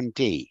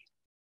R&D.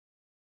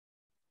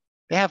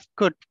 They have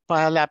good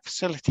biolab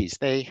facilities.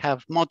 They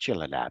have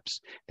modular labs.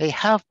 They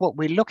have what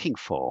we're looking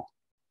for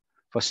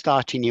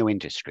starting new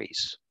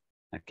industries,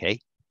 okay?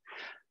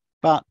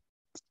 But,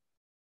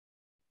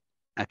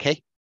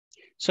 okay,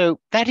 so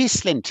that is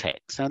Slintech.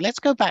 So let's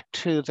go back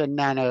to the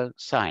Nano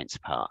Science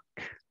Park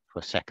for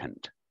a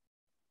second,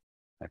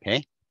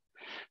 okay?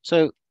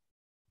 So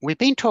we've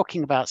been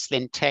talking about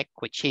Slintech,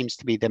 which seems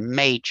to be the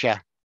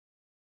major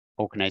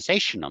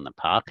organization on the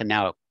park, and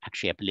now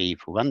actually I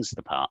believe runs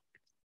the park.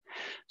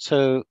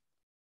 So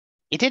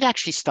it did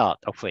actually start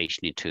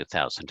operation in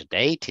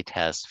 2008. It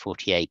has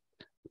 48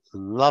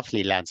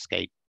 lovely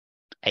landscape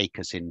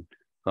acres in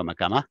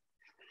Gomagama.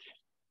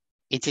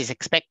 It is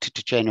expected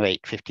to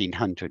generate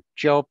 1,500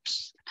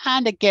 jobs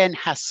and again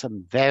has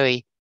some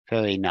very,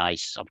 very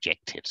nice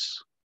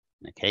objectives,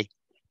 okay?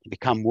 To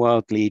become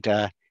world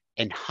leader,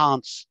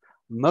 enhance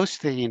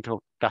most of the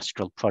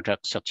industrial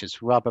products such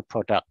as rubber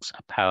products,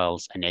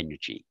 apparels, and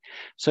energy.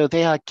 So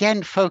they are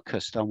again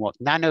focused on what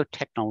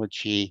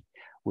nanotechnology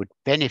would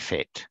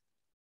benefit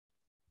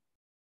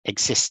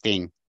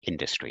existing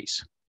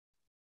industries.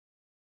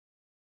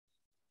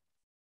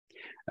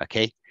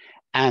 Okay,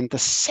 and the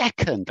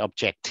second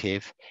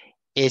objective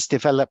is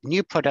develop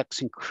new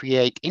products and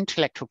create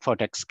intellectual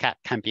products that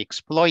can be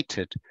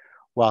exploited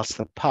whilst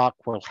the park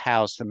will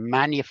house the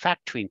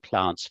manufacturing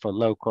plants for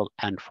local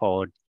and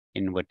foreign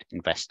inward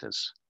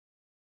investors.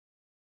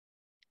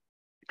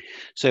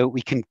 So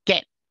we can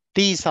get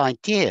these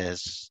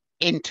ideas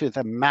into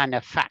the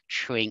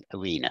manufacturing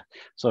arena.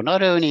 So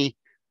not only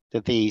do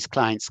these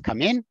clients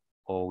come in,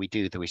 or we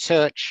do the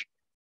research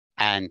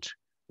and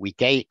we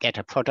get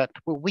a product,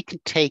 but we can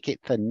take it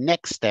the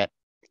next step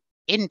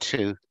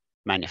into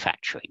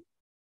manufacturing,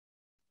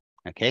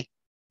 okay?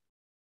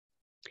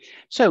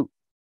 So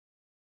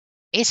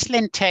is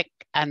Slintech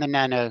and the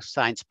Nano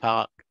Science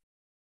Park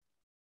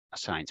a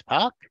science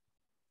park?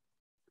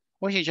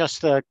 Or is it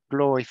just a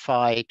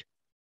glorified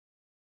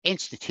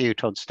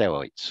institute on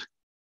steroids?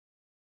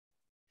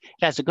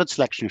 It has a good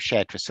selection of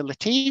shared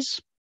facilities.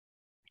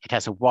 It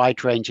has a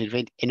wide range of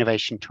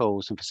innovation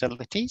tools and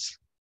facilities.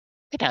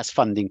 It has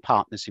funding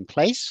partners in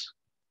place.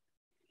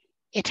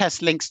 It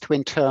has links to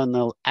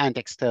internal and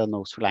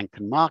external Sri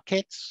Lankan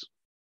markets.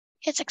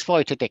 It's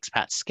exploited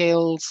expat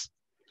skills,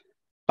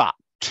 but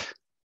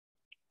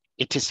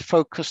it is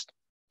focused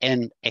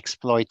in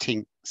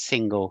exploiting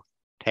single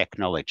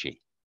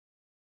technology.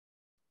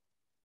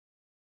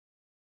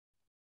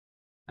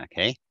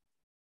 Okay.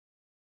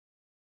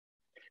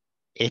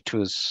 It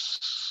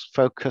was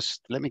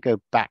focused, let me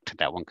go back to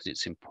that one because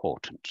it's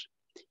important.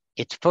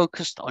 It's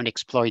focused on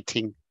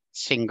exploiting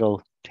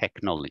single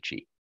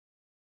technology.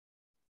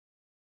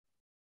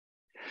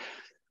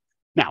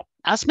 Now,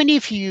 as many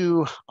of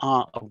you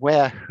are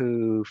aware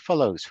who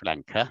follow Sri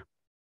Lanka,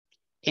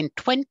 in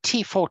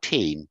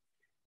 2014,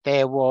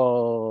 there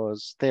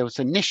was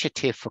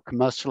initiative for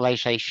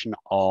commercialization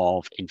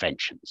of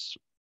inventions.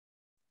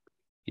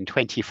 In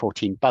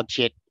 2014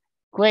 budget,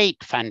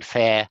 great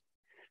fanfare,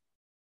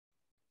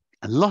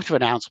 a lot of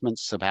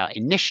announcements about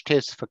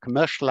initiatives for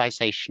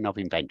commercialization of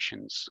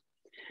inventions.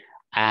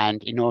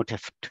 And in order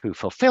to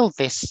fulfill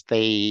this,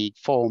 they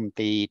formed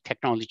the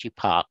Technology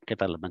Park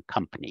Development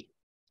Company.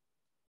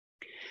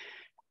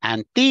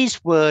 And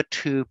these were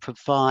to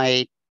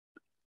provide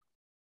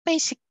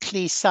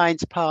basically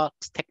science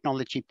parks,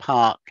 technology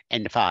park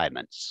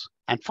environments.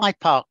 And 5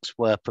 parks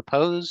were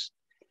proposed: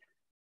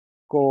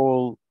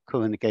 Gaul,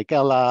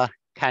 Kurunegala,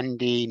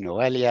 Kandy,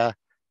 Noelia,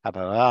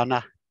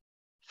 Abarana,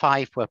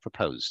 5 were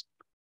proposed.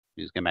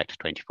 This is going back to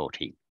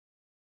 2014.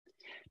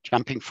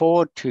 Jumping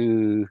forward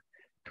to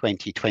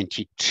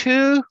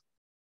 2022.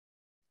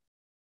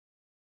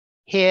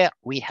 Here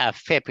we have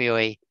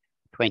February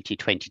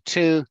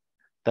 2022.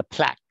 The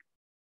plaque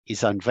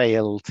is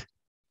unveiled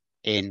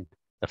in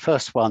the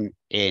first one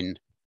in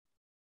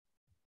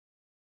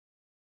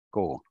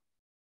Gore.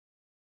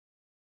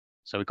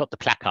 So we got the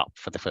plaque up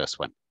for the first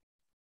one.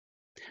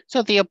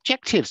 So the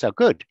objectives are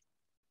good.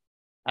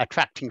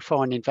 Attracting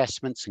foreign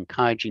investments,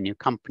 encouraging new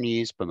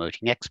companies,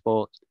 promoting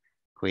exports,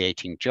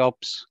 creating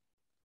jobs.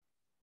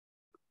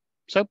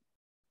 So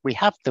we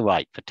have the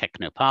right for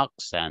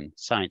technoparks and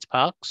science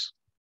parks.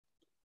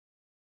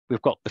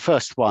 We've got the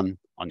first one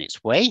on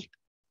its way,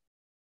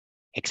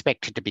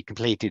 expected to be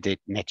completed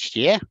next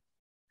year,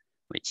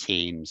 which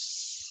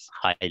seems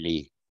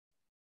highly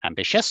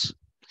ambitious,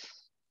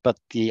 but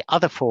the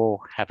other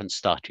 4 haven't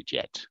started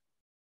yet.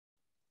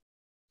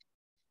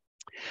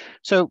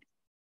 So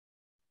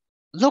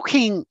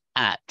looking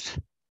at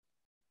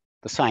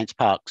the science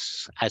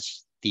parks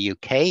as the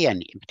UK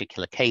and in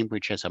particular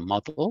Cambridge as a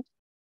model,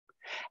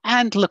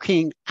 and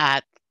looking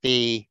at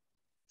the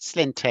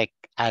Slintech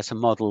as a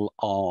model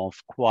of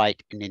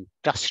quite an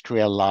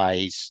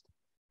industrialized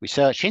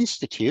research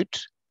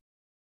institute,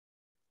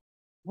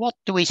 what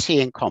do we see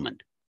in common?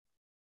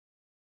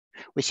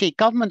 We see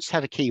governments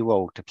have a key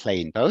role to play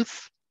in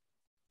both.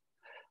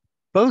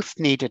 Both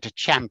needed a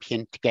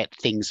champion to get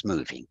things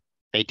moving.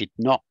 They did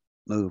not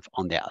move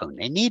on their own.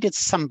 They needed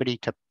somebody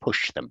to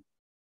push them.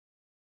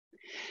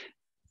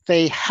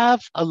 They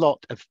have a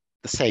lot of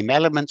the same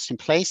elements in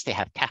place. They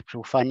have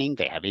capital funding,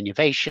 they have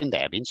innovation, they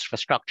have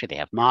infrastructure, they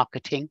have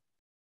marketing.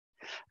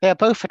 They are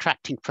both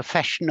attracting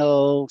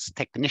professionals,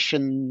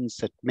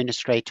 technicians,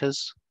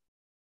 administrators.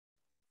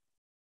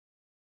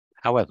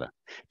 However,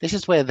 this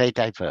is where they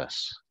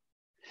diverse.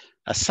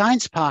 A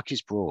science park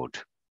is broad.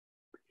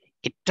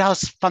 It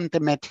does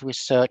fundamental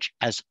research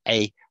as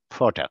a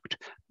product,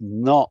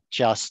 not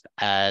just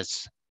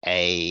as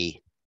a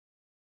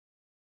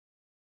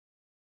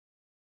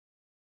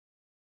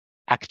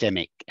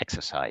academic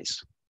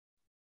exercise.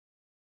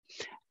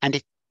 And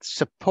it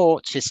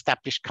supports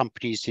established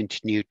companies into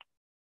new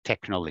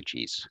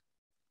technologies.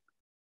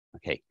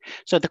 Okay,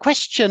 so the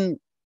question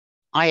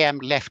I am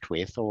left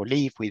with or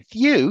leave with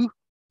you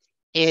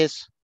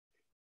is,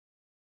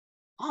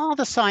 are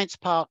the science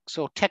parks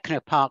or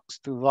technoparks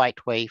the right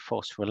way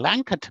for Sri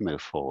Lanka to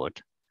move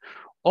forward?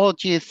 Or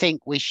do you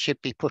think we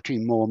should be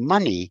putting more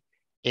money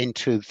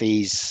into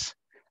these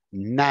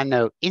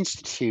nano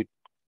institute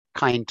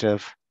kind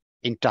of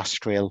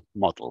industrial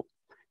model?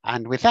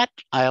 And with that,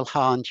 I'll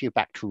hand you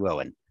back to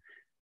Rowan.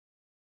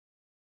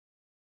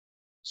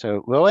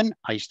 So Rowan,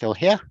 are you still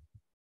here?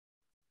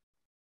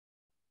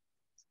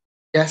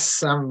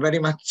 Yes, I'm very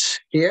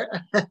much here.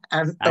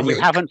 And you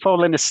haven't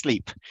fallen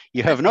asleep.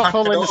 You have not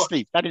fallen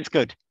asleep. That is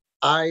good.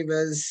 I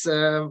was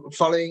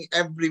following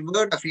every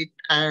word of it,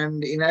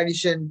 and in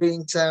addition,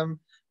 doing some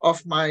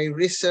of my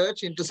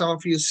research into some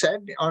of you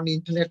said on the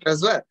internet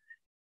as well.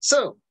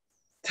 So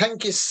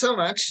thank you so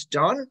much,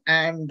 John.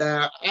 And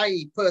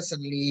I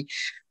personally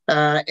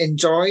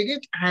enjoyed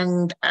it,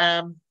 and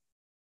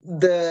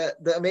the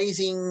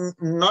amazing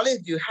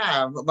knowledge you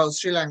have about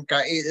Sri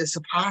Lanka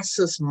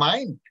surpasses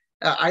mine.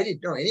 I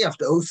didn't know any of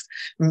those,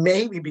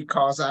 maybe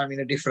because I'm in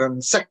a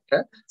different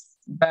sector.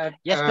 But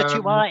yes, but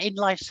you are in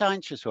life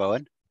sciences,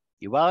 Rowan.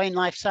 You are in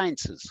life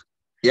sciences.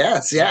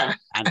 Yes, yeah.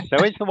 And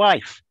so is the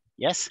wife.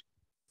 Yes.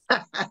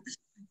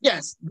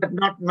 Yes, but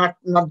not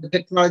the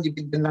technology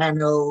with the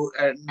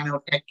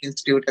nanotech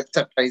institute,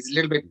 etc. Is a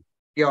little bit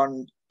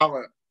beyond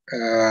our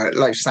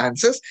life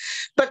sciences.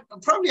 But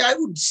probably I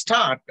would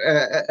start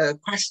a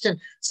question.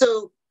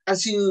 So,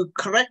 as you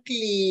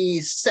correctly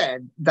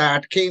said,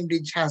 that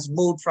Cambridge has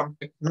moved from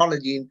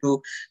technology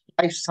into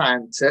life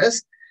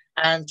sciences,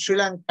 and Sri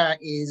Lanka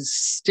is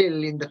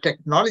still in the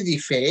technology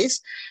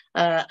phase.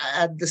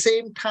 At the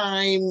same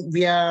time,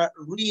 we are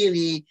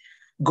really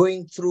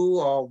going through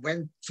or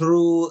went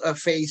through a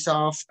phase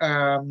of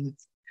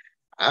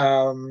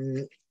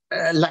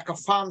lack of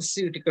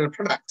pharmaceutical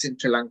products in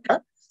Sri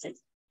Lanka.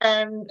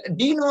 And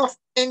do you know of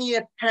any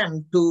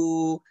attempt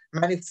to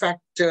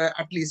manufacture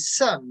at least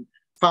some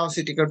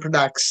pharmaceutical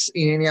products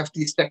in any of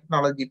these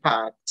technology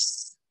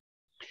parks?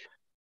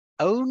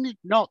 Only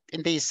not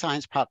in these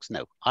science parks,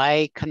 no.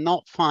 I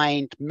cannot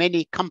find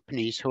many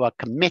companies who are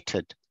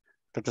committed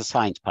to the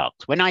science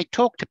parks. When I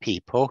talk to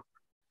people,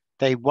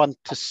 they want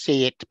to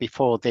see it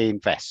before they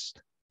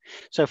invest.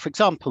 So for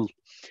example,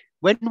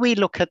 when we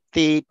look at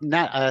the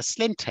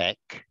Slintech,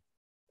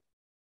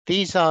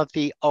 these are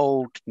the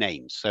old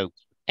names. So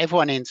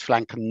everyone in Sri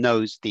Lanka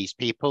knows these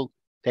people.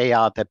 They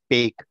are the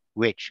big,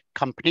 rich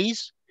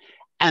companies,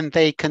 and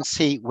they can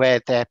see where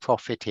their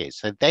profit is.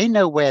 So they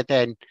know where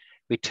their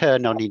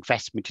return on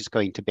investment is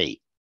going to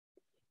be.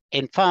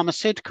 In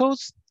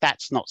pharmaceuticals,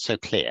 that's not so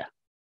clear.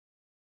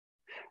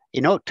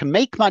 In order to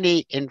make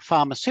money in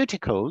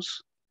pharmaceuticals,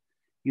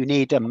 you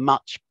need a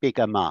much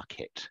bigger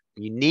market.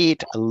 You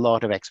need a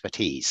lot of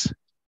expertise.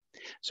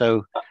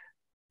 So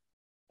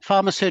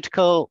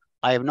pharmaceutical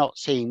I am not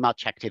seeing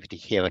much activity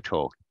here at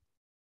all,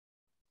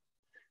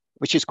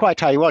 which is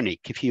quite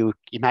ironic if you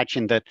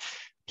imagine that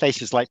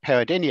places like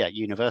Peradeniya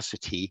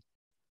University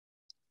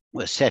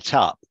were set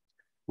up.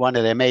 One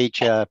of their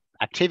major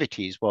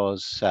activities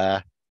was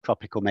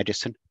tropical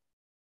medicine,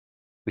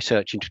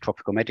 research into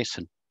tropical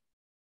medicine.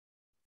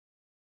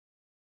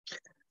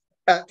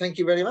 Thank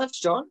you very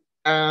much, John.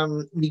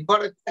 We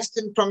got a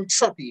question from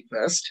Sati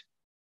first.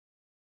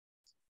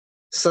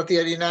 Sati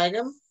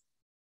Arinagam.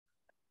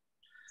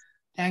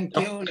 Thank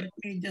you. Let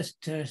me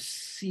just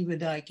see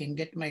whether I can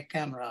get my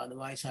camera.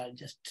 Otherwise, I'll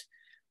just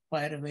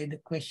fire away the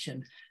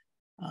question.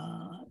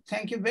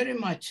 Thank you very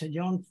much,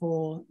 John,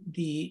 for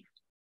the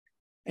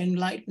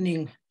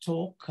enlightening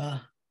talk.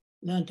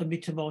 Learned a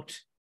bit about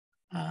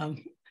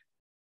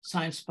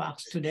science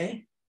parks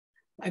today.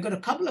 I got a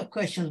couple of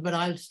questions, but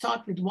I'll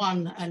start with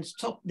one and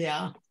stop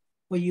there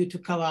for you to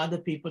cover other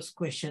people's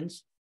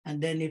questions.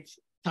 And then if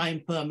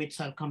time permits,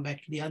 I'll come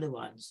back to the other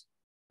ones.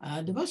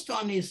 The first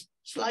one is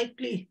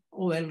slightly,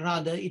 or well,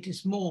 rather, it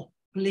is more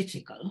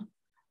political,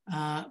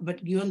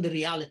 but given the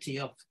reality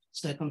of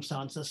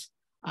circumstances,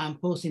 I'm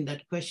posing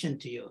that question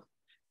to you.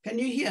 Can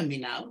you hear me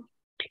now?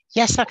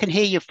 Yes, I can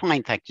hear you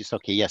fine. Thank you,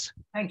 Soki. Yes.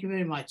 Thank you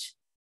very much.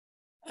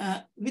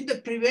 With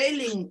the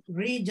prevailing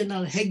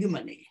regional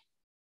hegemony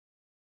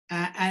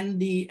and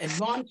the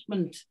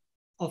advancement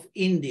of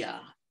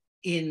India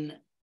in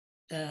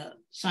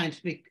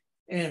scientific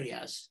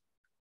areas,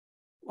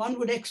 one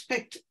would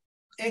expect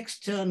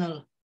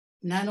external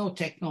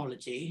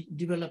nanotechnology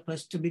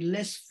developers to be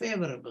less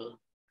favorable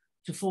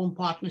to form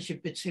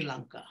partnership with Sri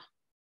Lanka.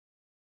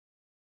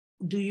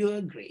 Do you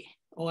agree?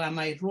 Or am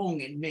I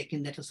wrong in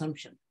making that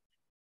assumption?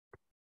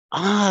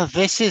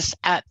 This is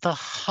at the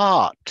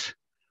heart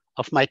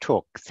of my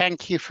talk.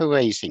 Thank you for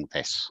raising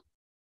this.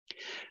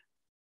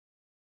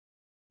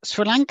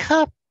 Sri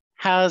Lanka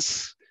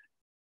has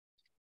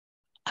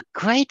a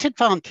great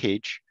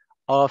advantage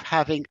of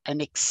having an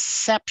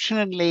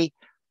exceptionally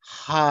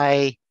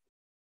high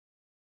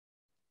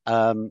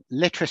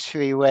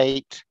literacy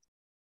rate,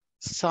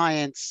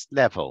 science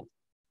level,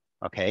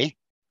 okay?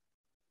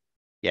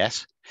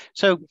 Yes.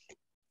 So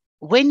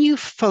when you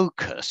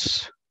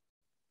focus,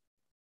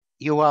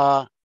 you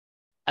are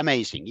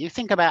amazing. You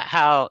think about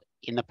how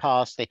in the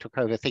past they took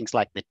over things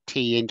like the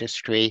tea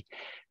industry,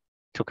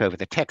 took over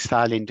the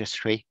textile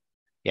industry.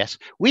 Yes.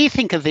 We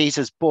think of these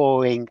as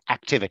boring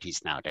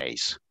activities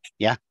nowadays.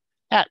 Yeah.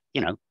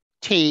 You know,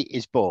 tea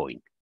is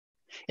boring.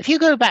 If you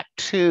go back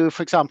to,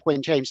 for example,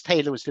 when James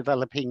Taylor was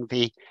developing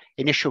the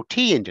initial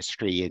tea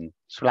industry in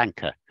Sri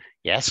Lanka,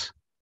 yes,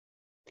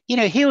 you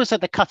know, he was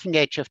at the cutting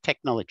edge of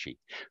technology.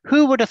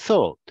 Who would have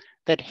thought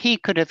that he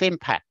could have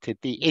impacted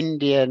the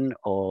India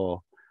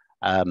or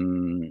God,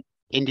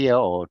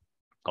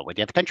 where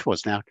the other country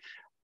was now,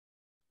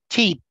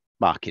 tea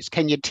markets,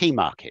 Kenyan tea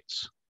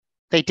markets?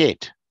 They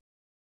did,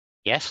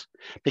 yes,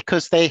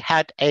 because they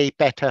had a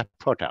better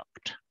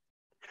product.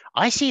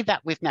 I see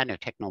that with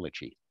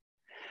nanotechnology.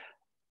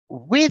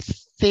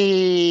 With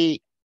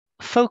the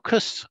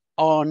focus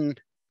on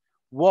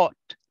what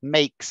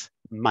makes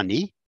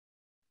money,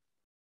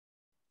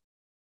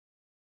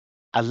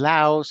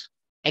 allows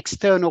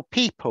external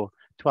people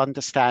to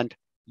understand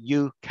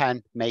you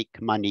can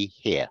make money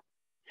here.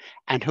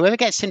 And whoever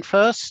gets in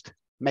first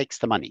makes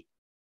the money.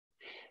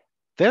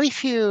 Very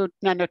few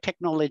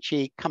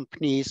nanotechnology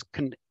companies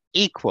can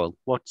equal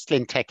what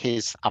Slintech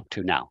is up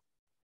to now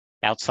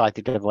outside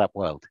the developed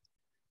world.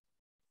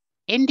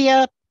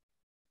 India,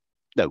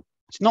 no,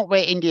 it's not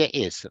where India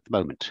is at the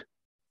moment.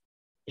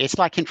 It's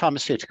like in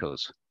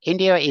pharmaceuticals.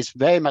 India is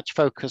very much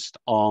focused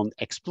on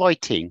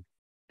exploiting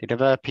the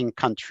developing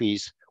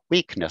countries'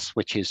 weakness,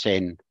 which is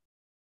in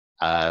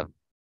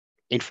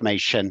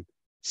information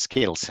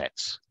skill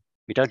sets.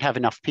 We don't have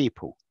enough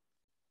people,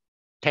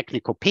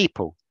 technical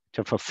people,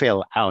 to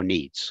fulfill our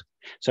needs.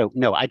 So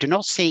no, I do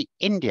not see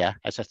India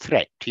as a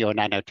threat to your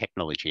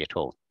nanotechnology at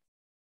all.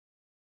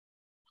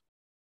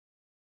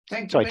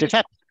 Thank you. Sorry, does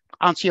that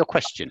answer your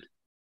question?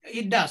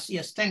 It does,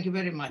 yes. Thank you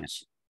very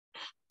much.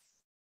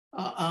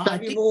 Shall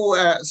we move,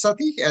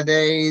 Sati?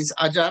 There is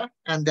Aja,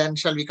 and then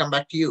shall we come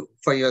back to you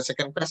for your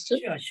second question?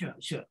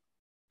 Sure.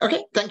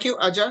 Okay, thank you,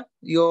 Aja.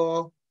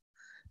 Your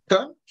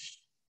turn.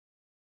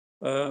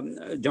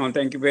 John,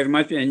 thank you very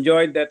much. We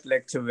enjoyed that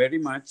lecture very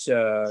much.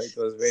 It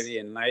was very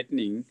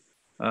enlightening.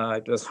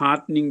 It was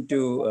heartening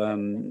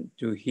to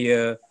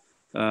hear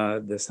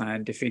the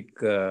scientific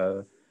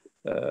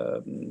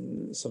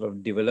sort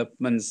of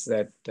developments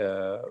that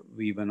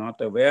we were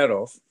not aware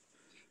of.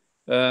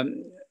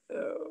 And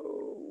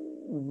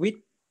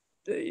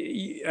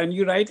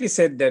you rightly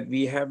said that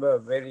we have a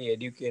very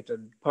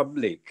educated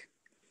public,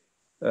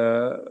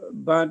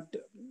 but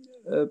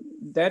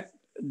that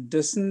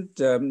doesn't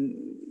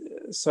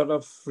sort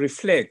of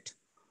reflect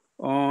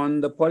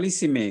on the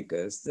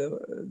policymakers.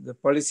 The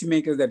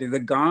policymakers, that is the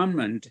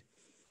government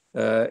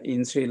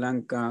in Sri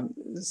Lanka,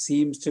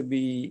 seems to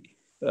be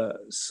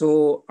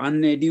so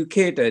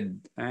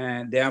uneducated,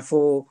 and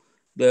therefore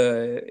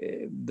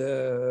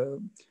the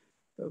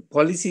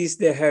policies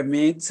they have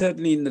made,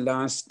 certainly in the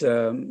last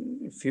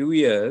few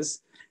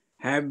years,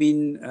 have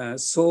been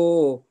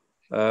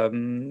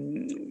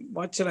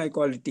what shall I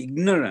call it,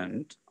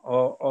 ignorant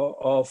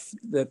of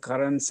the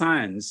current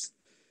science.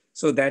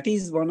 So that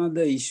is one of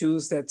the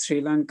issues that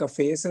Sri Lanka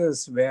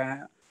faces,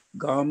 where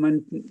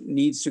government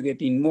needs to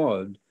get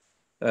involved.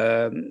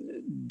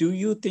 Do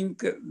you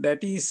think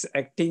that is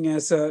acting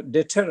as a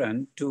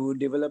deterrent to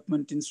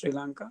development in Sri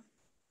Lanka?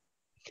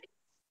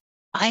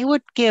 I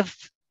would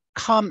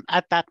come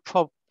at that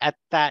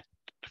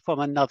from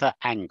another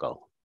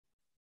angle.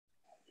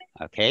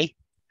 Okay,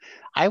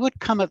 I would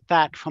come at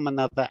that from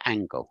another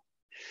angle.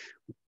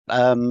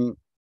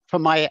 For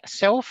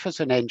myself as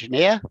an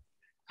engineer,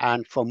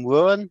 and from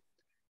Ruan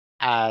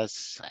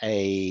as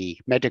a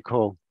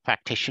medical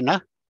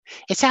practitioner,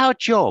 it's our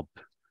job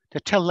to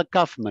tell the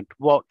government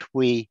what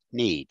we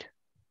need.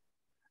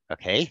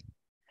 Okay,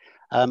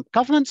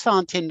 governments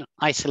aren't in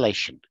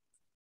isolation.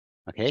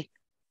 Okay,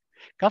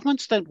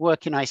 governments don't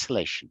work in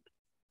isolation.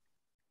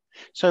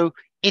 So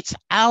it's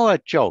our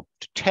job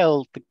to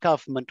tell the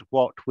government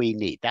what we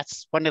need.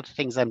 That's one of the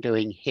things I'm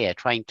doing here,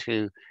 trying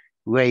to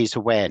raise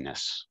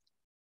awareness.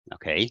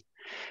 Okay,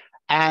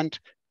 and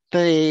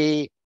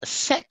the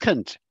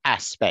second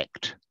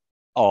aspect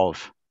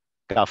of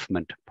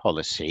government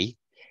policy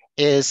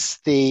is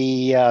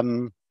the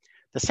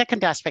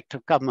second aspect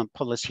of government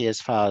policy,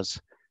 as far as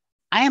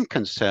I am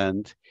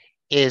concerned,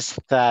 is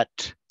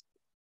that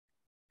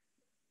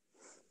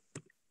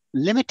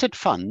limited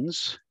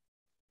funds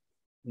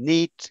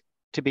need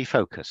to be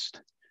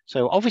focused.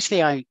 So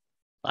obviously I've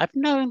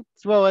known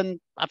Sri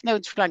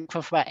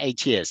Lanka for about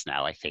 8 years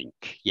now, I think.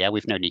 Yeah,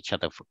 we've known each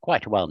other for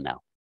quite a while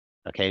now.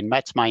 Okay, and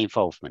that's my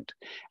involvement.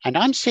 And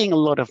I'm seeing a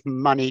lot of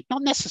money,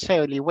 not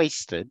necessarily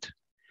wasted,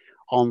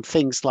 on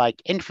things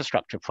like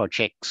infrastructure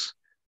projects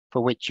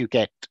for which you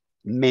get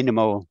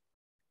minimal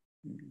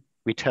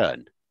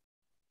return.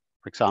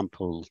 For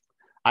example,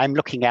 I'm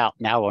looking out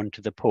now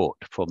onto the port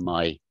from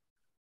my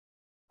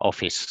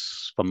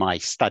office, from my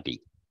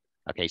study.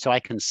 Okay, so I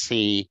can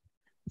see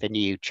the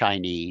new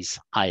Chinese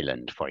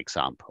island, for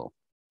example.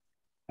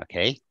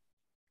 Okay.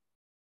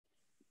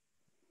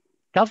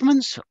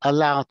 Governments are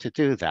allowed to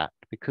do that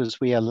because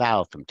we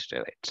allow them to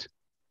do it.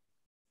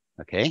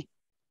 Okay.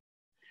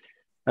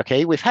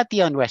 Okay, we've had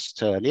the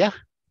unrest earlier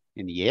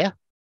in the year.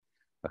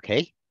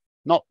 Okay,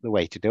 not the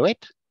way to do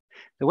it.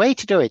 The way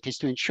to do it is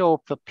to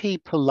ensure for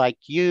people like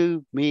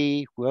you,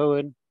 me,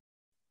 Rowan,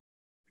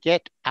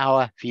 get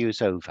our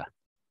views over.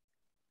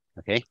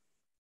 Okay.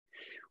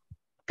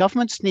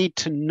 Governments need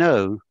to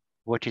know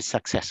what is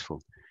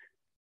successful.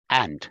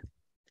 And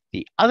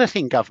the other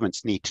thing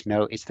governments need to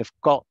know is they've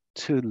got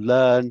to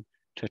learn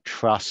to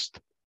trust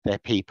their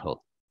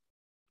people.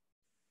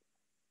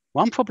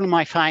 One problem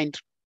I find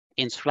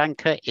in Sri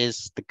Lanka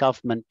is the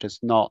government does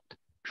not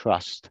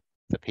trust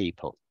the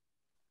people.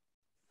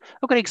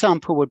 A good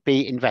example would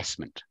be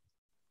investment.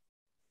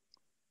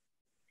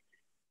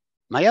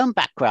 My own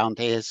background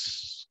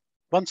is,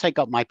 once I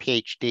got my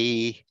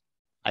PhD,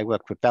 I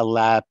worked with Bell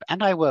Lab,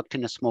 and I worked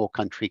in a small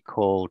country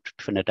called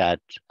Trinidad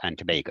and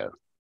Tobago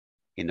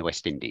in the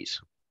West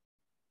Indies.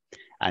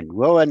 And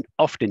Rowan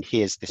often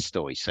hears this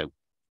story, so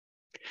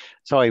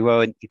sorry,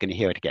 Rowan, you're going to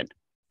hear it again.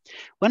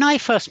 When I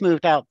first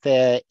moved out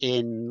there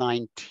in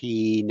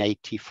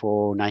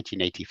 1984,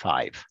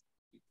 1985,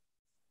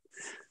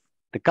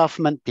 the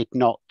government did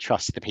not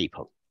trust the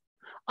people.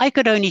 I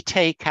could only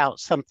take out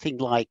something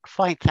like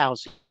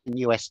 $5,000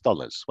 US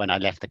when I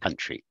left the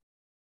country.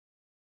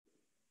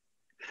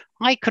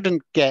 I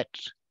couldn't get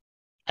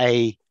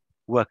a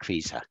work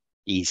visa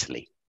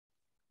easily.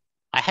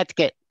 I had to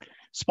get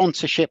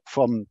sponsorship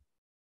from,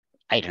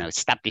 I don't know,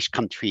 established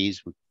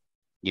countries.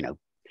 You know,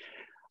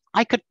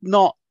 I could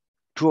not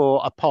draw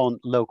upon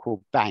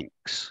local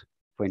banks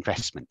for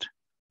investment.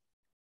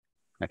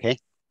 Okay,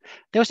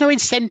 there was no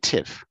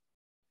incentive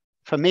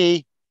for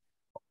me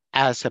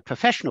as a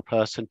professional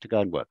person to go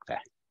and work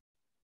there.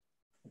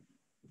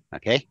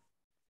 Okay,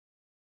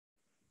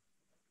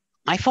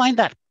 I find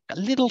that a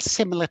little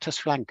similar to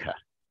Sri Lanka.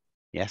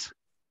 Yes,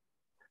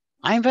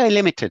 I'm very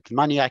limited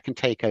money I can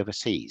take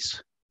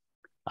overseas.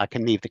 I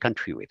can leave the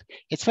country with.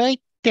 It's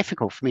very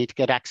difficult for me to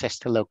get access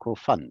to local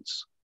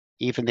funds,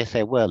 even if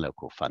there were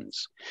local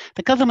funds.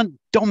 The government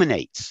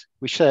dominates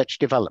research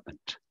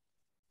development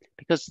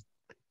because,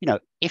 you know,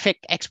 if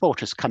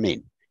exporters come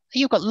in,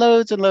 you've got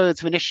loads and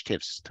loads of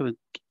initiatives to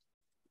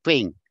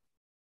bring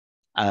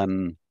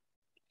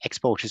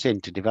exporters in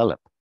to develop.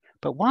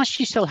 But whilst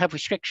you still have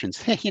restrictions,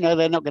 you know,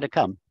 they're not going to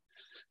come.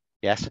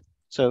 Yes.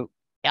 So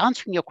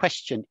answering your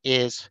question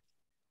is,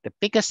 the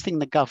biggest thing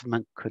the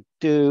government could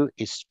do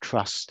is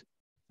trust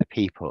the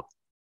people.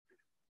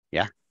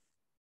 Yeah.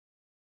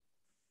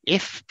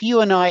 If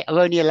you and I are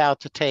only allowed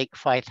to take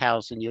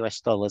 $5,000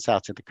 US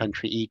out of the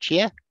country each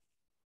year,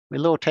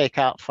 we'll all take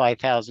out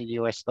 $5,000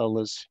 US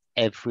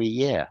every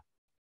year.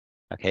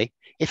 Okay.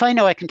 If I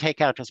know I can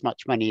take out as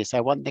much money as I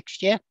want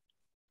next year,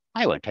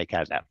 I won't take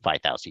out that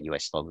 $5,000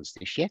 US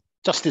this year.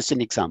 Just as an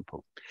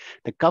example,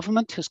 the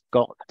government has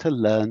got to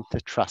learn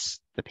to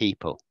trust the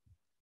people.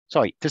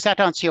 Sorry, does that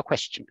answer your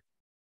question?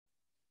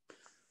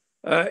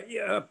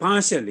 Yeah,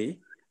 partially.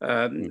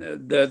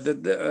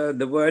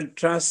 The word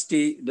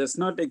trustee does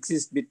not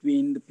exist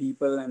between the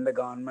people and the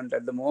government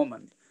at the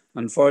moment,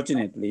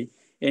 unfortunately.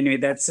 Anyway,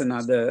 that's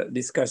another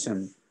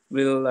discussion.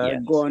 We'll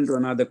go on to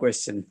another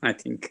question, I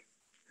think.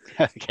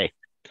 Okay.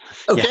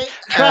 Okay. Yeah.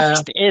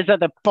 Trust is at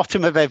the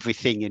bottom of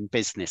everything in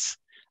business.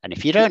 And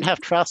if you don't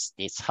have trust,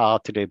 it's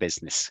hard to do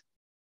business.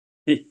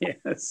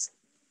 Yes.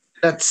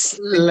 Let's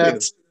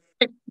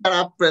pick that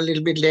up a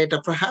little bit later,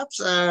 perhaps.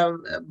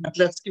 But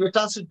let's give a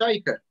chance to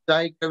Jaika.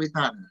 Jaika with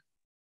Hannah.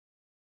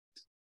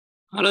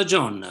 Hello,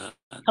 John.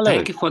 Hello.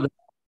 Thank you for the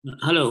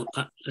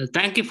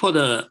thank you for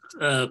the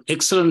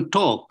excellent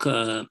talk.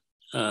 There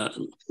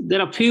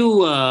are a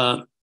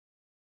few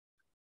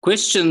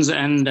questions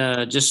and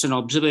just an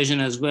observation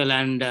as well.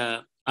 And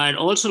I'd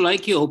also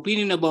like your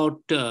opinion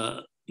about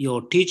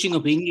your teaching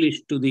of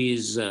English to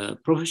these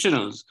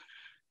professionals,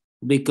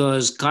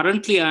 because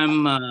currently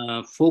I'm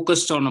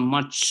focused on a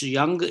much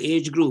younger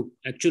age group.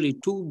 Actually,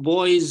 2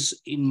 boys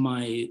in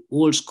my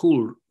old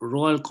school,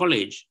 Royal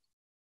College,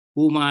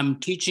 whom I'm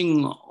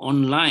teaching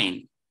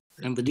online,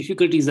 and the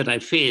difficulties that I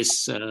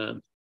face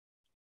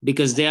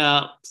because they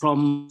are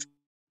from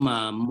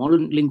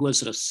monolingual,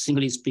 sort of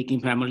singly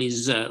speaking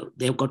families.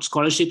 They have got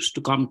scholarships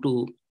to come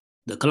to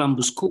the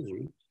Colombo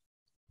school,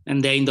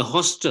 and they're in the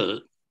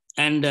hostel,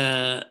 and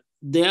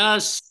they are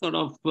sort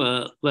of,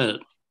 well,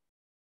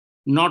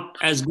 not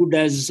as good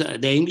as,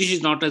 their English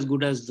is not as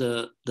good as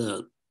the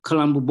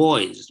Colombo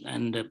boys,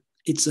 and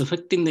it's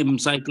affecting them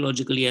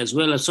psychologically as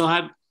well.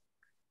 So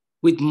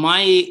with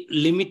my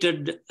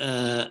limited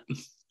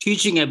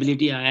teaching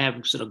ability, I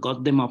have sort of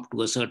got them up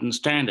to a certain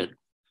standard.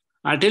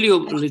 I'll tell you a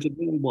little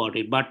bit about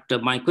it, but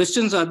my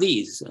questions are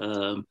these.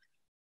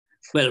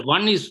 Well,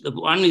 one is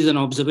an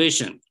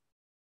observation.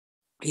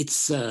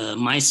 It's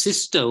my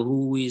sister,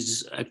 who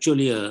is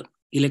actually a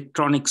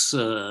electronics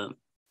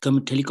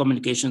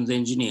telecommunications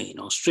engineer in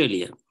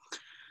Australia.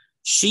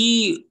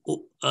 She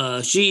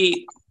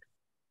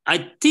I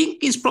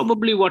think is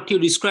probably what you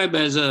describe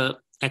as a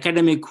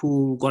academic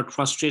who got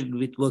frustrated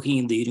with working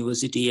in the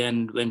university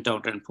and went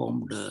out and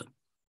formed a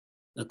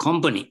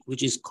company,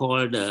 which is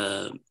called,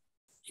 let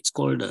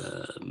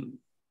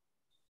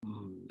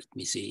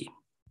me see,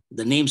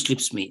 the name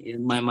slips me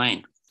in my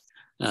mind.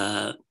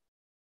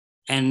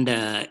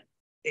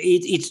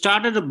 It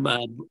started,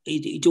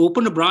 it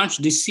opened a branch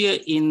this year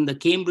in the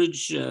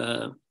Cambridge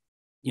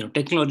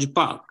Technology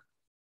Park.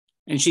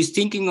 And she's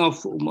thinking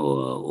of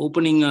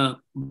opening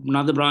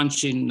another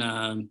branch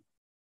in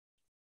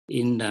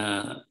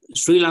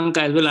Sri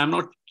Lanka as well. I'm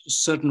not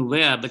certain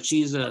where, but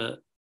she's a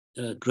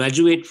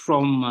graduate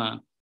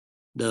from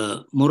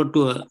the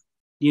Morotua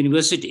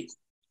University.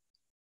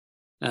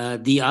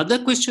 The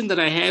other question that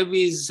I have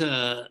is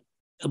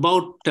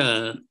about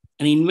an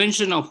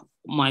invention of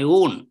my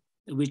own,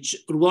 which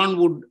Ruwan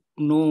would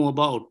know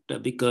about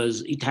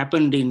because it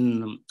happened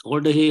in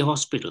Alderhay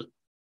Hospital.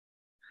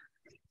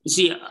 You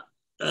see,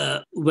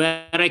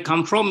 where I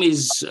come from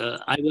is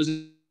I was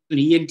an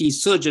ENT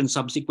surgeon,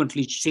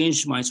 subsequently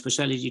changed my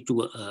specialty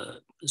to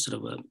a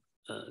sort of a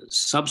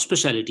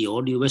subspecialty,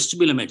 audio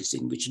vestibular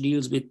medicine, which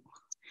deals with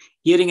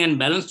hearing and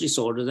balance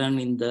disorders. And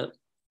in the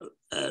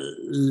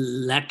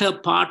latter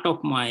part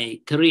of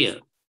my career,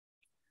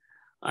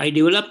 I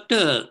developed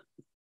a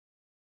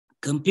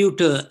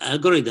computer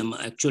algorithm,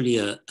 actually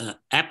a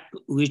app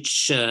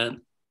which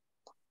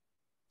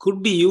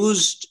could be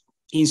used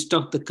instead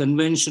of the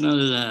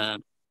conventional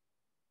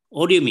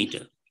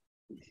audiometer.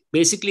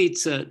 Basically,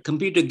 it's a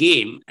computer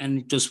game, and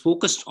it was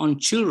focused on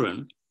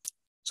children.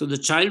 So the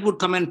child would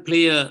come and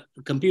play a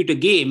computer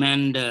game,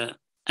 and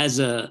as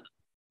a,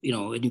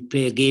 when you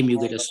play a game, you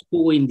get a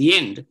score in the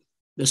end.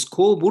 The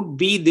score would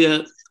be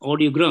the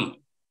audiogram.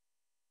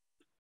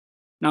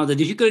 Now, the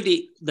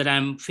difficulty that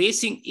I'm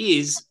facing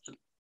is,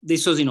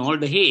 this was in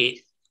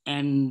Alderhay,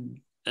 and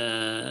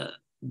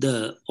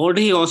the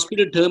Alderhay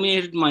hospital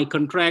terminated my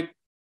contract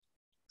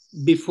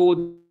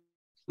before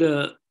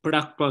the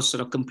product was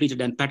sort of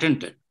completed and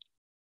patented.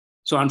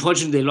 So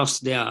unfortunately, they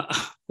lost their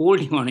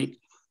holding on it.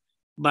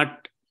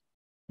 But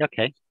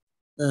okay,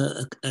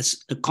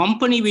 a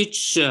company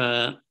which,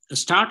 a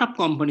startup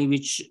company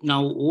which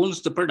now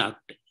owns the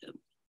product,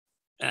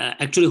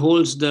 actually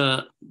holds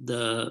the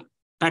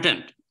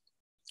patent.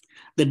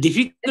 The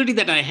difficulty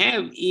that I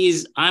have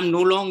is I'm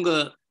no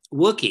longer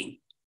working,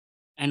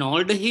 and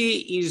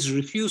Alderhay is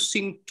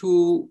refusing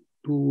to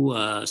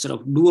sort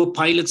of do a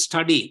pilot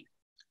study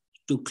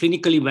to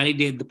clinically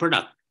validate the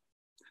product.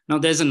 Now,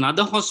 there's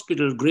another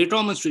hospital, Great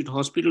Ormond Street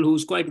Hospital,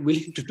 who's quite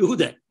willing to do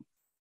that.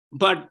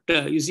 But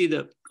you see,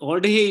 the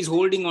Alderhay is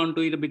holding on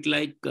to it a bit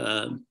like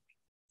a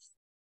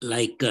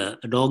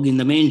dog in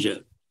the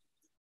manger.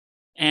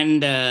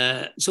 And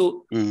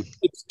so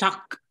it's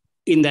stuck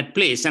in that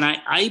place. And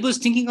I was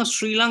thinking of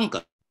Sri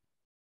Lanka,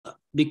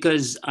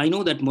 because I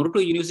know that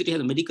Morotua University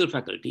has a medical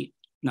faculty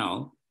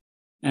now,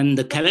 and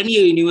the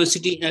Kelaniya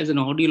University has an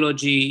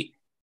audiology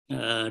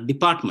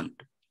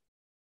department.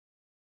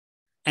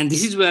 and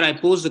this is where I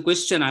pose the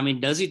question. I mean,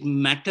 does it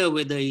matter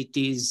whether it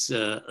is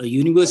a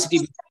university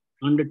which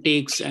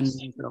undertakes and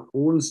sort of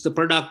owns the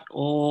product,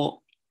 or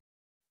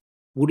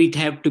would it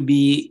have to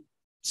be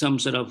some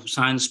sort of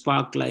science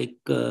park like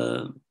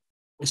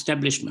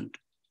establishment?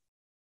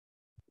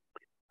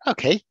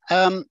 Okay,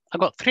 I've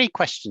got three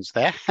questions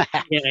there.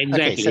 Yeah,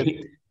 exactly.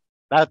 Okay,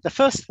 so the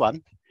first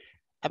one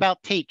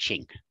about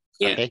teaching.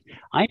 Yeah. Okay,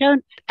 I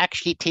don't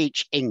actually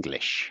teach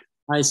English.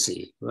 I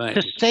see, right.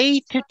 To say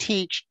to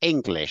teach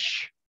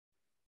English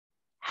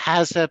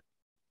has a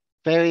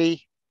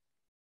very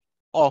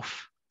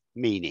off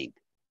meaning.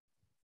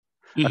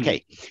 Mhm.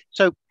 Okay,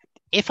 so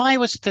if I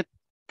was to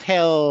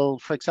tell,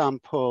 for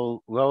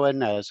example,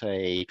 Rowan as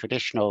a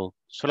traditional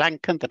Sri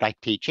Lankan that I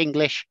teach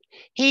English,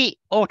 he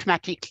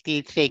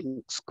automatically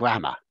thinks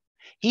grammar.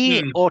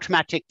 He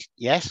automatically,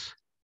 yes,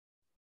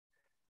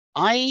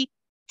 I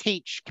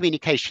teach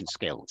communication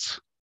skills.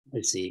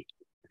 I see.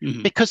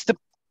 Mhm. Because the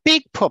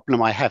big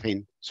problem I have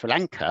in Sri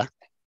Lanka,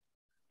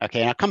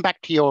 okay, and I'll come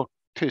back to your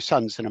two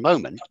sons in a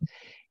moment,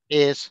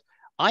 is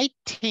I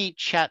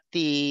teach at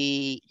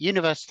the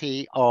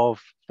University of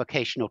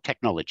Vocational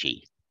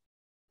Technology.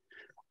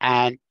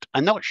 And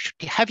I'm not sure,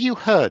 have you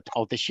heard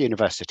of this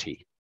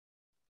university?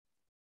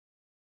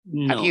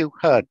 No. Have you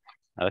heard?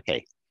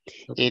 Okay.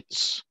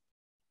 It's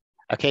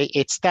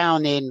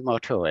down in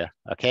Motoria,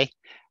 okay?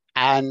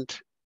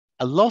 And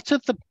a lot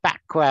of the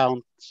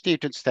background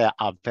students there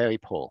are very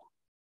poor.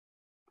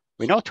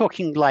 We're not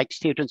talking like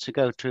students who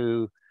go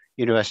to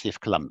University of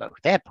Colombo.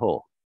 They're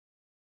poor,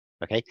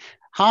 okay?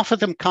 Half of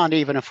them can't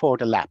even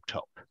afford a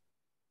laptop.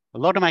 A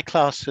lot of my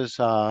classes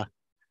are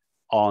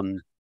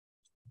on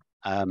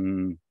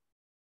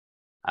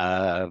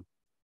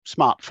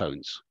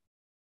smartphones.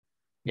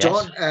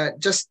 John,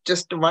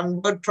 just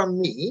one word from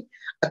me.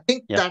 I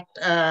think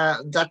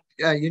that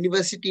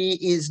university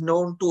is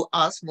known to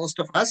us, most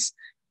of us,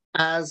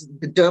 as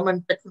the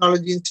German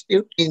Technology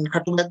Institute in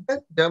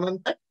Katumadda,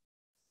 German Tech.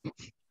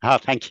 Oh,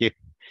 thank you.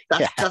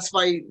 That's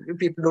why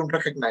people don't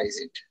recognize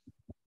it.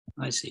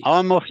 I see. Oh,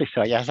 I'm awfully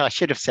sorry. Yes, I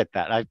should have said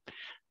that.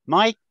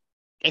 My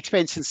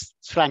experience in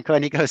Sri Lanka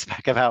only goes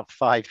back about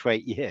 5 to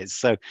 8 years.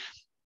 So,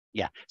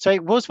 yeah. So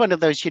it was one of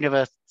those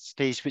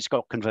universities which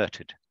got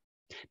converted.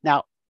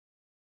 Now,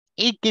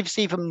 it gives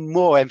even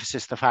more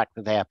emphasis to the fact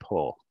that they are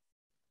poor.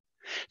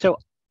 So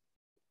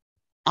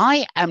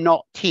I am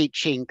not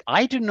teaching,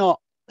 I do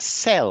not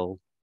sell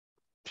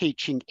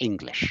teaching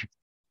English.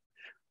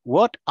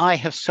 What I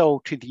have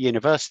sold to the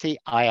university,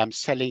 I am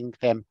selling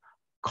them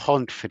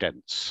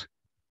confidence.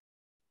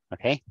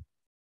 Okay?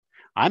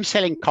 I'm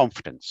selling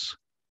confidence.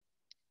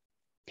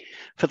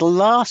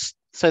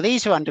 So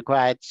these are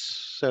undergrads.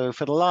 So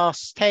for the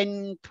last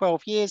 10,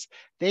 12 years,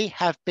 they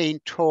have been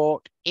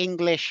taught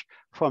English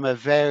from a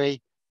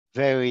very,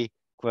 very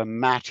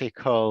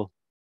grammatical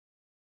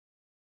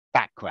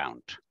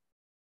background.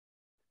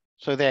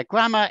 So their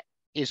grammar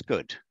is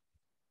good.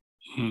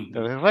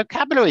 The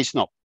vocabulary is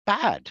not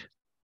bad.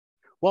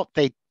 What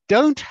they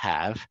don't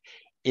have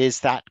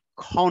is that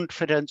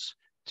confidence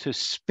to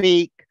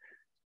speak,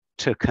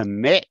 to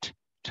commit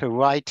to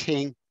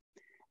writing,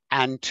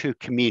 and to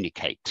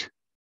communicate.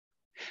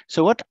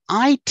 So what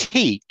I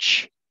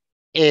teach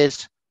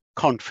is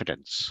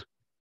confidence.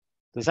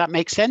 Does that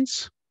make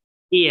sense?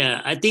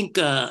 Yeah, I think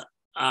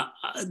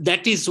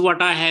that is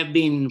what I have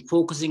been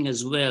focusing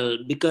as well,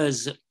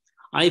 because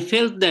I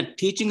felt that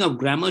teaching of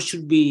grammar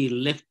should be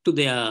left to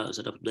their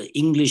sort of the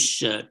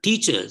English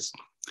teachers,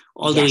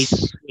 although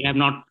they have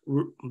not,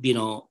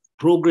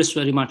 progressed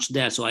very much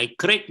there. So I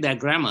correct their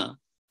grammar,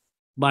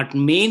 but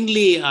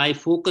mainly I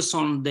focus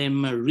on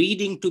them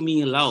reading to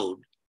me aloud.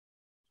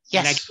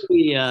 Yes. And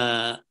actually,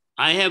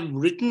 I have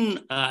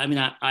written,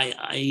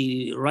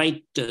 I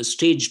write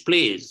stage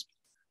plays.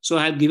 So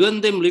I've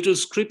given them little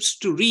scripts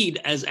to read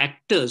as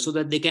actors so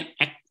that they can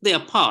act their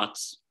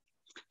parts.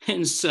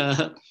 Hence,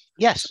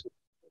 yes,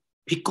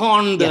 pick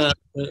on the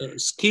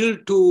skill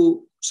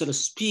to sort of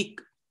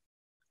speak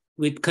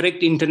with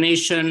correct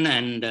intonation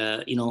and,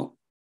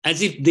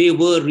 as if they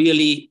were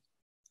really,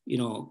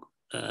 joined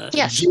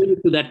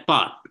to that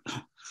part.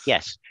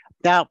 Yes.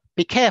 Now,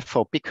 be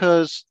careful,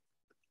 because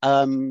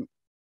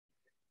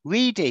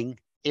reading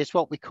is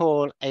what we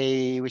call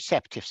a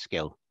receptive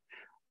skill.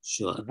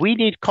 Sure. We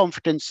need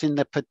confidence in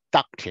the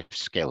productive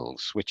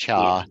skills, which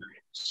are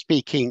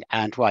speaking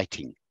and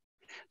writing.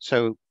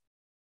 So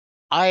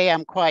I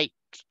am quite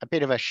a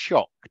bit of a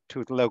shock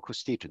to the local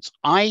students.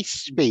 I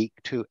speak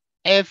to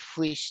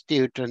every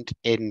student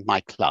in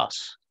my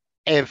class,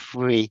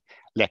 every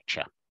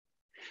lecture.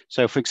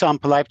 So, for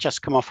example, I've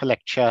just come off a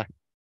lecture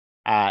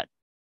at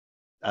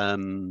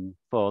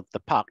for the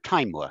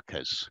part-time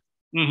workers.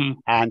 Mm-hmm.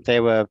 And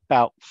there were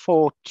about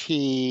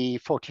 40,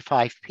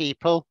 45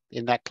 people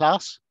in that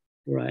class.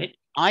 Right.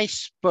 I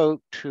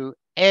spoke to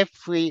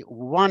every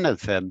one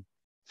of them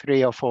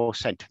 3 or 4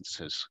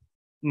 sentences.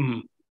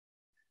 Mm-hmm.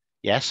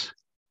 Yes.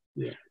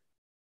 Yeah.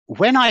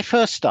 When I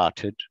first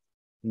started,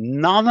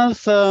 none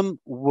of them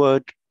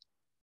would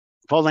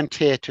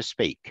volunteer to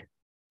speak.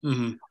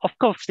 Mm-hmm. Of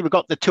course, we've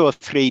got the 2 or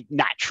 3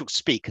 natural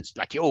speakers,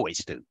 like you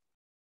always do.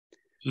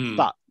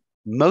 but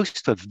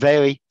most were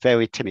very,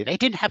 very timid. They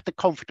didn't have the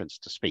confidence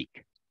to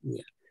speak.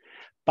 Yeah.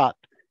 But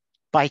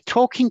by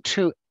talking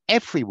to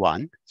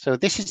everyone, so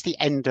this is the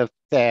end of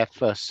their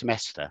first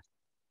semester,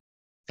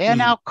 they are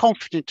now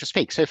confident to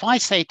speak. So if I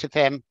say to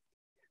them,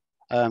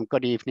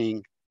 good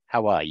evening,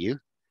 how are you?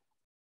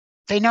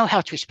 They know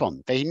how to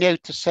respond. They know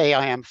to say,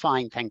 I am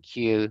fine, thank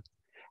you.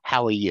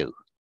 How are you?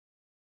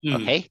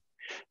 Okay.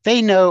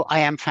 They know I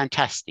am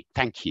fantastic.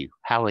 Thank you.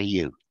 How are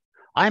you?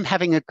 I'm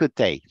having a good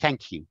day.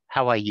 Thank you.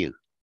 How are you?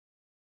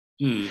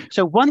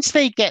 So once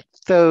they get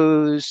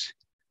those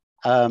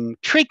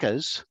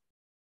triggers,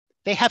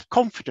 they have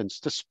confidence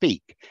to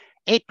speak.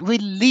 It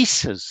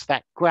releases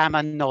that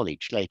grammar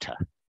knowledge later.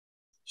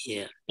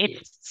 Yeah.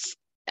 It's,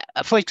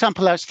 for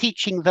example, I was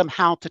teaching them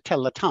how to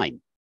tell the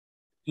time.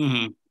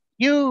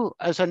 You,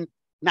 as a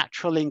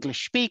natural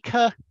English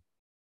speaker,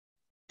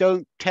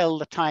 don't tell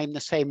the time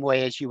the same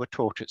way as you were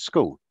taught at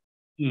school.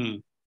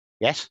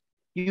 Yes?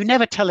 You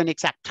never tell an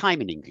exact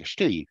time in English,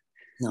 do you?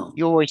 No.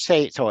 You always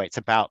say it's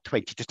about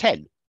 20 to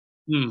 10.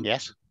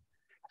 Yes?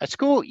 At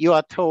school, you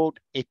are told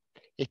it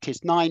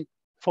is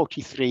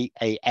 9:43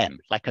 a.m.,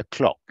 like a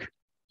clock.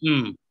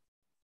 And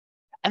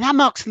that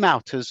marks them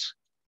out as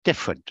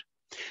different.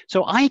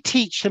 So I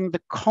teach them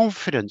the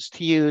confidence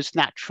to use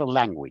natural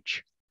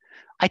language.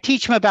 I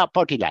teach them about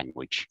body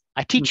language.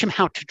 I teach them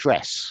how to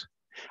dress.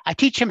 I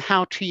teach them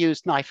how to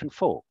use knife and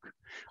fork.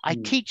 I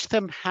teach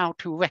them how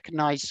to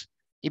recognize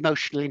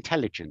emotional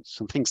intelligence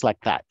and things like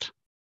that.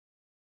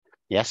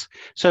 Yes.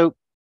 So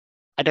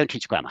I don't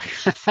teach grammar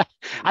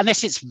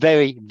unless it's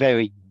very,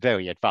 very,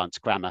 very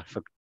advanced grammar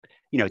for,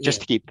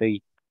 just to keep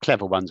the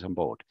clever ones on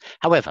board.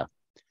 However,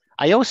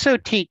 I also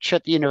teach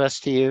at the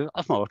University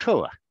of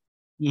Morotoa.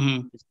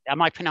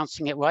 Am I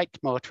pronouncing it right,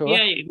 Morotoa?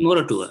 Yeah,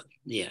 Morotoa.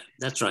 Yeah,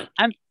 that's right.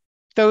 And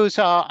those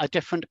are a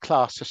different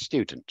class of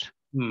student.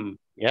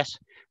 Yes,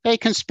 they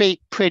can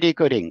speak pretty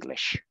good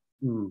English.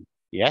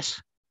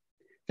 Yes,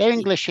 their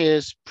English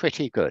is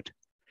pretty good.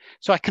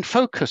 So I can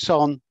focus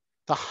on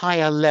the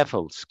higher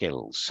level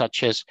skills,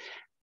 such as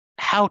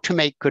how to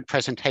make good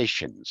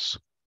presentations.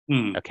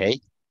 Okay,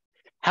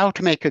 how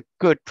to make a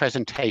good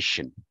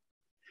presentation,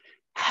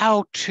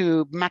 how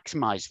to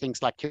maximize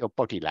things like your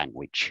body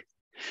language.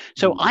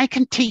 So I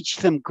can teach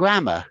them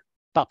grammar,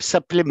 but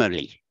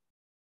subliminally,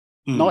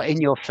 not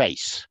in your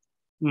face.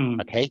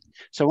 Okay,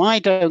 so I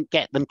don't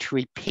get them to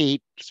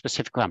repeat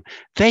specific grammar.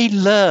 They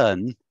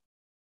learn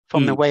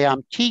from the way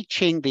I'm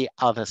teaching the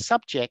other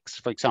subjects,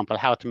 for example,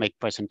 how to make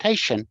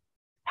presentation,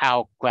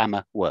 how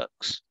grammar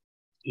works.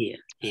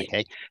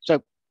 Okay,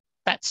 so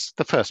that's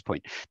the first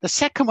point. The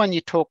second one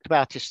you talked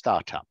about is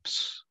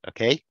startups.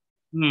 Okay,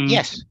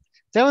 yes,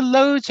 there are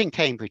loads in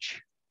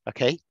Cambridge.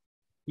 Okay,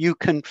 you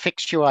can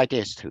fix your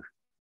ideas to.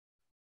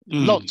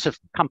 Lots of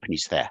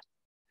companies there.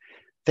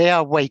 They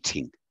are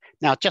waiting.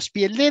 Now, just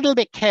be a little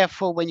bit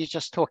careful when you're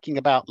just talking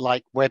about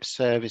like web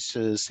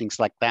services, things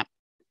like that.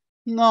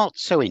 Not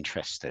so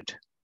interested.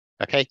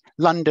 Okay,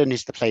 London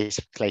is the place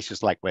for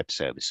places like web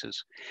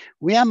services.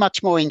 We are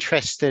much more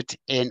interested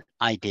in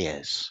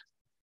ideas.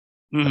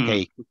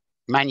 Okay,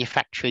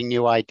 manufacturing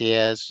new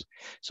ideas.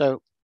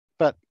 So,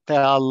 but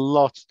there are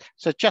lots.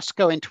 So just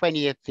go into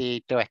any of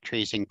the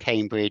directories in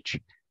Cambridge,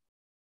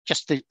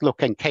 just to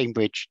look in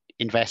Cambridge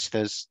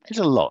investors. There's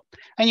a lot,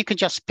 and you can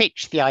just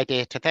pitch the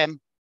idea to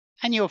them,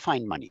 and you'll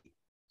find money.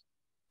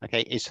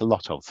 Okay, it's a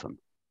lot of them.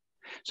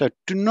 So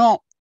do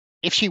not.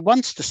 If she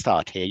wants to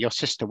start here, your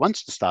sister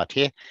wants to start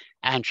here,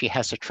 and she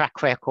has a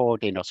track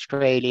record in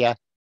Australia,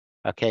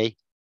 okay?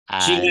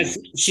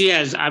 She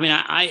has. I mean,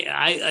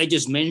 I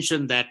just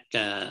mentioned that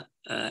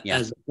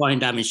as a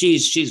point. I mean,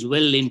 she's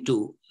well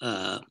into.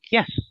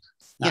 Yes.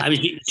 I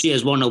mean, she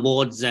has won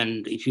awards,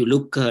 and if you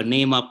look her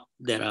name up,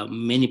 there are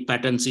many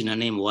patents in her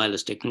name,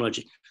 wireless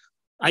technology.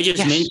 I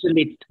just mentioned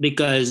it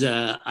because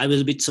I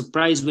was a bit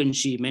surprised when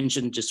she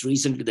mentioned just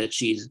recently that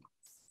she's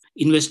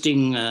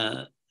investing.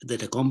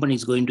 That a company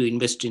is going to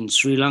invest in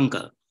Sri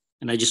Lanka,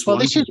 and I just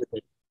wanted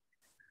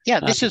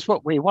this is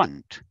what we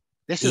want.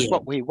 This is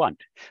what we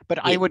want. But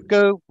I would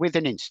go with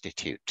an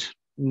institute.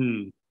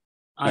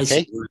 I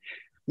see.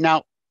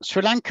 Now,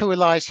 Sri Lanka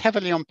relies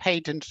heavily on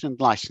patents and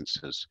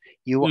licenses.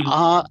 You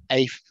are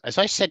as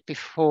I said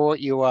before,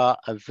 you are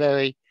a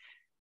very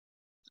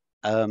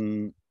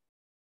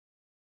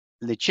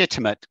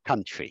legitimate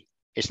country.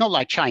 It's not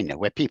like China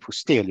where people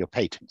steal your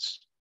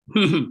patents.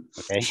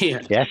 Okay.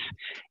 Yes,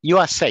 you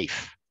are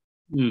safe.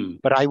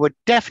 But I would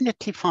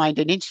definitely find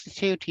an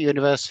institute, a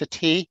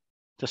university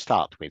to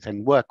start with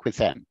and work with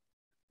them.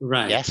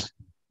 Right. Yes.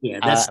 Yeah,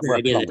 that's the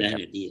idea that I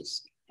had.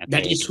 Yes. Okay.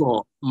 That is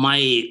for my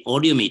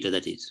audiometer,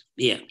 that is.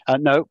 Yeah.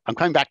 No, I'm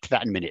coming back to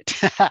that in a minute.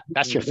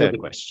 That's your third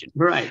question.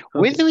 Right. Okay.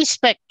 With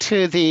respect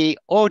to the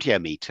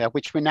audiometer,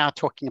 which we're now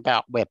talking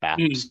about web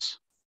apps.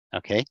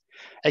 Okay.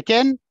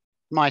 Again,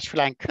 my Sri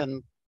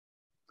Lankan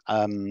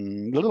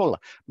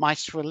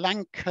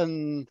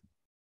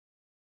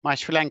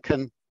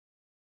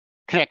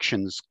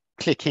connections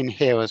click in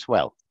here as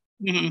well.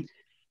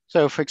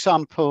 So, for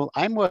example,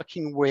 I'm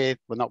working with,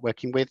 well, not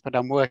working with, but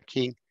I'm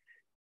working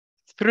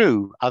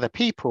through other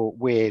people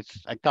with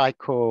a guy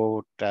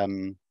called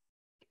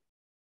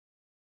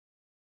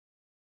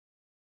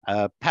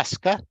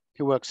Pasca,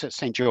 who works at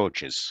St.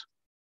 George's.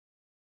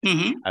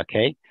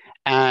 Okay,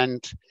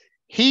 and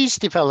he's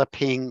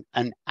developing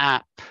an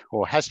app,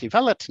 or has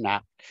developed an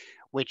app,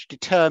 which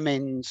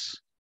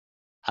determines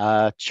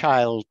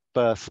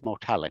childbirth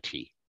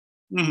mortality.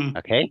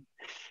 Okay,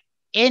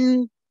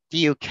 in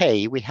the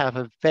UK, we have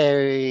a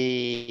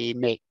very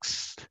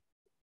mixed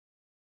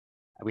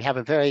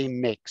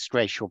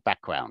racial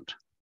background,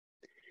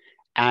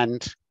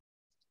 and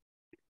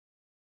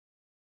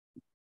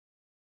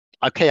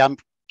okay, I'm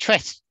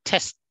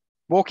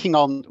walking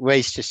on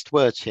racist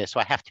words here, so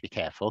I have to be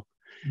careful.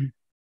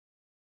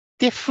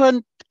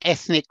 Different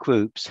ethnic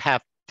groups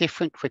have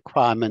different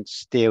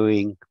requirements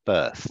during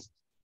birth.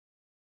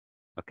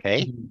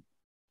 Okay,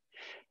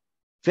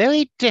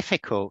 very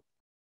difficult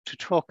to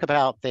talk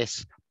about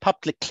this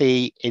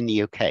publicly in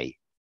the UK.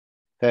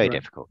 Very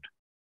difficult.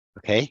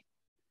 Okay,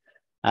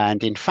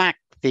 and in fact,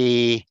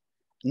 the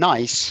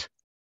NICE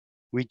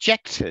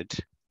rejected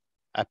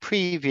a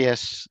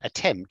previous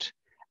attempt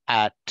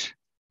at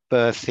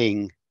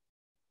birthing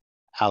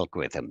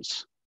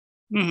algorithms.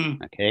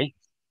 Okay,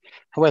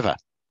 however,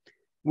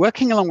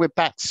 working along with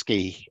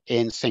Batsky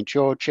in St.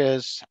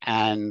 George's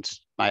and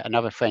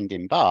another friend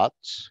in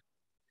Barts,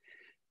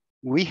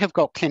 we have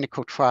got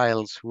clinical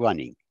trials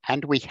running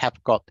and we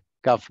have got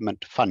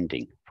government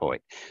funding for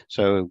it.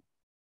 So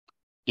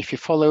if you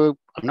follow,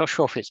 I'm not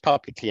sure if it's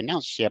publicly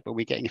announced yet, but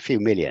we're getting a few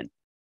million.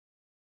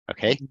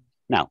 Okay,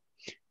 now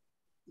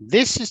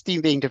this is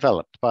being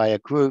developed by a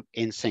group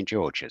in St.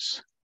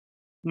 George's.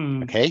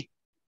 Okay,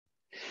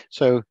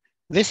 so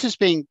this is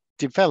being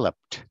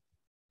developed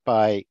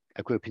by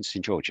a group in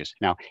St. George's.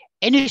 Now,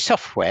 any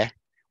software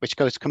which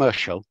goes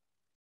commercial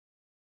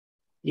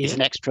is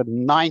an extra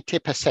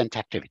 90%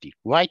 activity.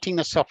 Writing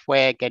the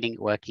software, getting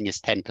it working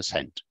is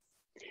 10%.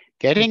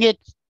 Getting it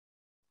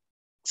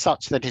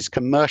such that it's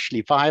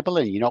commercially viable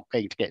and you're not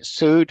going to get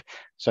sued.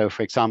 So,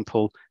 for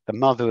example, the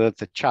mother of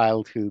the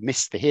child who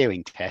missed the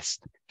hearing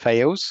test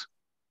fails,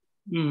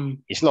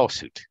 is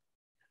lawsuit.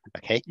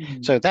 Okay,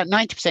 so that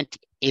 90%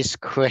 is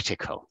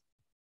critical.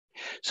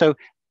 So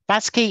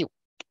Batsky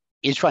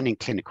is running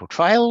clinical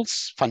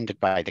trials funded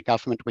by the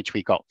government, which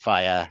we got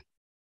via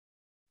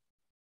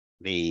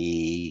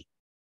the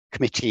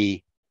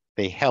committee,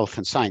 the Health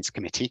and Science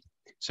Committee.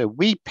 So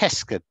we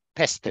pestered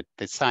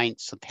the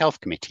Science and Health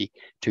Committee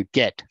to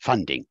get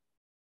funding.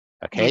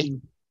 Okay,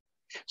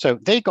 so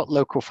they got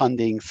local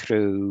funding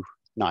through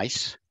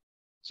NICE.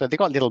 So they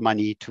got little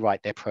money to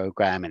write their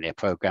program, and their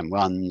program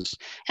runs,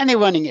 and they're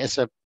running it as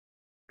a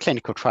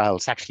clinical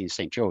trials actually in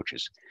St.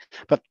 George's.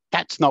 But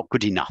that's not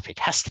good enough. It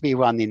has to be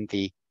run in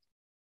the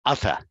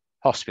other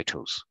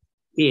hospitals.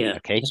 Yeah,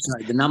 okay. That's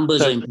right. The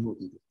numbers are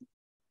important.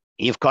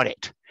 You've got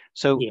it.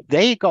 So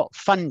they got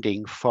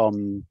funding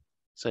from,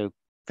 so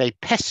they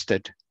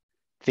pestered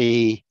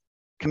the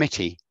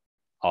committee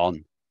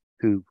on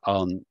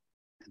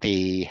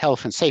the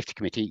Health and Safety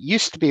Committee. It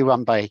used to be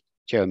run by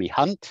Jeremy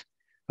Hunt,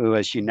 who,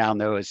 as you now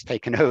know, has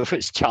taken over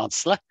as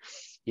Chancellor.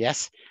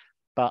 Yes,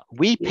 but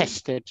we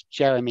pestered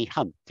Jeremy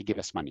Hunt to give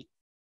us money.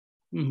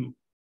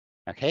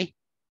 Okay,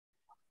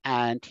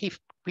 and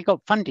we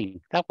got funding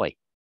that way.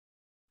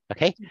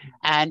 Okay,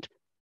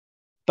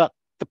 but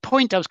the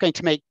point I was going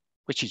to make,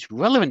 which is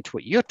relevant to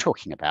what you're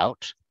talking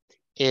about,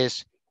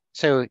 is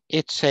so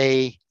it's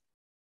a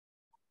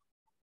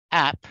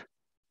app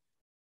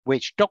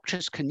which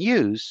doctors can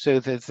use so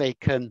that they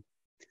can,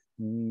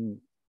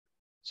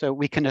 so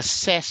we can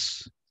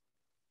assess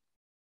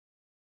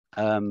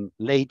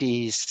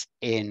ladies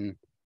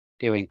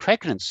during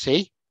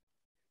pregnancy.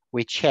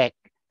 We check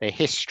their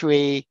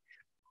history,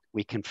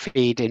 we can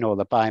feed in all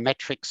the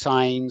biometric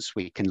signs,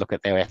 we can look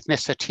at their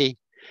ethnicity,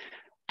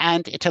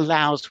 and it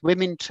allows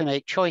women to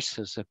make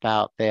choices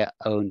about their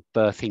own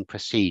birthing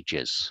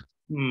procedures,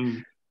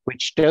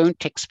 which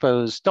don't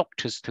expose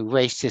doctors to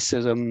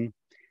racism,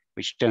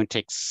 which don't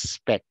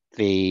expect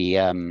the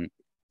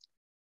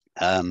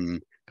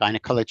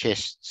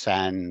gynecologists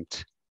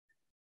and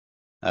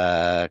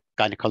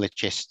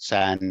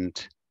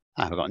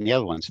I've forgotten the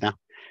other ones now,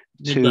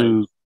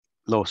 to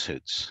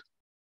lawsuits.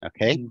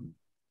 Okay.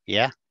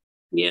 Yeah.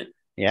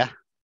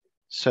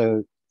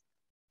 So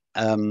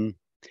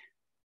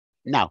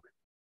now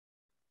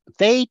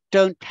they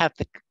don't have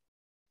the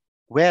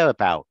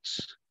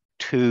whereabouts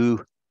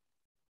to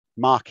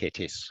market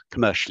it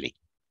commercially.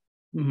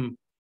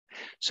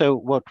 So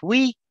what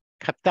we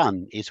have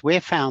done is we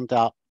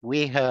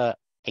have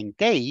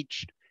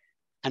engaged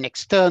an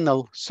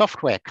external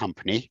software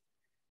company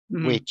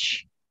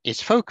which is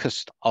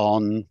focused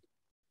on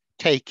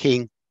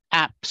taking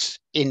apps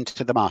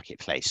into the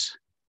marketplace.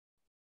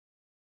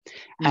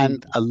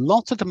 And a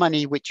lot of the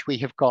money which we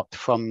have got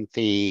from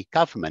the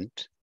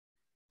government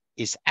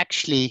is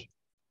actually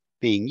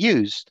being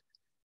used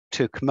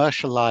to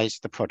commercialize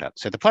the product.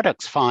 So the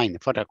product's fine, the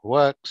product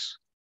works.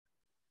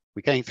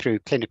 We're going through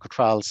clinical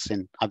trials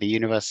in other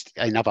universities,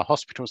 in other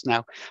hospitals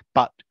now,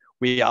 but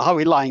we are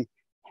relying,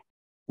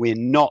 we're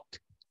not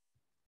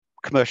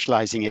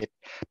commercializing it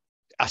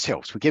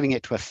ourselves. We're giving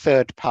it to a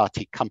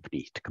third-party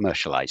company to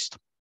commercialize.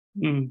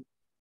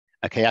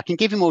 Okay, I can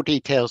give you more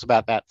details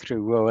about that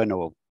through Rowan,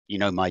 or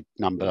my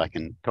number, I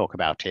can talk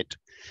about it.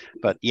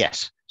 But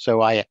yes,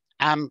 so I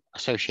am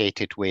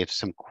associated with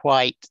some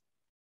quite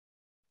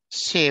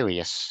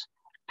serious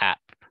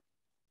app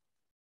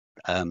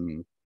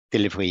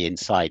delivery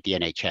inside the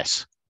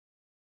NHS.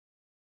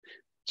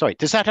 Sorry,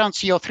 does that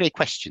answer your 3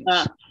 questions?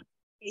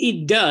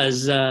 It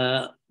does.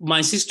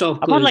 My sister, of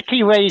course. More likely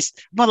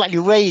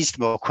you raised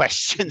more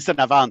questions than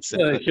I've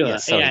answered. Sure.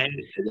 Yes, sorry. Yeah.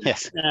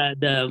 Yes.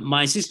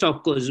 My sister,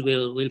 of course,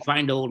 will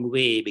find her own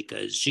way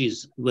because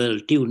she's well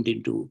tuned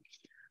into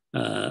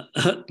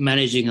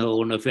managing her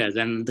own affairs,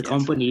 and the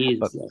company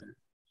is.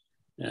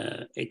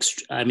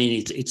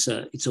 It's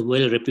a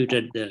well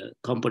reputed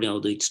company,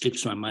 although it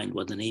slips my mind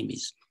what the name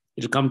is.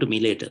 It'll come to me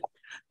later.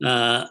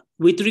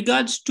 With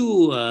regards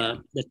to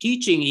the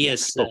teaching,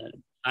 yes.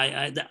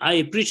 I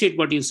appreciate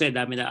what you said.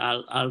 I mean,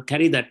 I'll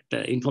carry that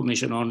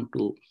information on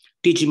to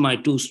teaching my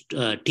 2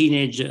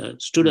 teenage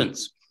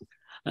students.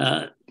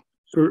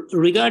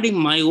 Regarding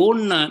my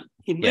own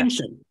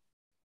invention,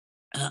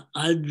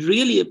 I'd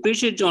really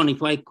appreciate, John,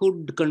 if I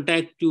could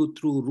contact you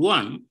through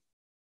Ruan,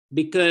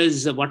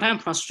 because what I'm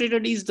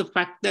frustrated is the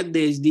fact that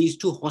there's these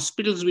 2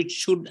 hospitals which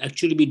should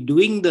actually be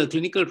doing the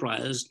clinical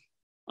trials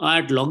are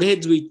at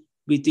loggerheads with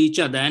each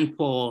other, and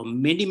for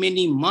many,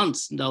 many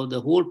months now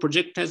the whole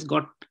project has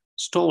got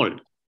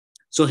stalled.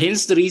 So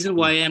hence the reason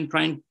why I'm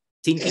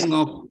thinking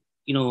of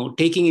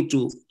taking it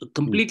to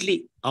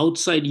completely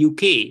outside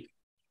UK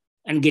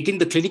and getting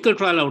the clinical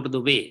trial out of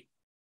the way.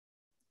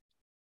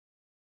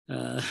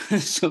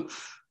 So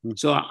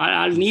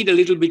I'll need a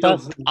little bit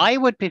of. I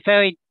would be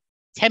very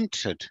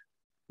tempted.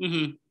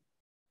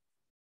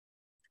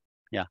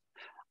 Yeah,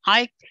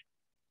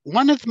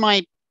 one of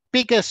my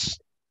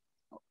biggest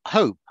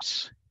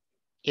hopes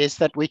is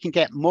that we can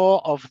get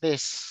more of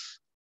this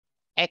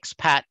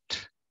expat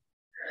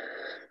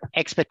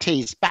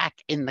expertise back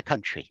in the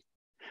country.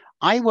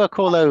 I work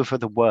all over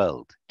the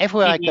world.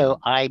 Everywhere I go,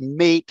 I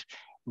meet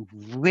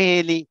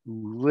really,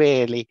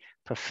 really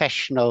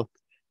professional,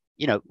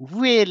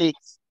 really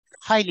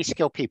highly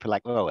skilled people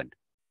like Rowan,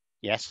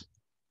 yes,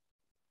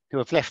 who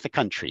have left the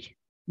country.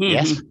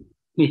 Yes.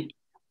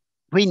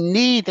 We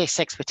need this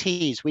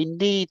expertise. We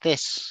need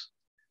this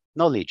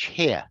knowledge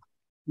here.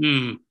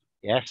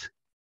 Yes.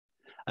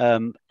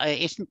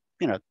 It's,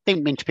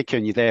 didn't mean to pick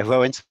on you there,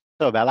 Rowan.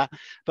 Sorry about that.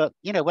 But,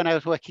 when I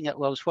was working at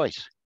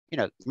Rolls-Royce,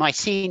 my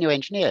senior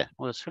engineer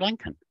was Sri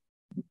Lankan.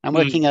 I'm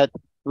working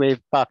with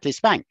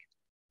Barclays Bank.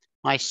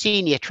 My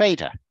senior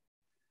trader,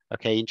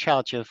 in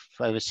charge of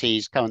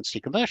overseas currency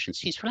conversions,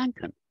 he's Sri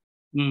Lankan.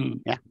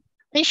 Yeah.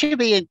 They should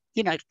be,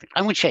 I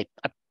wouldn't say,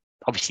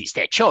 obviously it's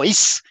their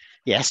choice,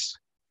 yes.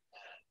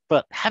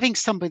 But having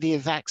somebody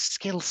of that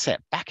skill set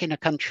back in a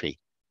country,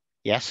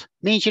 yes,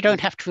 means you don't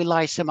have to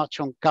rely so much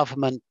on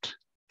government,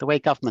 the way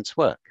governments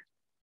work.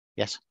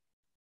 Yes.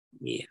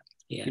 Yeah.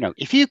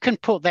 If you can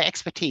put their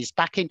expertise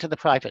back into the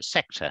private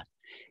sector,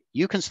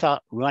 you can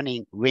start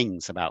running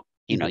rings about,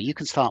 you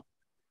can start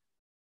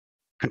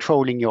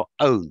controlling your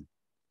own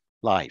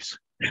lives.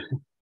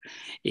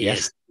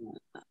 Yes.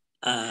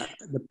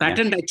 The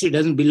patent actually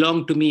doesn't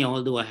belong to me,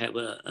 although I have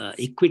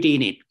equity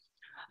in it.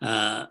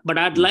 But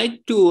I'd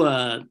like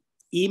to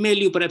email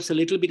you perhaps a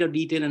little bit of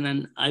detail, and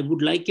then I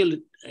would like your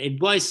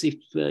advice if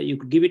you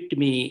could give it to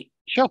me.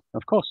 Sure,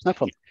 of course, no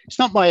problem. It's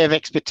not my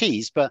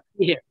expertise, but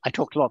I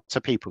talk to lots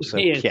of people, so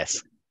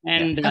yes.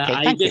 And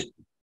okay,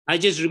 I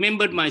just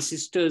remembered my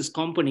sister's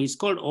company. It's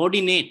called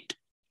Ordinate,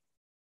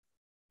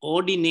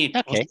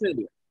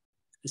 Australia,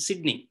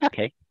 Sydney.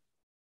 Okay,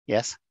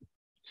 yes.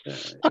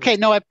 Okay,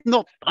 no,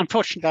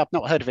 unfortunately, I've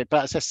not heard of it,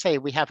 but as I say,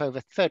 we have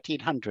over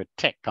 1,300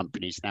 tech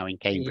companies now in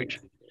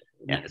Cambridge.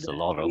 Yeah, there's a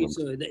lot of them.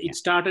 So it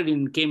started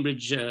in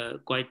Cambridge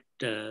quite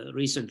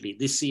recently,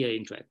 this year,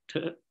 in fact.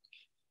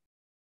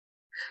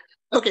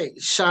 Okay,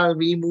 shall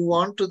we move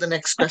on to the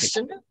next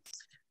question?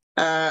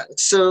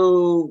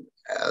 John,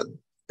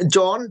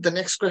 the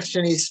next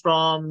question is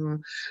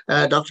from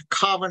Dr.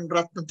 Kavan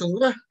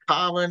Ratnatunga.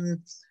 Kavan,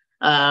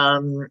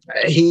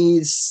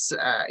 he's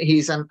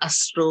an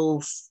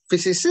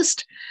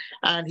astrophysicist,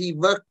 and he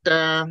worked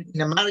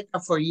in America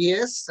for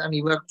years, and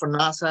he worked for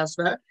NASA as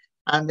well.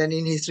 And then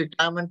in his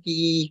retirement,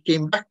 he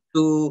came back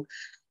to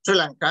Sri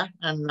Lanka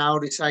and now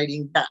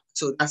residing back.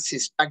 So that's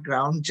his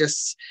background,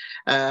 just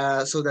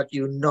so that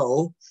you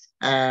know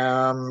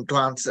to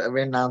answer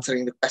when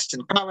answering the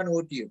question. Kavan,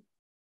 over to you.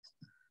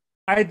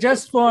 I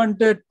just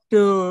wanted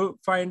to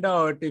find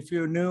out if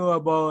you knew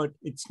about,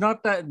 it's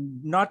not at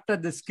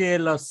the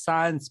scale of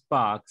science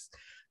parks,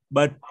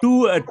 but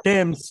 2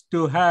 attempts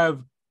to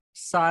have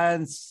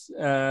science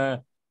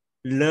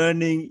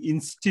learning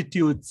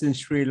institutes in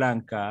Sri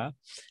Lanka.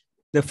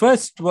 The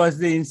first was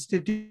the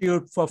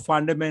Institute for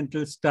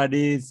Fundamental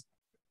Studies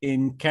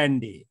in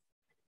Kandy,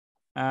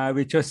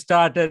 which was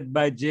started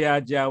by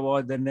J.R.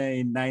 Jayawardena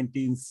in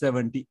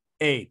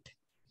 1978.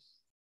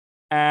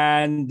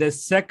 And the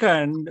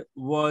second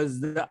was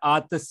the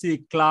Arthur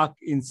C. Clarke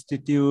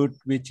Institute,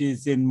 which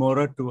is in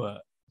Moratuwa.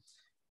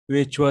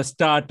 which was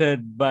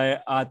started by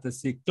Arthur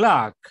C.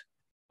 Clarke.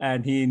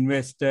 And he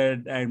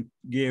invested and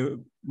gave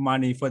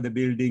money for the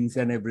buildings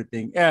and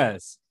everything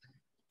else.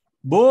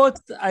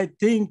 Both, I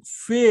think,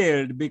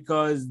 failed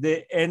because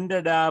they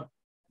ended up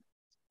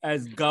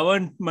as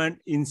government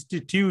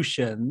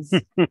institutions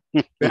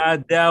where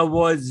there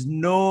was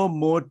no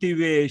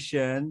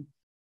motivation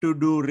to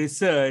do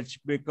research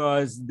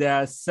because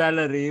their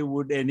salary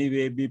would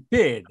anyway be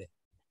paid.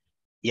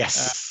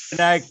 Yes.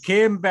 When I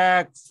came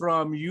back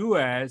from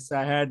US,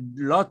 I had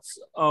lots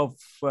of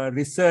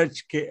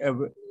research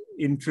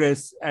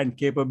interests and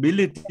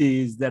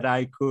capabilities that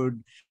I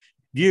could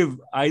give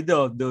either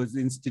of those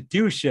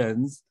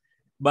institutions,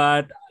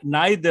 but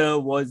neither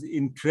was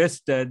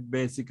interested,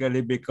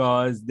 basically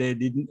because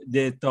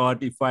they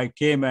thought if I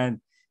came and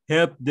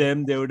helped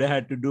them, they would have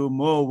had to do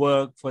more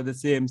work for the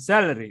same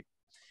salary.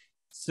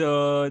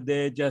 So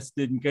they just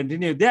didn't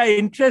continue. They are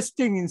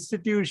interesting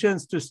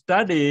institutions to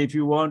study if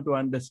you want to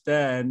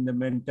understand the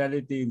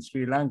mentality in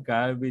Sri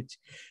Lanka, which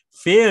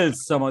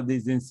fails some of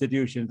these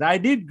institutions. I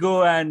did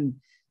go and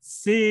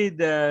see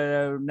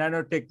the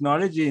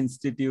Nanotechnology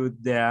Institute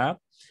there.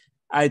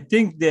 I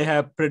think they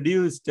have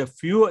produced a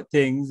few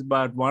things,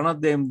 but one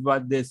of them,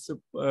 what they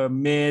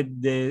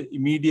made, they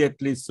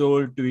immediately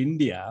sold to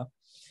India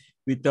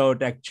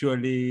without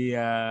actually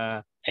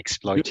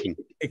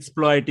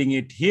exploiting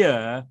it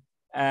here.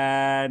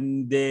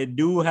 And they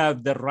do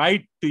have the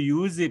right to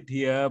use it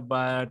here,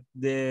 but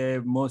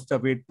most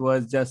of it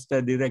was just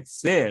a direct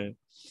sale.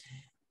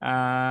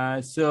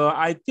 So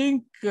I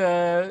think,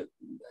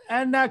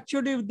 and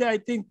actually, I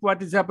think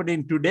what is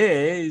happening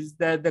today is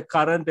that the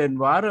current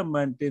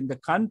environment in the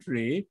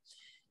country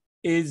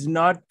is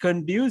not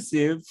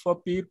conducive for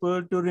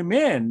people to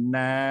remain.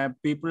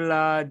 People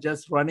are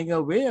just running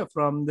away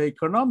from the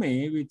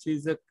economy, which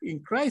is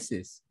in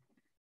crisis.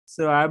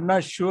 So I'm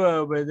not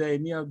sure whether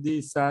any of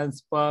these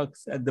science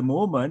parks at the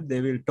moment, they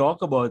will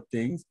talk about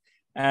things,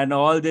 and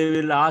all they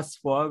will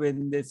ask for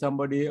when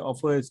somebody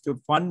offers to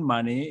fund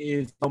money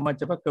is how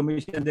much of a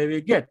commission they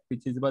will get,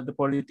 which is what the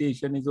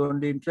politician is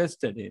only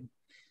interested in.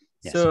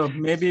 Yes. So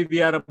maybe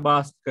we are a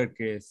basket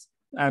case.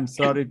 I'm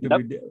sorry to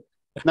be there.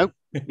 Nope,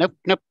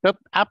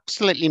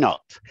 absolutely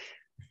not.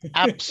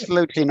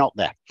 Absolutely not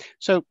there.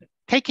 So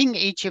taking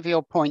each of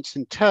your points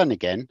in turn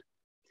again,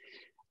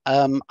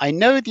 I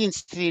know the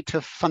Institute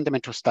of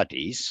Fundamental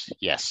Studies,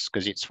 yes,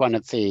 because it's one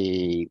of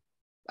the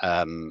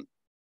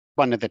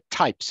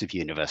types of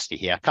university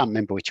here. I can't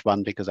remember which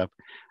one because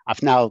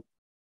I've now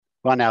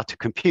run out of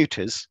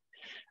computers.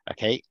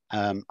 Okay.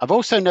 I've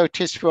also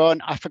noticed,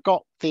 Ron, I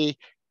forgot the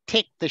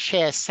tick the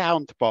share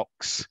sound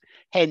box.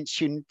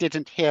 Hence, you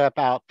didn't hear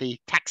about the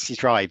taxi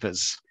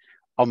drivers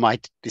on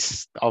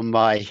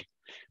my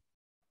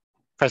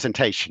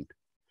presentation.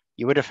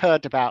 You would have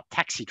heard about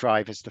taxi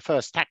drivers. The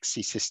first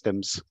taxi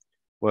systems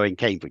were in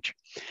Cambridge.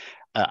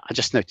 I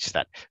just noticed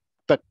that.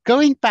 But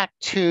going back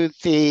to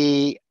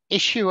the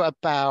issue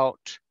about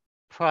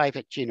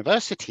private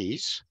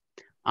universities,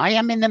 I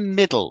am in the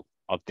middle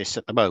of this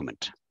at the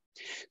moment.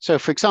 So,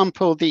 for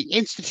example, the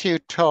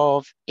Institute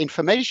of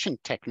Information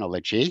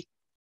Technology,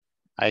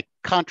 I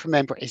can't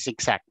remember its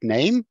exact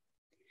name,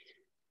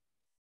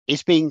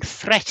 is being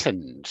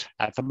threatened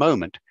at the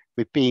moment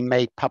with being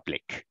made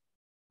public.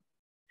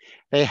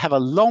 They have a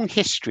long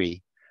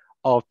history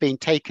of being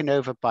taken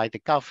over by the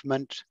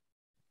government,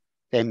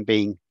 then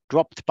being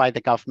dropped by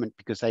the government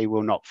because they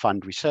will not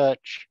fund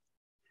research,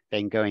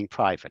 then going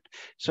private.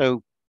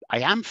 So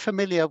I am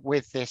familiar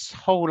with this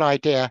whole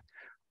idea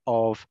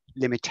of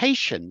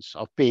limitations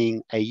of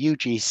being a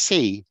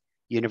UGC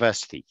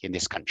university in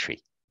this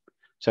country.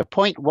 So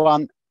point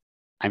one,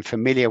 I'm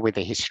familiar with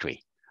the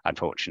history,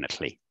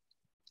 unfortunately.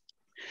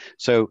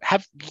 So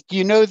do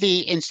you know the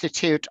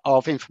Institute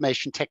of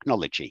Information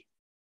Technology?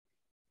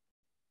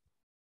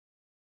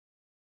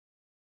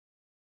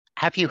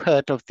 Have you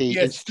heard of the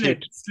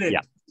Institute?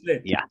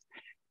 SLIT.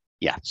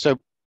 Yeah. So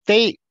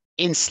they,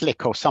 in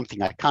SLIC or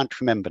something, I can't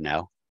remember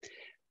now,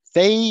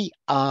 they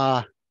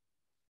are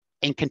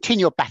in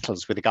continual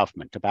battles with the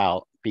government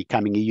about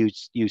becoming a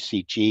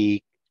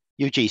UGC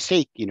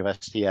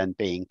university and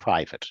being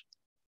private.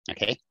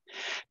 Okay.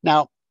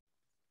 Now,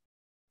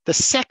 the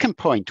second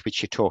point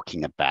which you're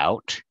talking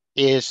about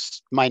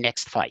is my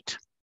next fight.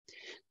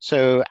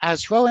 So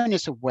as Rowan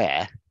is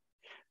aware,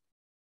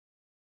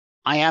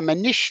 I am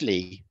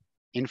initially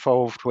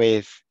involved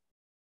with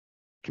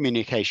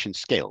communication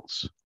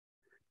skills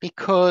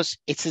because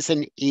it is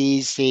an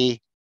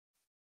easy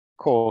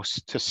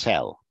course to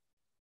sell.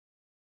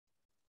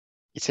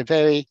 It's a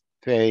very,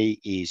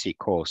 very easy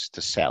course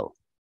to sell.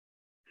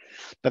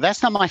 But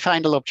that's not my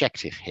final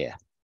objective here.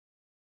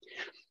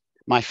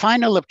 My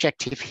final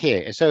objective here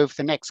is over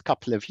the next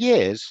couple of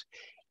years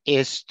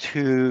is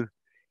to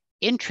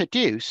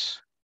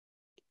introduce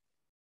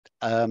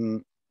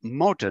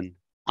modern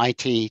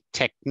IT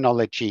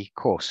technology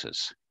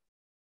courses.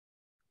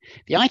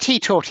 The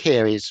IT taught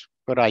here is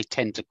what I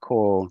tend to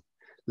call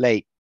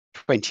late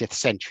 20th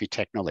century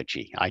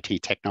technology,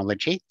 IT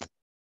technology.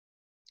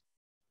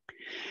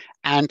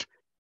 And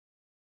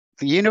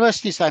the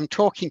universities I'm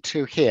talking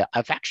to here,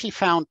 I've actually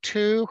found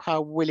two who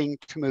are willing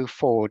to move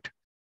forward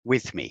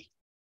with me.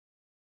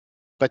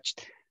 But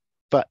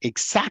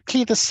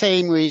exactly the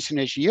same reason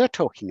as you're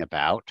talking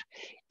about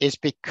is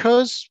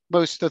because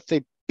most of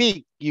the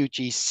big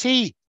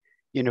UGC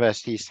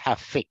universities have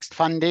fixed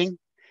funding,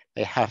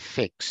 they have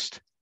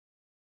fixed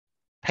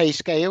pay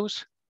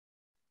scales.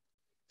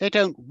 They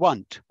don't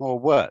want more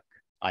work,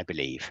 I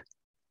believe.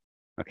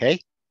 Okay?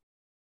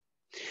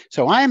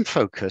 So I am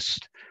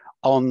focused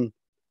on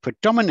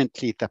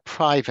predominantly the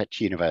private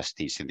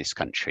universities in this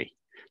country,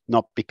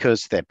 not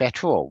because they're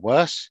better or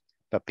worse,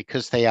 but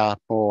because they are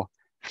more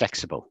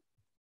flexible.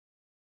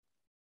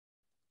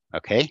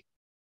 Okay?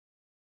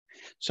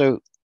 So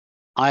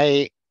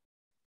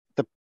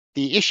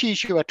the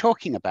issues you are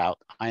talking about,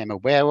 I am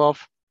aware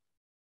of,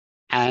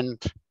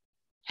 and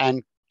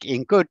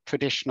in good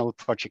traditional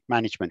project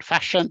management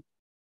fashion,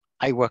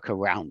 I work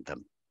around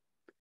them.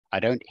 I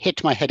don't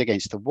hit my head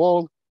against the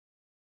wall.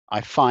 I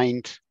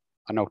find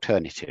an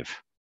alternative.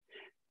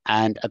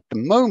 And at the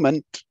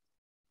moment,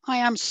 I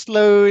am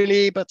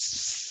slowly but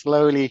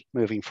slowly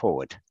moving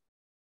forward.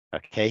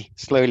 Okay,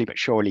 slowly but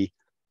surely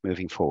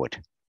moving forward.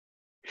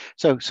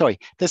 So, sorry,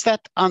 does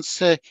that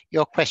answer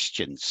your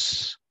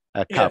questions,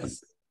 Carmen?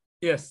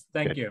 Yes,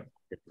 thank you.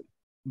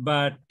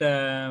 But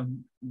do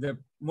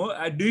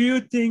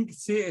you think,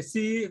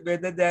 see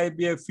whether there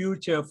be a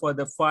future for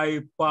the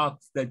 5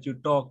 parks that you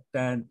talked,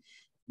 and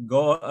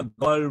Gaul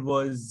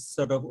was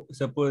sort of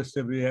supposed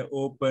to be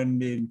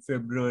opened in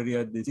February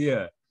of this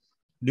year.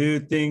 Do you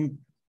think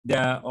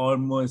they're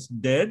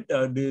almost dead,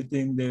 or do you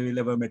think they will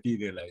ever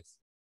materialize?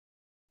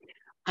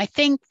 I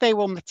think they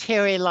will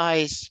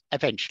materialize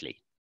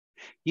eventually.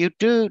 You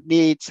do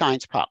need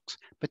science parks,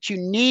 but you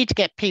need to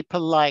get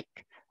people like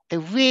the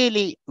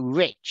really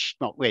rich,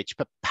 not rich,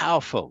 but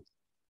powerful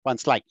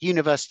ones like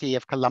University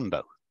of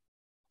Colombo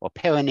or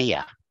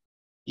Pyrenea.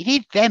 You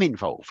need them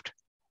involved,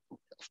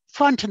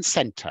 front and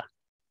center.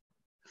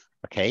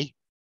 Okay.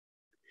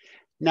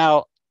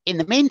 Now, in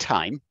the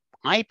meantime,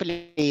 I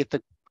believe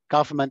the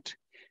government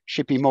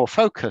should be more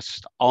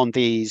focused on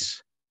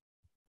these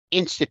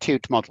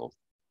institute model,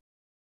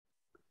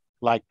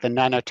 like the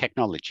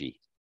Nanotechnology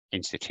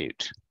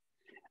Institute,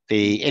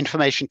 the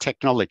Information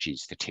Technology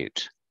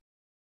Institute.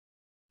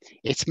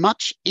 It's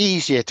much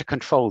easier to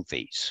control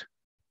these.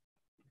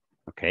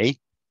 Okay.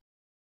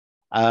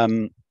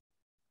 I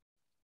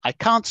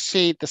can't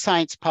see the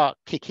science park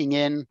kicking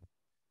in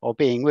or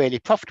being really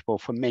profitable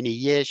for many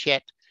years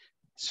yet.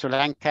 Sri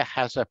Lanka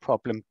has a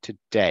problem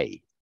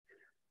today.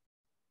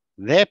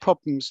 Their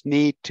problems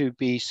need to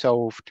be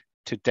solved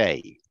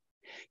today.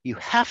 You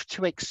have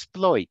to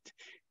exploit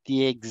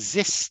the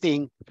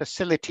existing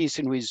facilities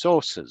and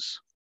resources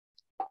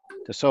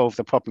to solve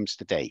the problems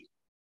today.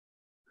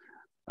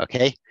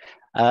 Okay,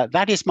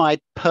 that is my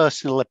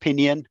personal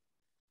opinion,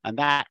 and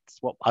that's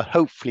what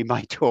hopefully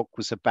my talk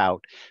was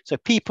about. So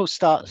people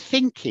start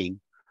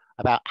thinking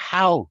about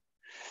how,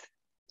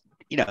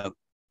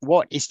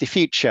 what is the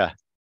future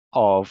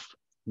of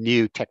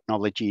new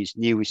technologies,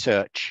 new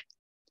research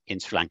in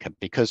Sri Lanka,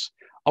 because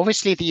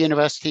obviously the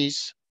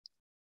universities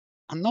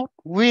are not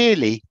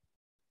really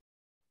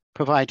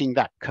providing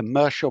that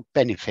commercial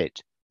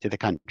benefit to the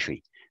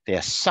country. They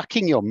are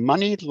sucking your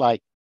money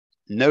like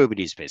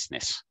nobody's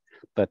business,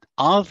 but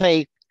are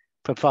they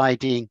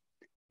providing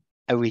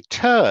a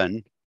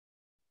return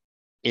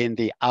in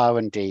the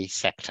R&D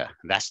sector?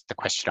 That's the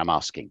question I'm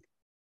asking.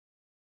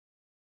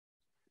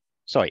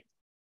 Sorry.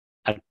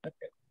 Okay,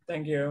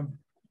 thank you.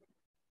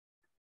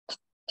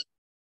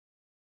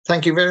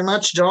 Thank you very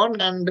much, John.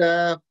 And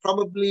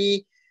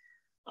probably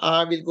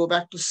we'll go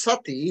back to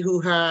Sati, who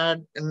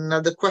had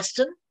another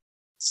question.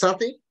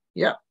 Sati,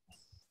 yeah.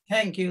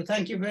 Thank you.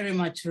 Thank you very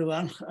much,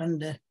 Ruwan.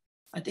 And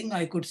I think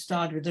I could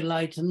start with a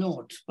lighter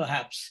note,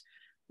 perhaps.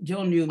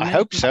 John, you mentioned, I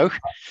hope so.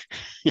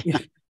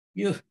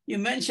 you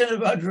mentioned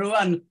about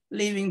Ruwan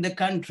leaving the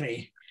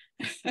country,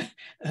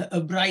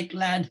 a bright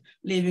lad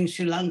leaving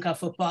Sri Lanka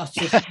for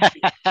pastures.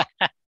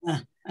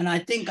 And I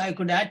think I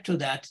could add to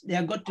that. They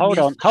are got to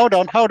hold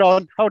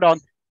on.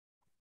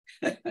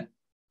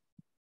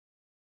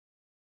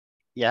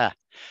 Yeah,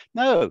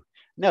 no.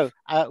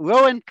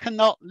 Rowan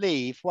cannot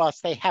leave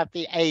whilst they have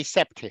the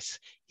aseptis.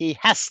 He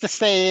has to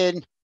stay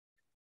in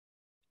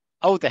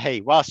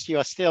Alderhay whilst you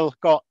are still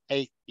got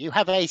you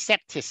have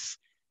aseptis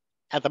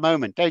at the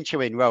moment, don't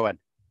you, in Rowan?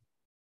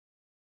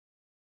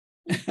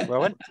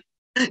 Rowan?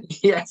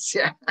 Yes,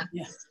 yeah.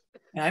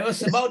 I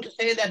was about to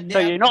say that. So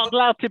you're not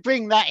allowed to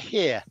bring that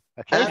here.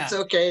 Okay? That's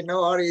okay.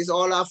 No worries.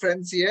 All our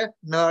friends here.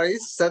 No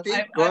worries. Sati,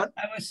 go on.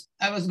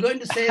 I was going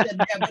to say that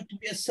there got to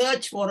be a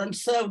search warrant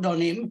served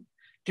on him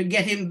to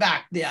get him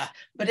back there.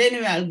 But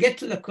anyway, I'll get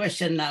to the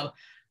question now.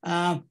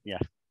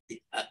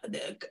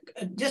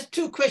 Just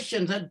 2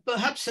 questions, and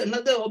perhaps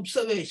another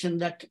observation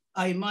that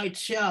I might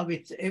share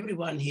with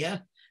everyone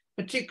here,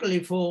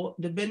 particularly for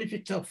the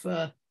benefit of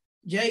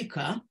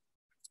JICA.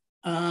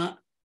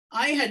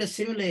 I had a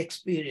similar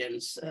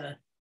experience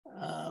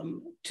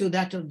to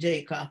that of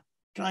JICA,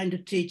 trying to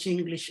teach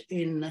English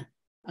in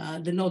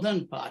the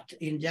northern part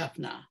in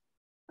Jaffna.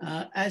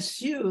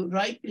 As you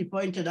rightly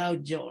pointed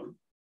out, John,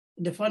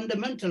 the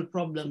fundamental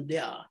problem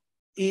there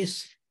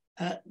is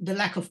the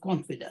lack of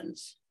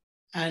confidence.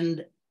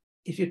 And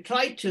if you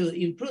try to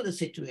improve the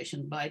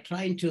situation by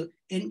trying to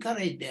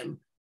encourage them,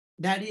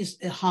 that is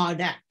a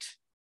hard act.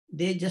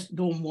 They just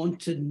don't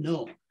want to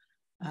know.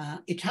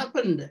 It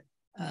happened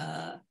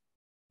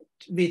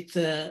with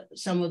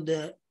some of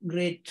the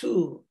grade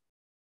 2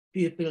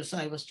 pupils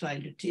I was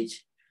trying to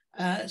teach.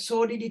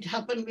 So did it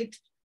happen with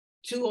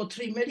 2 or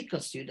 3 medical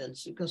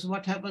students, because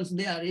what happens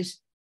there is,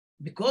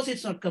 because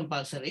it's not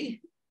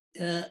compulsory,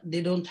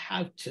 they don't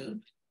have to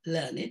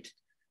learn it.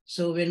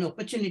 So when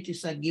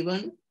opportunities are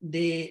given,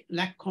 they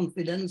lack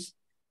confidence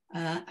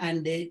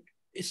and they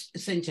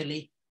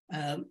essentially,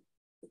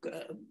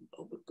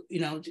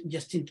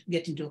 just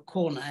get into a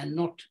corner and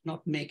not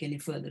make any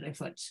further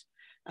efforts.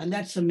 And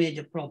that's a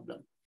major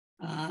problem.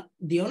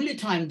 The only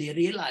time they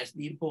realize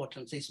the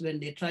importance is when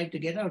they try to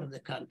get out of the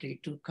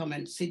country to come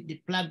and sit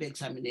the PLAB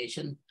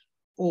examination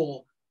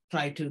or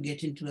try to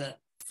get into a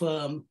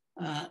firm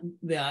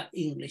where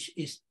English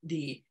is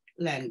the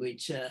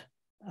language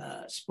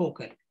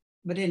spoken.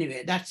 But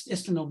anyway, that's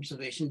just an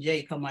observation.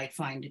 Jaika might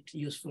find it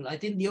useful. I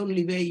think the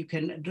only way you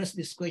can address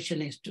this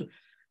question is to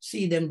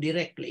see them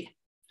directly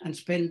and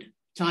spend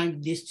time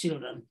with these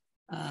children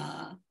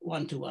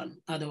one-to-one.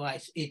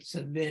 Otherwise, it's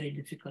a very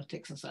difficult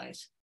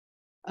exercise.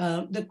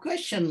 The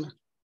question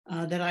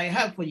that I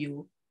have for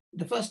you,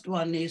 the first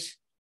one is,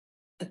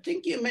 I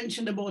think you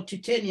mentioned about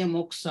titanium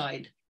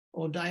oxide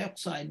or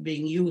dioxide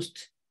being used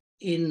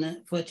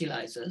in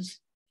fertilizers.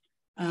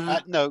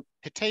 No,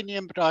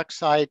 titanium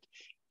dioxide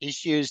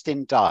is used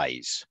in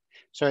dyes.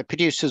 So it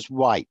produces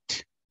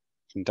white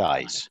in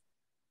dyes.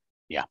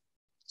 Yeah.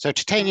 So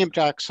titanium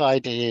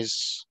dioxide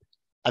is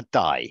a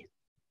dye.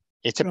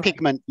 It's a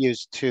pigment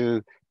used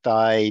to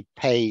dye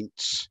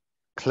paints,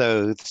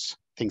 clothes,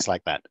 things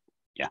like that.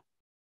 Yeah.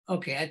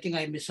 Okay, I think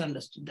I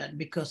misunderstood that,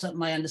 because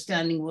my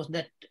understanding was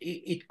that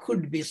it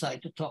could be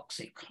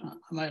cytotoxic.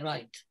 Am I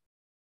right?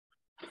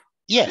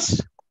 Yes.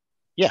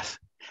 Yes.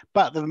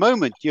 But at the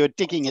moment you're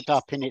digging it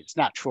up in its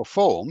natural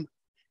form,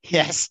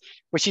 yes,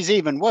 which is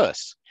even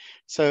worse.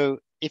 So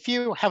if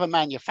you have a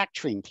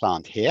manufacturing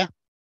plant here,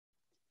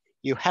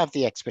 you have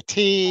the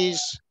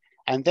expertise,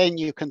 and then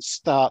you can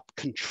start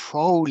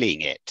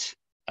controlling it.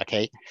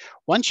 Okay.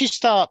 Once you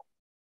start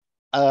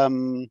a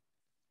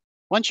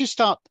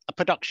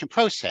production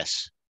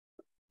process,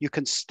 you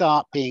can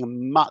start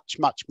being much,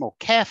 much more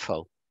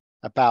careful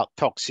about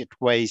toxic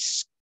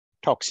waste,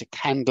 toxic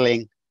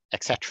handling,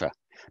 etc.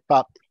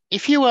 But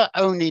if you are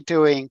only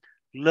doing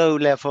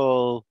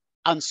low-level,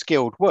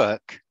 unskilled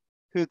work,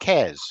 who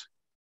cares?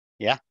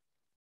 Yeah.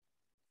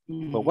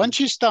 But once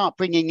you start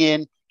bringing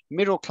in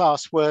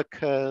middle-class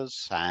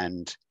workers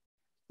and,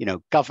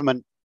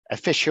 government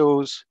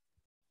officials,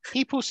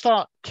 people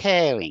start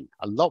caring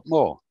a lot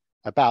more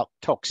about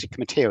toxic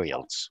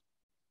materials.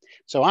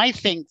 So I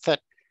think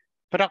that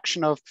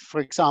production of, for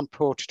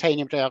example,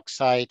 titanium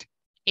dioxide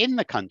in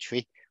the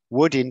country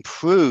would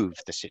improve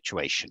the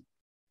situation,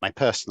 my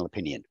personal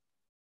opinion.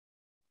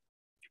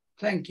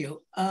 Thank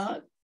you.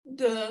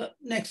 The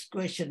next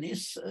question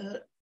is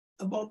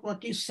about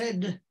what you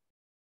said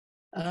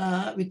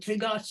with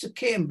regards to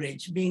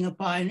Cambridge being a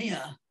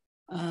pioneer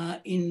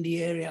in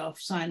the area of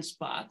science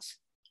parks.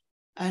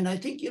 And I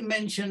think you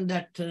mentioned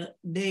that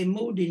they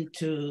moved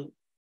into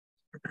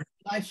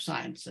life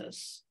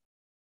sciences.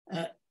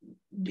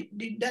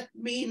 Did that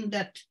mean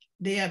that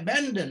they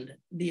abandoned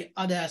the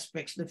other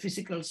aspects, the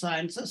physical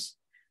sciences,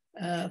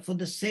 for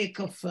the sake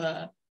of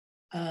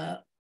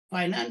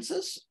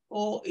finances?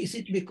 Or is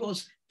it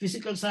because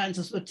physical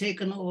sciences were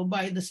taken over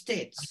by the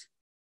states?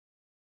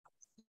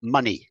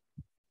 Money.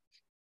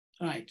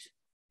 Right.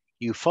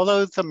 You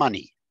follow the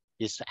money.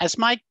 As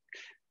my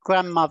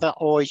grandmother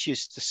always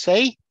used to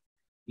say,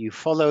 you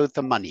follow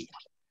the money.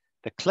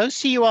 The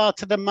closer you are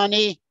to the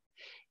money,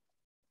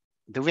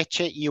 the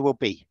richer you will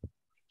be.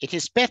 It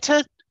is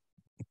better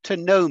to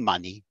know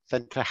money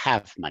than to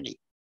have money.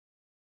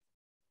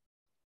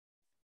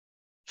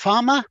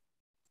 Farmer?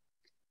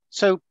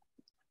 So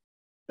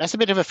that's a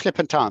bit of a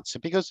flippant answer,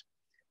 because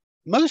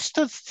most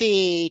of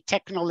the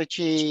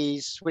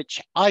technologies which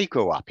I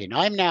grew up in,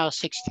 I'm now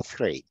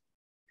 63.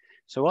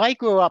 So I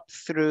grew up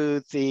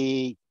through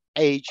the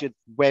age of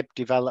web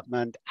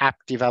development, app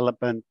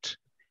development,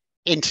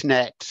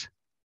 internet,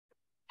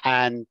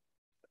 and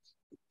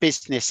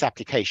business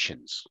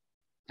applications,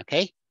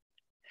 okay?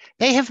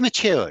 They have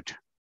matured,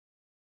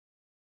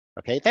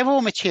 okay? They've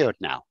all matured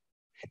now.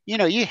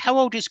 How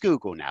old is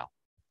Google now?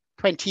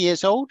 20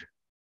 years old?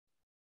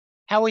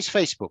 How is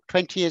Facebook?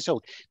 20 years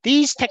old.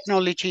 These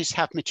technologies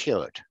have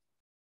matured.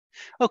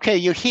 Okay,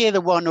 you hear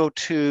the one or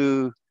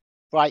two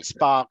bright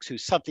sparks who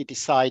suddenly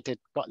decided,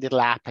 got a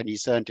little app and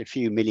he's earned a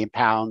few £1 million,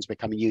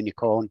 become a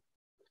unicorn.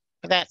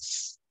 But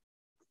that's,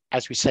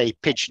 as we say,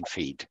 pigeon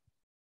feed.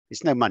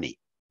 There's no money.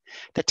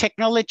 The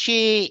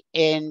technology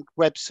in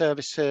web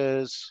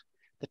services,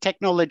 the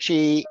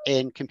technology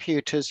in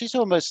computers is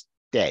almost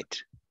dead,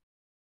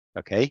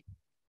 okay?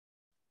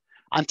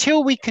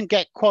 Until we can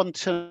get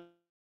quantum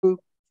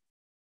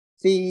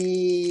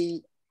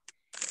the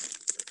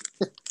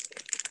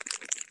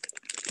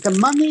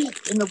money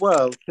in the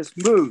world has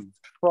moved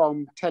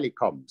from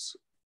telecoms.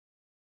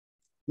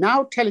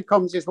 Now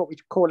telecoms is what we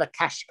call a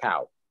cash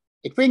cow.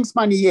 It brings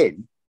money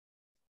in,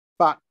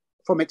 but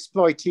from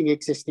exploiting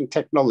existing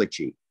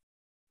technology.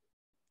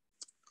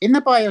 In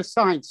the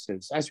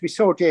biosciences, as we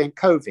saw during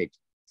COVID,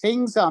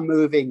 things are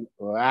moving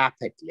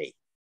rapidly,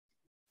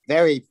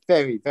 very,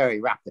 very,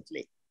 very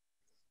rapidly.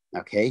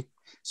 Okay,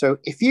 so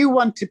if you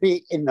want to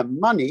be in the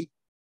money,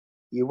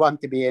 you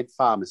want to be in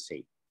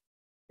pharmacy,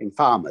 in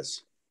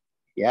farmers,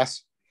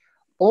 yes?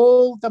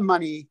 All the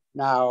money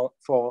now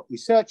for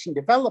research and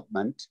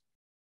development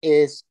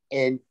is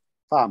in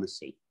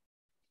pharmacy.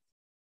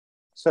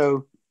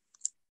 So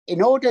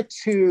in order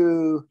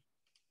to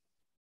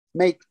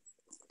make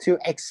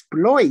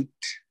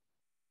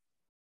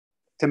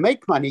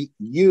money,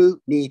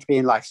 you need to be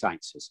in life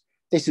sciences.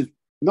 This is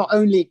not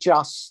only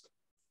just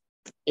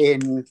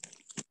in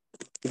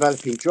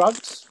developing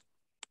drugs,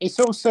 it's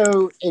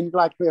also in,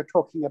 like we were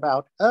talking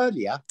about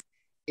earlier,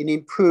 in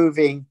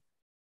improving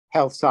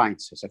health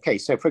sciences. Okay,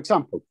 so for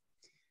example,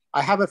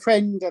 I have a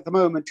friend at the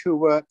moment who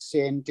works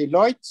in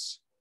Deloitte,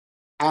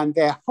 and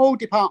their whole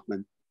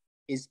department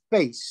is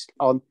based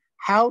on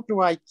how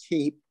do I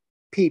keep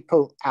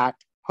people at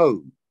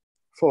home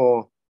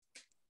for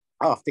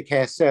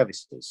aftercare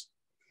services?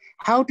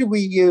 How do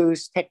we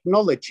use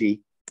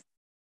technology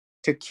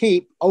to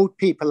keep old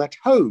people at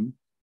home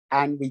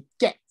and we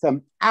get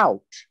them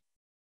out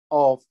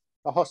of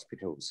the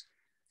hospitals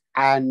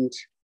and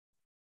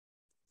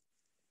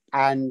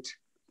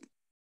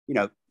you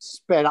know,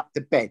 spread up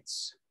the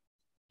beds?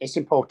 It's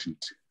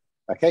important,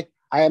 okay?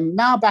 I am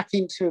now back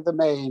into the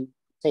main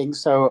thing,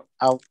 so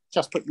I'll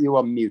just put you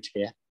on mute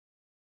here.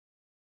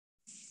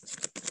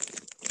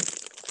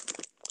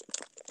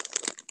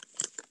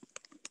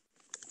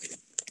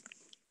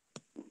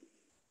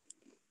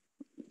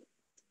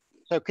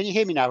 So can you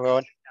hear me now,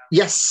 Rowan?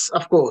 Yes,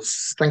 of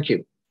course. Thank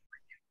you.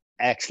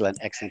 Excellent,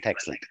 excellent,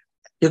 excellent.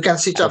 You can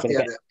switch off the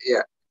other.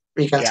 Yeah,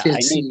 we can still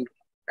see.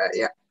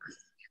 Yeah.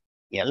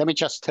 Yeah, let me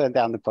just turn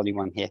down the volume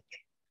on here.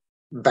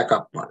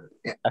 Backup one.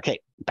 Yeah. Okay,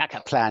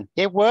 backup plan.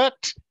 It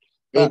worked,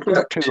 but it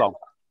took too long.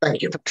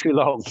 Thank you. It took too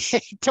long.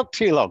 It took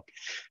too long.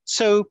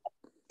 So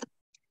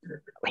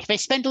they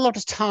spend a lot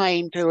of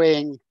time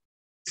doing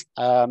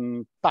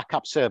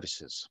backup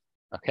services.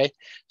 Okay,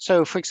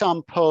 so for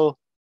example,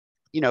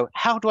 you know,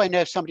 how do I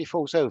know if somebody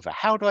falls over?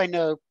 How do I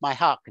know my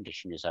heart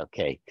condition is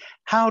okay?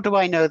 How do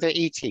I know they're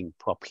eating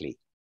properly?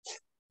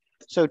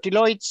 So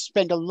Deloitte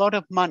spend a lot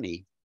of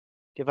money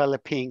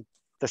developing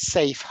the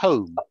safe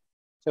home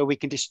so we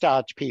can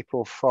discharge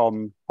people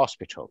from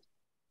hospital.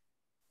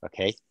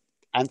 Okay,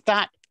 and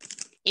that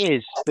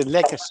is the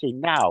legacy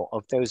now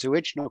of those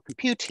original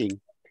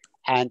computing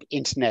and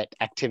internet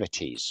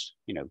activities,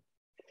 you know.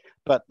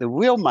 But the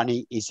real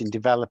money is in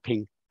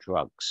developing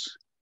drugs.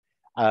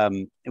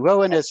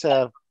 Rowan, as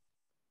a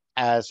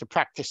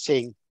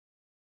practicing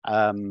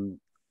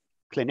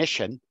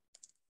clinician,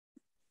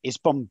 is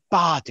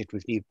bombarded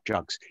with new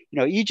drugs. You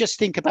know, you just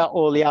think about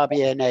all the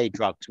RBNA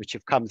drugs which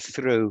have come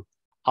through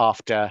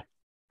after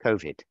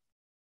COVID.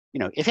 You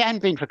know, if it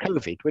hadn't been for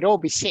COVID, we'd all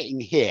be sitting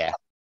here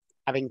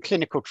having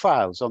clinical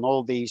trials on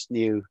all these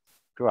new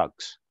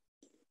drugs.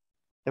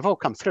 They've all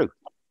come through.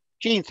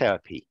 Gene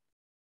therapy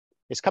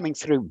is coming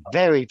through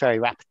very, very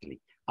rapidly.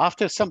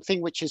 After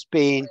something which has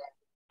been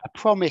a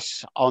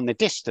promise on the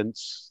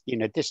distance, you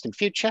know, distant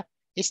future,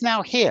 is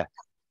now here.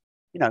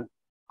 You know,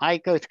 I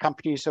go to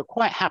companies who are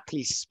quite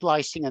happily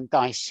splicing and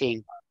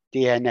dicing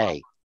DNA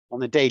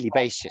on a daily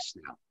basis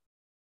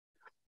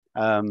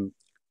now.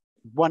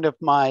 One of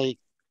my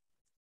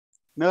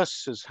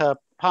nurses, her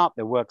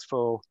partner works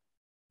for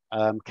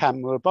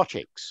CAM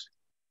Robotics,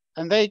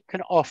 and they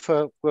can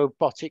offer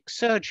robotic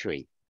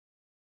surgery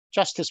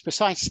just as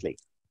precisely.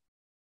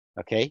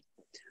 Okay,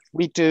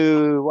 we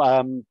do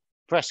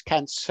breast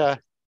cancer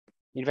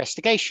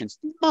investigations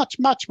much,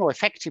 much more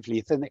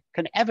effectively than it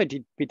can ever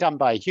be done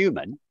by a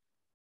human.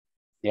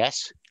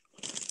 Yes,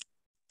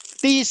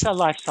 these are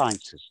life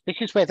sciences. This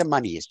is where the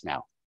money is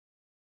now.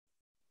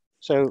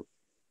 So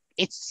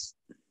it's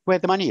where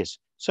the money is.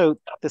 So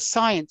the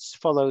science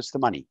follows the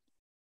money.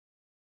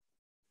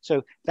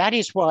 So that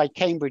is why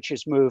Cambridge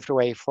has moved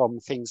away from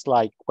things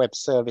like web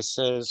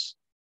services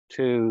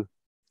to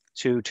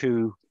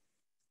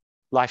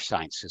life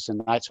sciences.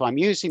 And that's why I'm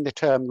using the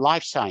term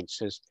life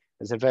sciences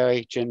as a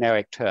very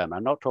generic term.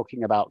 I'm not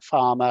talking about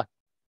pharma.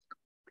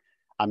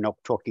 I'm not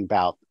talking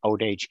about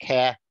old age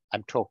care.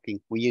 I'm talking,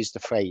 we use the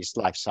phrase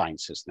life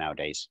sciences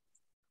nowadays.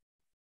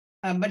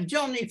 But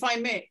John, if I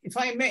may,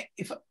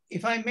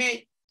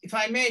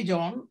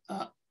 John.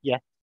 Yeah.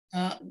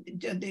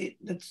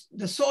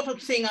 The sort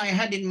of thing I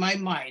had in my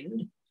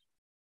mind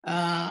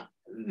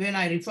when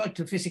I referred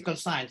to physical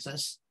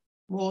sciences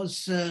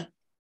was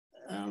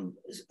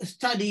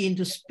study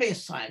into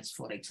space science,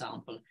 for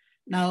example.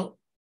 Now,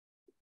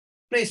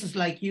 places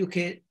like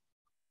UK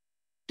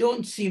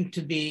don't seem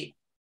to be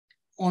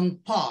on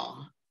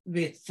par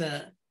with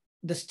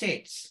the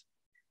States.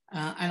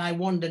 And I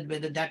wondered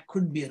whether that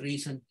could be a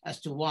reason as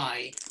to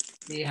why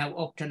they have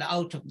opted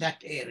out of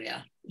that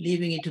area,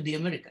 leaving it to the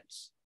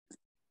Americans.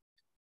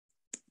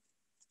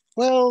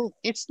 Well,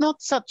 it's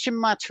not such a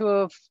matter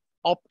of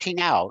opting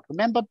out.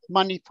 Remember,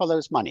 money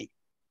follows money.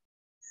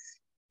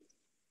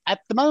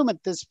 At the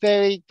moment, there's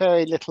very,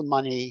 very little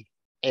money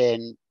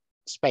in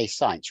space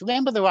science.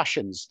 Remember the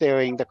Russians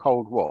during the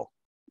Cold War?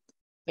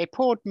 They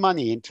poured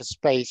money into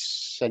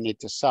space and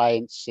into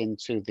science,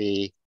 into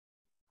the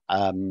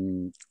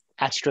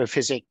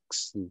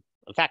astrophysics, and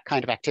that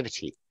kind of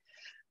activity.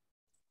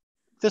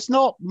 There's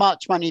not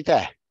much money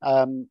there.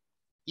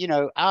 You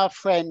know, our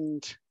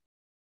friend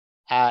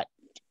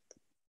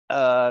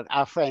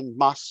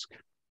Musk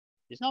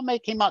is not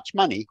making much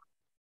money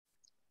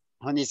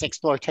on his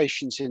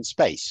exploitations in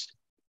space.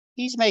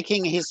 He's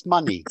making his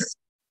money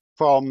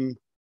from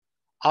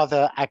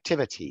other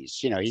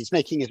activities. You know, he's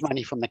making his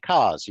money from the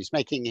cars. He's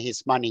making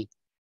his money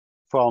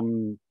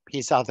from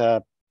his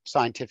other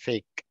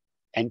scientific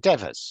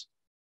endeavors.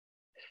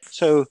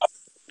 So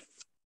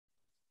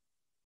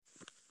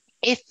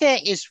if there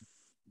is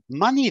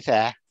money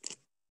there,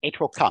 it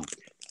will come.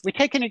 We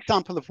take an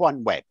example of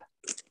OneWeb,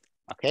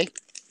 okay?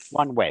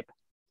 OneWeb.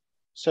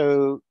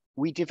 So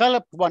we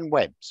developed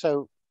OneWeb.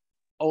 So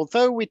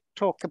although we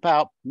talk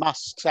about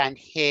Musk's and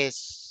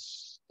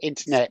his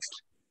internet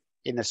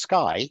in the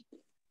sky,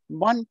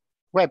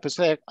 OneWeb was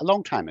there a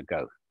long time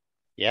ago,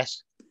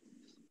 yes?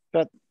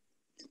 But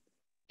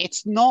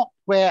it's not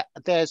where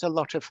there's a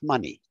lot of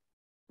money.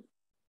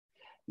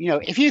 You know,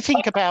 if you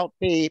think about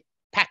the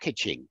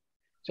packaging,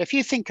 so if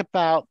you think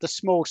about the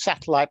small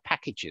satellite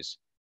packages,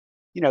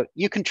 you know,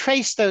 you can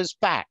trace those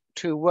back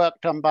to work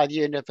done by the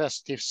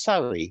University of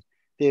Surrey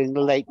during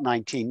the late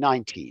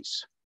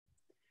 1990s.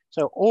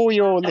 So all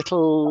your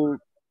little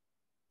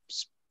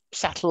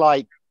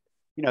satellite,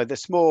 you know, the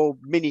small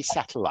mini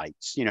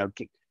satellites, you know,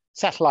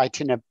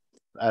 satellite in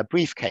a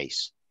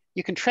briefcase,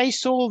 you can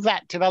trace all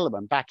that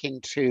development back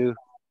into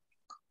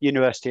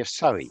University of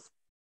Surrey.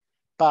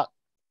 But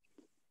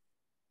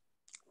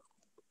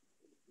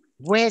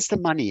where's the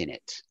money in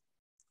it?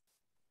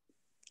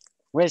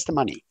 Where's the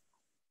money?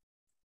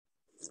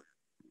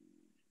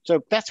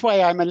 So that's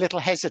why I'm a little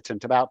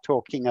hesitant about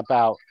talking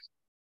about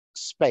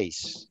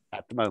space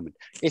at the moment.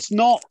 It's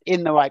not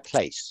in the right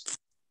place.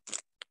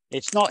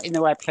 It's not in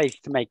the right place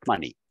to make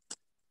money.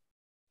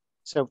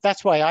 So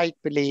that's why I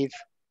believe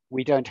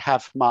we don't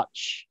have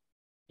much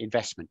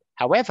investment.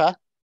 However,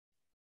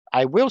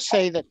 I will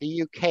say that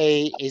the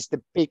UK is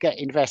the bigger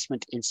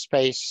investment in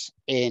space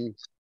in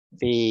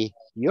the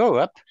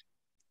Europe.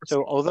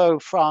 So although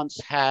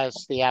France has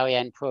the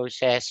Ariane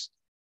process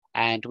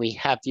and we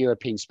have the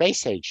European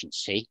Space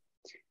Agency,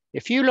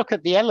 if you look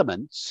at the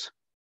elements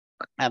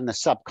and the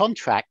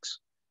subcontracts,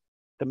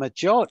 the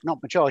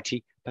not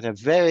majority, but a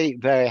very,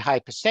 very high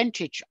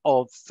percentage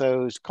of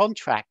those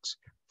contracts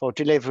for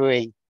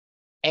delivering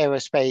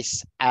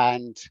aerospace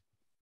and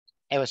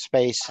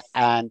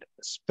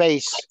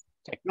space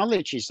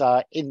technologies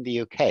are in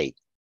the UK.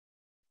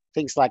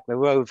 Things like the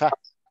rover,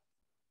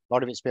 a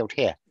lot of it's built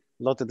here.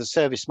 A lot of the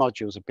service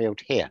modules are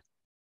built here,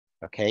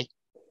 okay?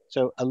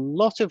 So a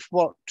lot of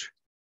what,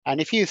 and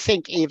if you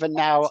think even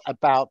now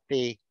about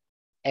the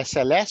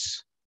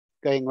SLS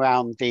going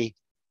around the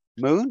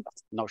moon, I'm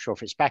not sure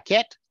if it's back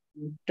yet,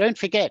 don't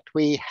forget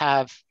we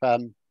have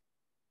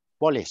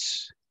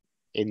Wallace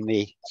in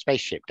the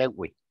spaceship, don't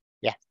we?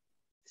 Yeah.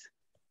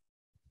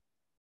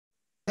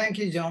 Thank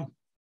you, John.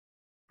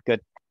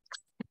 Good.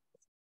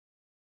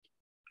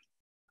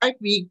 Right,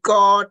 we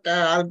got,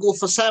 I'll go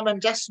for Sam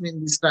and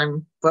Jasmine this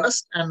time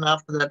first, and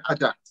after that,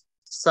 Ajay.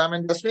 Sam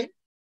and Jasmine.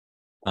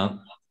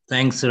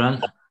 Thanks,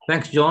 Ran.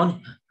 Thanks,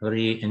 John.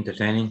 Very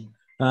entertaining.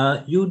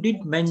 You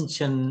did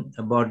mention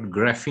about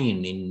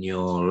graphene in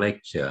your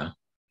lecture.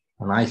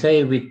 And I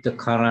say with the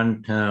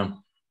current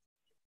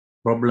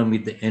problem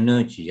with the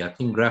energy, I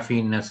think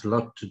graphene has a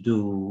lot to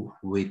do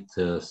with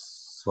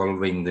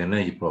solving the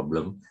energy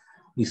problem.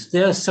 Is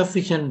there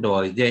sufficient,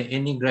 or is there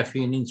any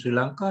graphene in Sri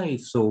Lanka?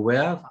 If so,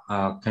 where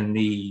can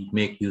we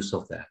make use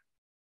of that?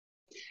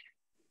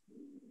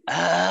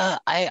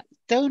 I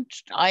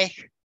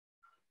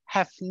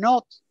have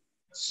not.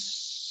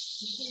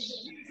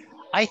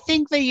 I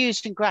think they're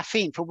using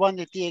graphene for one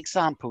of the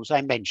examples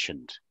I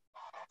mentioned,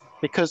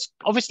 because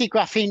obviously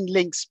graphene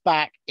links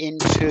back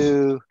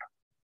into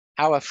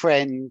our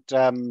friend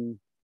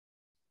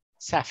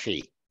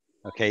Safi,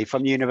 okay,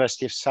 from the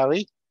University of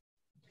Surrey.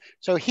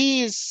 So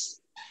he is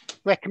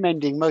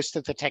recommending most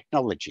of the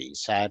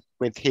technologies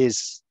with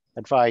his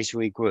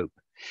advisory group.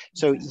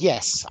 So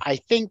yes, I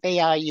think they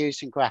are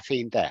using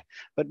graphene there,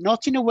 but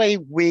not in a way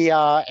we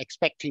are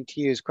expecting to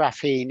use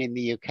graphene in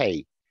the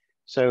UK.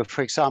 So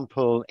for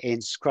example,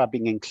 in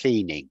scrubbing and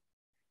cleaning,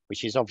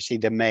 which is obviously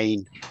the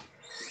main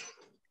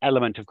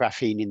element of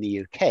graphene in the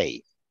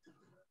UK,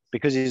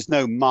 because there's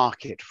no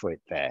market for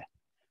it there.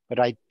 But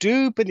I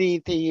do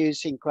believe they're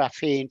using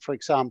graphene, for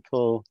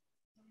example,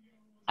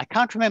 I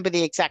can't remember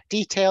the exact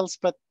details,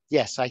 but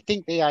yes, I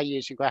think they are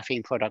using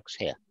graphene products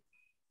here.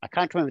 I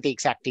can't remember the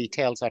exact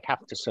details. I'd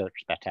have to search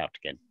that out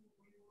again.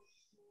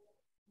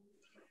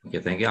 Okay,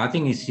 thank you. I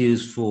think it's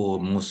used for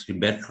mostly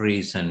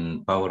batteries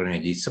and power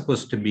energy. It's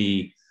supposed to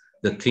be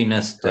the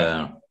cleanest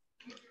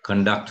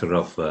conductor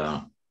of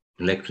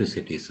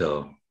electricity.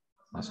 So,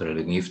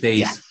 if there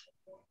is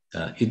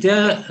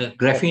there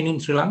graphene in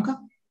Sri Lanka?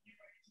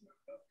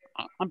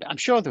 I'm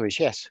sure there is,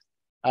 yes.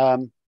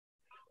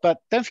 But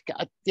don't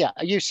forget,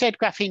 you said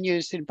graphene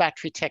used in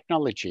battery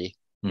technology.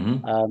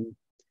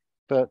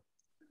 But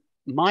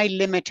my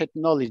limited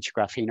knowledge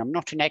graphene, I'm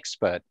not an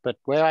expert, but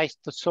where I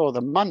saw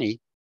the money,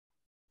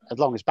 as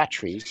long as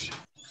batteries,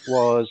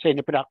 was in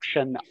the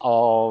production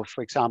of,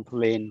 for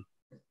example, in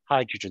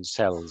hydrogen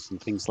cells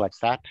and things like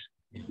that,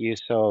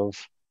 use of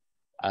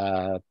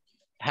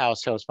power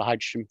cells for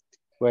hydrogen,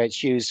 where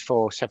it's used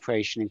for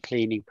separation and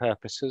cleaning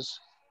purposes.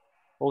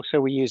 Also,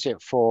 we use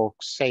it for,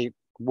 say,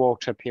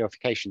 water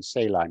purification,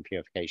 saline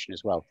purification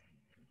as well.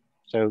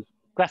 So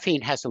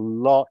graphene has a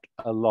lot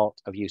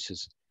of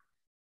uses.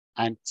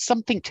 And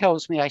something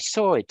tells me I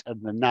saw it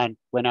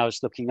when I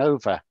was looking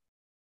over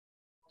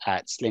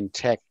at Slim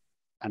Tech,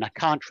 and I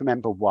can't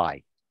remember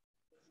why.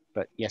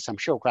 But yes, I'm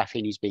sure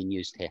graphene is being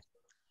used here.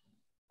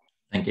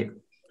 Thank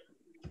you.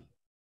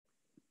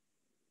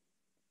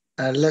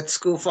 Let's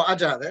go for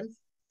Aja then.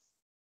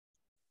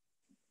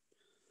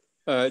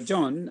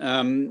 John,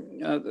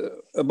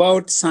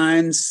 about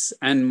science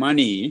and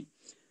money,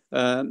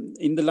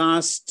 in the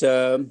last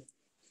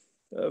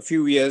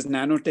few years,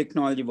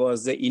 nanotechnology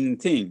was the in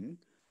thing,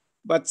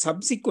 but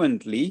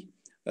subsequently,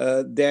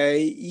 there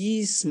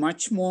is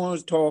much more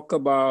talk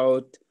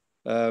about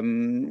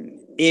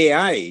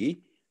AI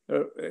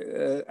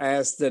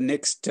as the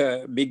next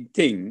big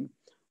thing.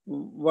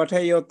 What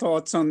are your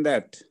thoughts on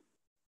that?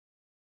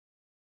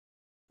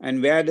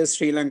 And where does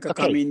Sri Lanka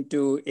come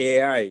into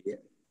AI?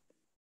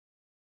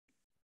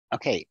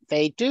 Okay,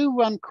 they do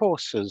run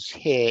courses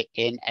here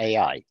in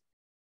AI,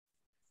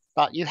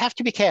 but you have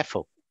to be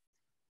careful.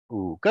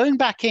 Going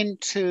back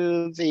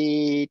into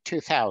the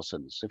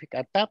 2000s,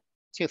 about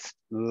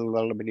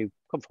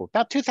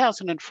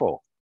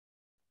 2004.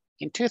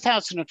 In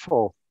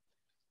 2004,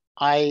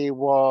 I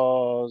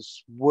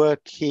was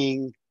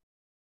working,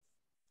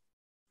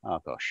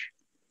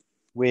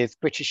 with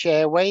British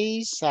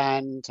Airways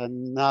and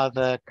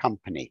another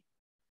company.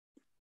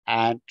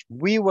 And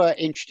we were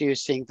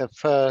introducing the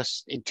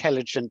first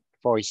intelligent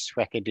voice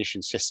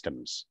recognition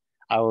systems.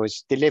 I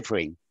was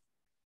delivering,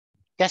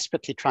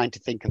 desperately trying to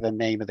think of the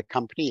name of the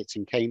company. It's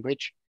in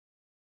Cambridge,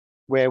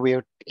 where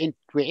we're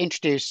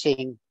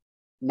introducing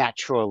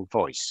natural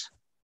voice,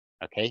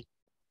 okay?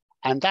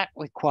 And that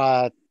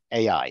required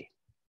AI.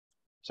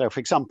 So for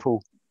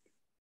example,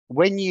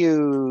 when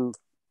you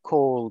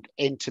called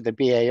into the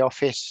BA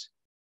office,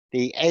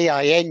 the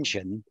AI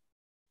engine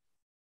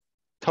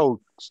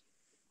told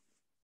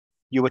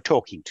you were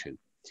talking to.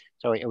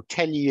 So it'll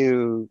tell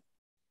you,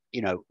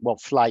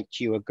 what flight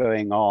you are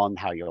going on,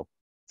 how your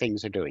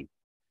things are doing.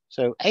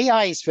 So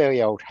AI is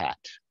very old hat,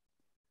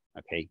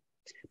 okay?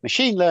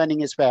 Machine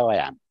learning is where I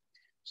am.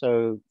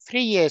 So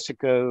 3 years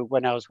ago,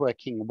 when I was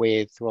working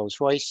with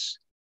Rolls-Royce,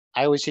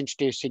 I was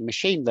introducing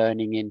machine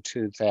learning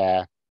into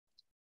their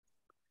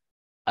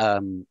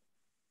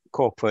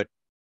corporate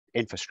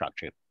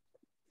infrastructure.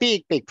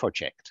 Big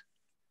project.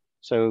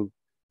 So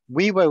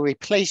we were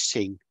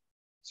replacing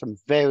some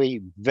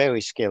very, very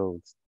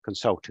skilled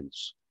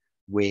consultants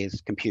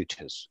with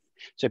computers.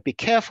 So be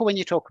careful when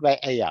you talk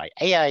about AI.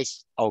 AI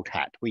is old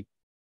hat. We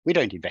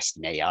don't invest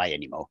in AI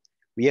anymore.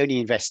 We only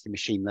invest in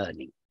machine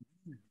learning,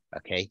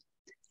 okay?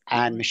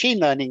 And machine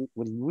learning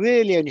will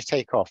really only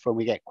take off when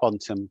we get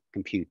quantum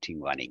computing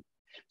running.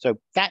 So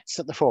that's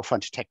at the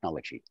forefront of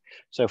technology.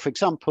 So for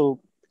example,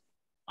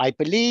 I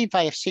believe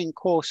I have seen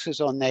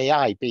courses on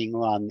AI being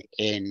run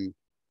in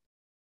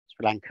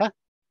Sri Lanka,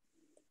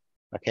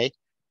 okay?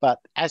 But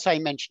as I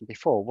mentioned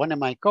before, one of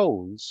my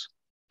goals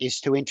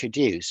is to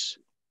introduce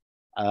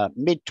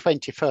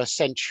mid-21st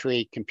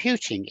century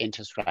computing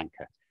into Sri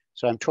Lanka.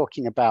 So I'm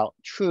talking about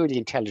truly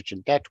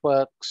intelligent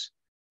networks.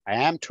 I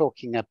am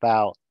talking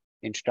about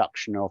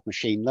introduction of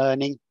machine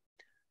learning.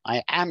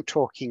 I am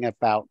talking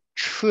about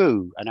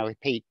true, and I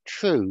repeat,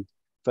 true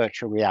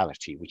virtual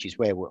reality, which is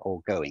where we're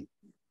all going,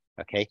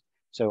 okay?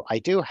 So I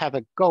do have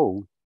a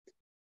goal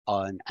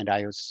on, and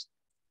I was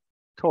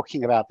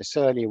talking about this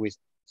earlier with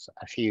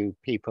a few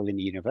people in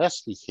the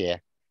university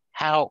here,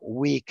 how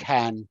we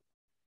can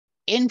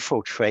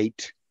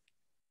infiltrate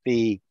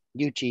the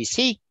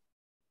UGC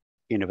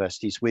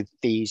universities with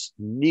these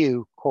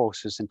new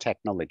courses and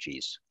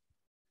technologies.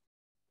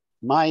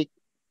 My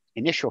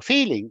initial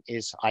feeling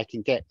is I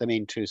can get them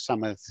into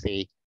some of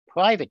the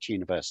private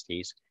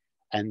universities,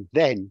 and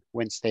then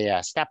once they are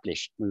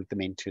established, move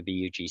them into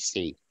the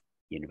UGC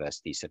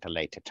universities at a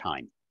later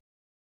time.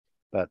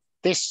 But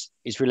this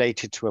is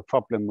related to a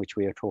problem which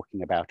we were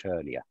talking about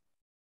earlier,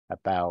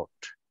 about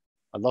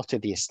a lot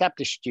of the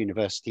established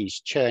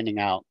universities churning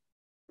out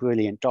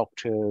brilliant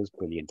doctors,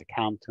 brilliant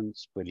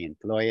accountants, brilliant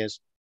lawyers,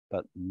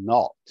 but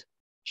not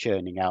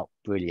churning out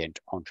brilliant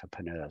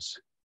entrepreneurs.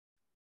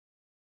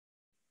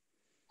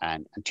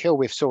 And until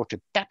we've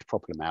sorted that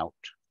problem out,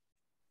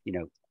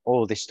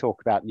 all this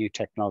talk about new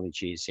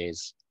technologies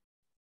is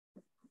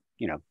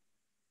you know,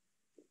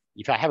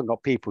 if I haven't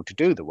got people to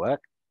do the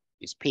work,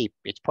 it's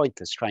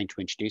pointless trying to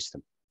introduce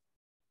them.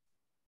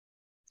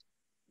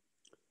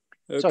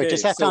 Okay, Sorry,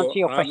 does that answer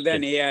your rather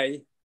question? than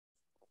AI,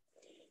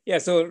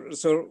 yes,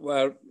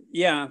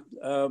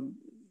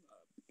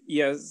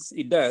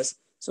 it does.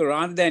 So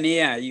rather than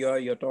AI,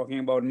 you're talking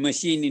about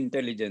machine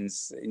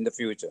intelligence in the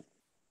future.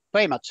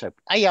 Very much so.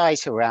 AI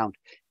is around.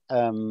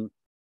 You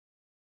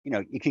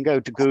know, you can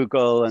go to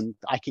Google and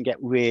I can get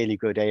really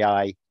good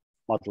AI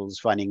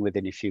models running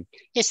within a few.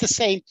 It's the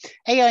same.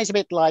 AI is a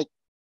bit like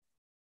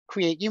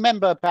you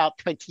remember about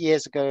 20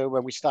 years ago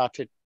when we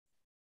started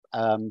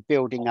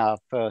building our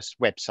first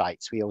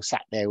websites, we all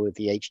sat there with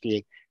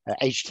the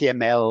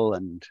HTML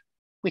and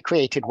we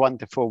created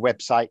wonderful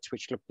websites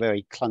which look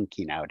very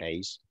clunky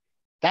nowadays.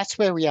 That's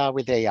where we are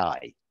with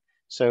AI.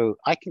 So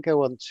I can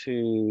go on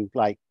to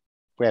like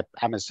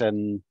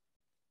Amazon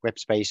Web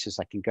Spaces,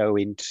 I can go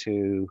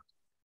into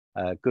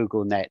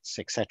Google Nets,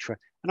 etc.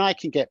 And I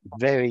can get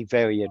very,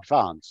 very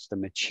advanced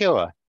and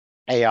mature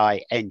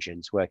AI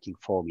engines working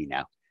for me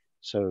now.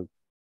 So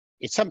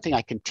it's something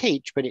I can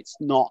teach, but it's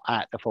not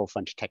at the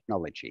forefront of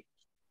technology.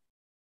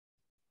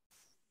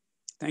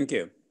 Thank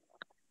you.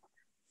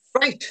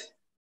 Right.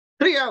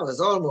 3 hours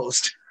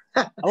almost.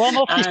 Oh, I'm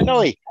awfully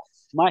sorry.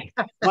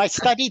 My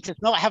study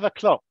does not have a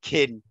clock,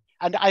 Kin.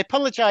 And I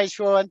apologize,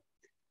 Rowan.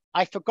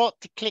 I forgot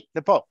to click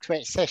the box where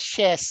it says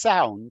share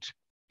sound.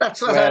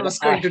 That's what I was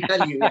going to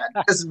tell you.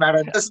 Yeah. Doesn't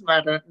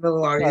matter. No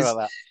worries.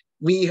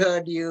 We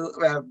heard you.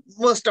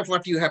 Most of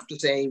what you have to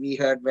say, we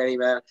heard very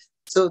well.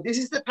 So this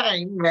is the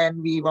time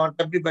when we want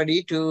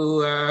everybody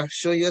to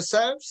show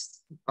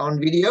yourselves on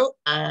video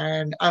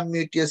and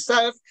unmute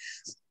yourself.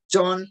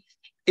 John,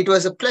 it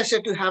was a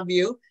pleasure to have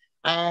you.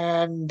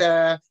 And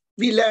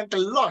we learned a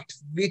lot,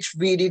 which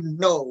we didn't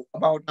know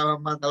about our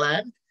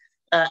motherland.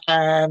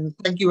 And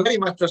thank you very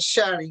much for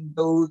sharing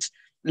those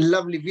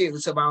lovely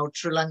views about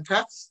Sri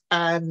Lanka.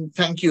 And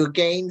thank you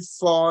again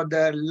for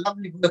the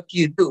lovely work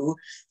you do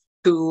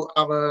to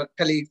our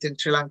colleagues in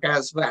Sri Lanka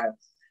as well.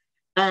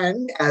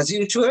 And as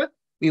usual,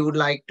 we would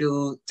like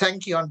to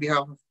thank you on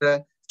behalf of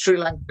the Sri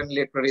Lankan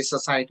Literary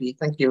Society.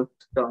 Thank you,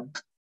 John.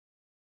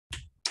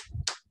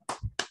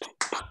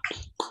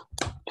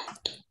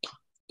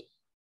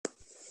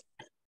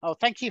 Oh,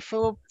 thank you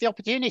for the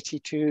opportunity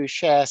to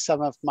share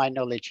some of my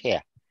knowledge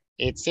here.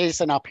 It is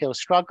an uphill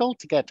struggle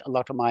to get a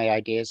lot of my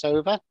ideas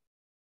over,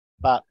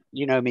 but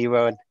you know me,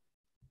 Rowan.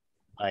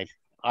 I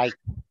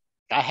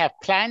have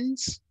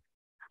plans.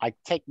 I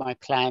take my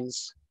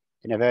plans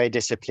in a very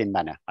disciplined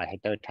manner. I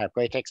don't have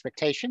great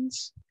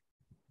expectations.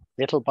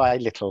 Little by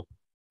little,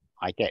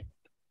 I get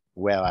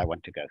where I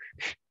want to go.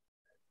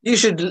 You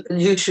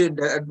should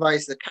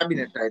advise the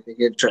cabinet, I think,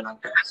 in Sri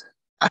Lanka.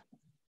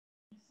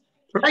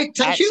 Right,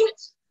 thank you.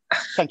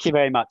 Thank you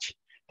very much.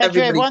 Thank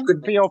you, everyone,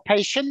 for your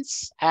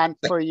patience and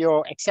for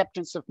your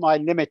acceptance of my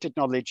limited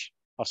knowledge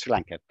of Sri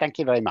Lanka. Thank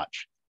you very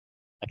much.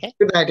 Okay.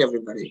 Good night,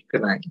 everybody.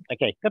 Good night.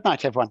 Okay. Good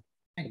night, everyone.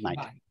 Good night.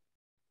 Bye.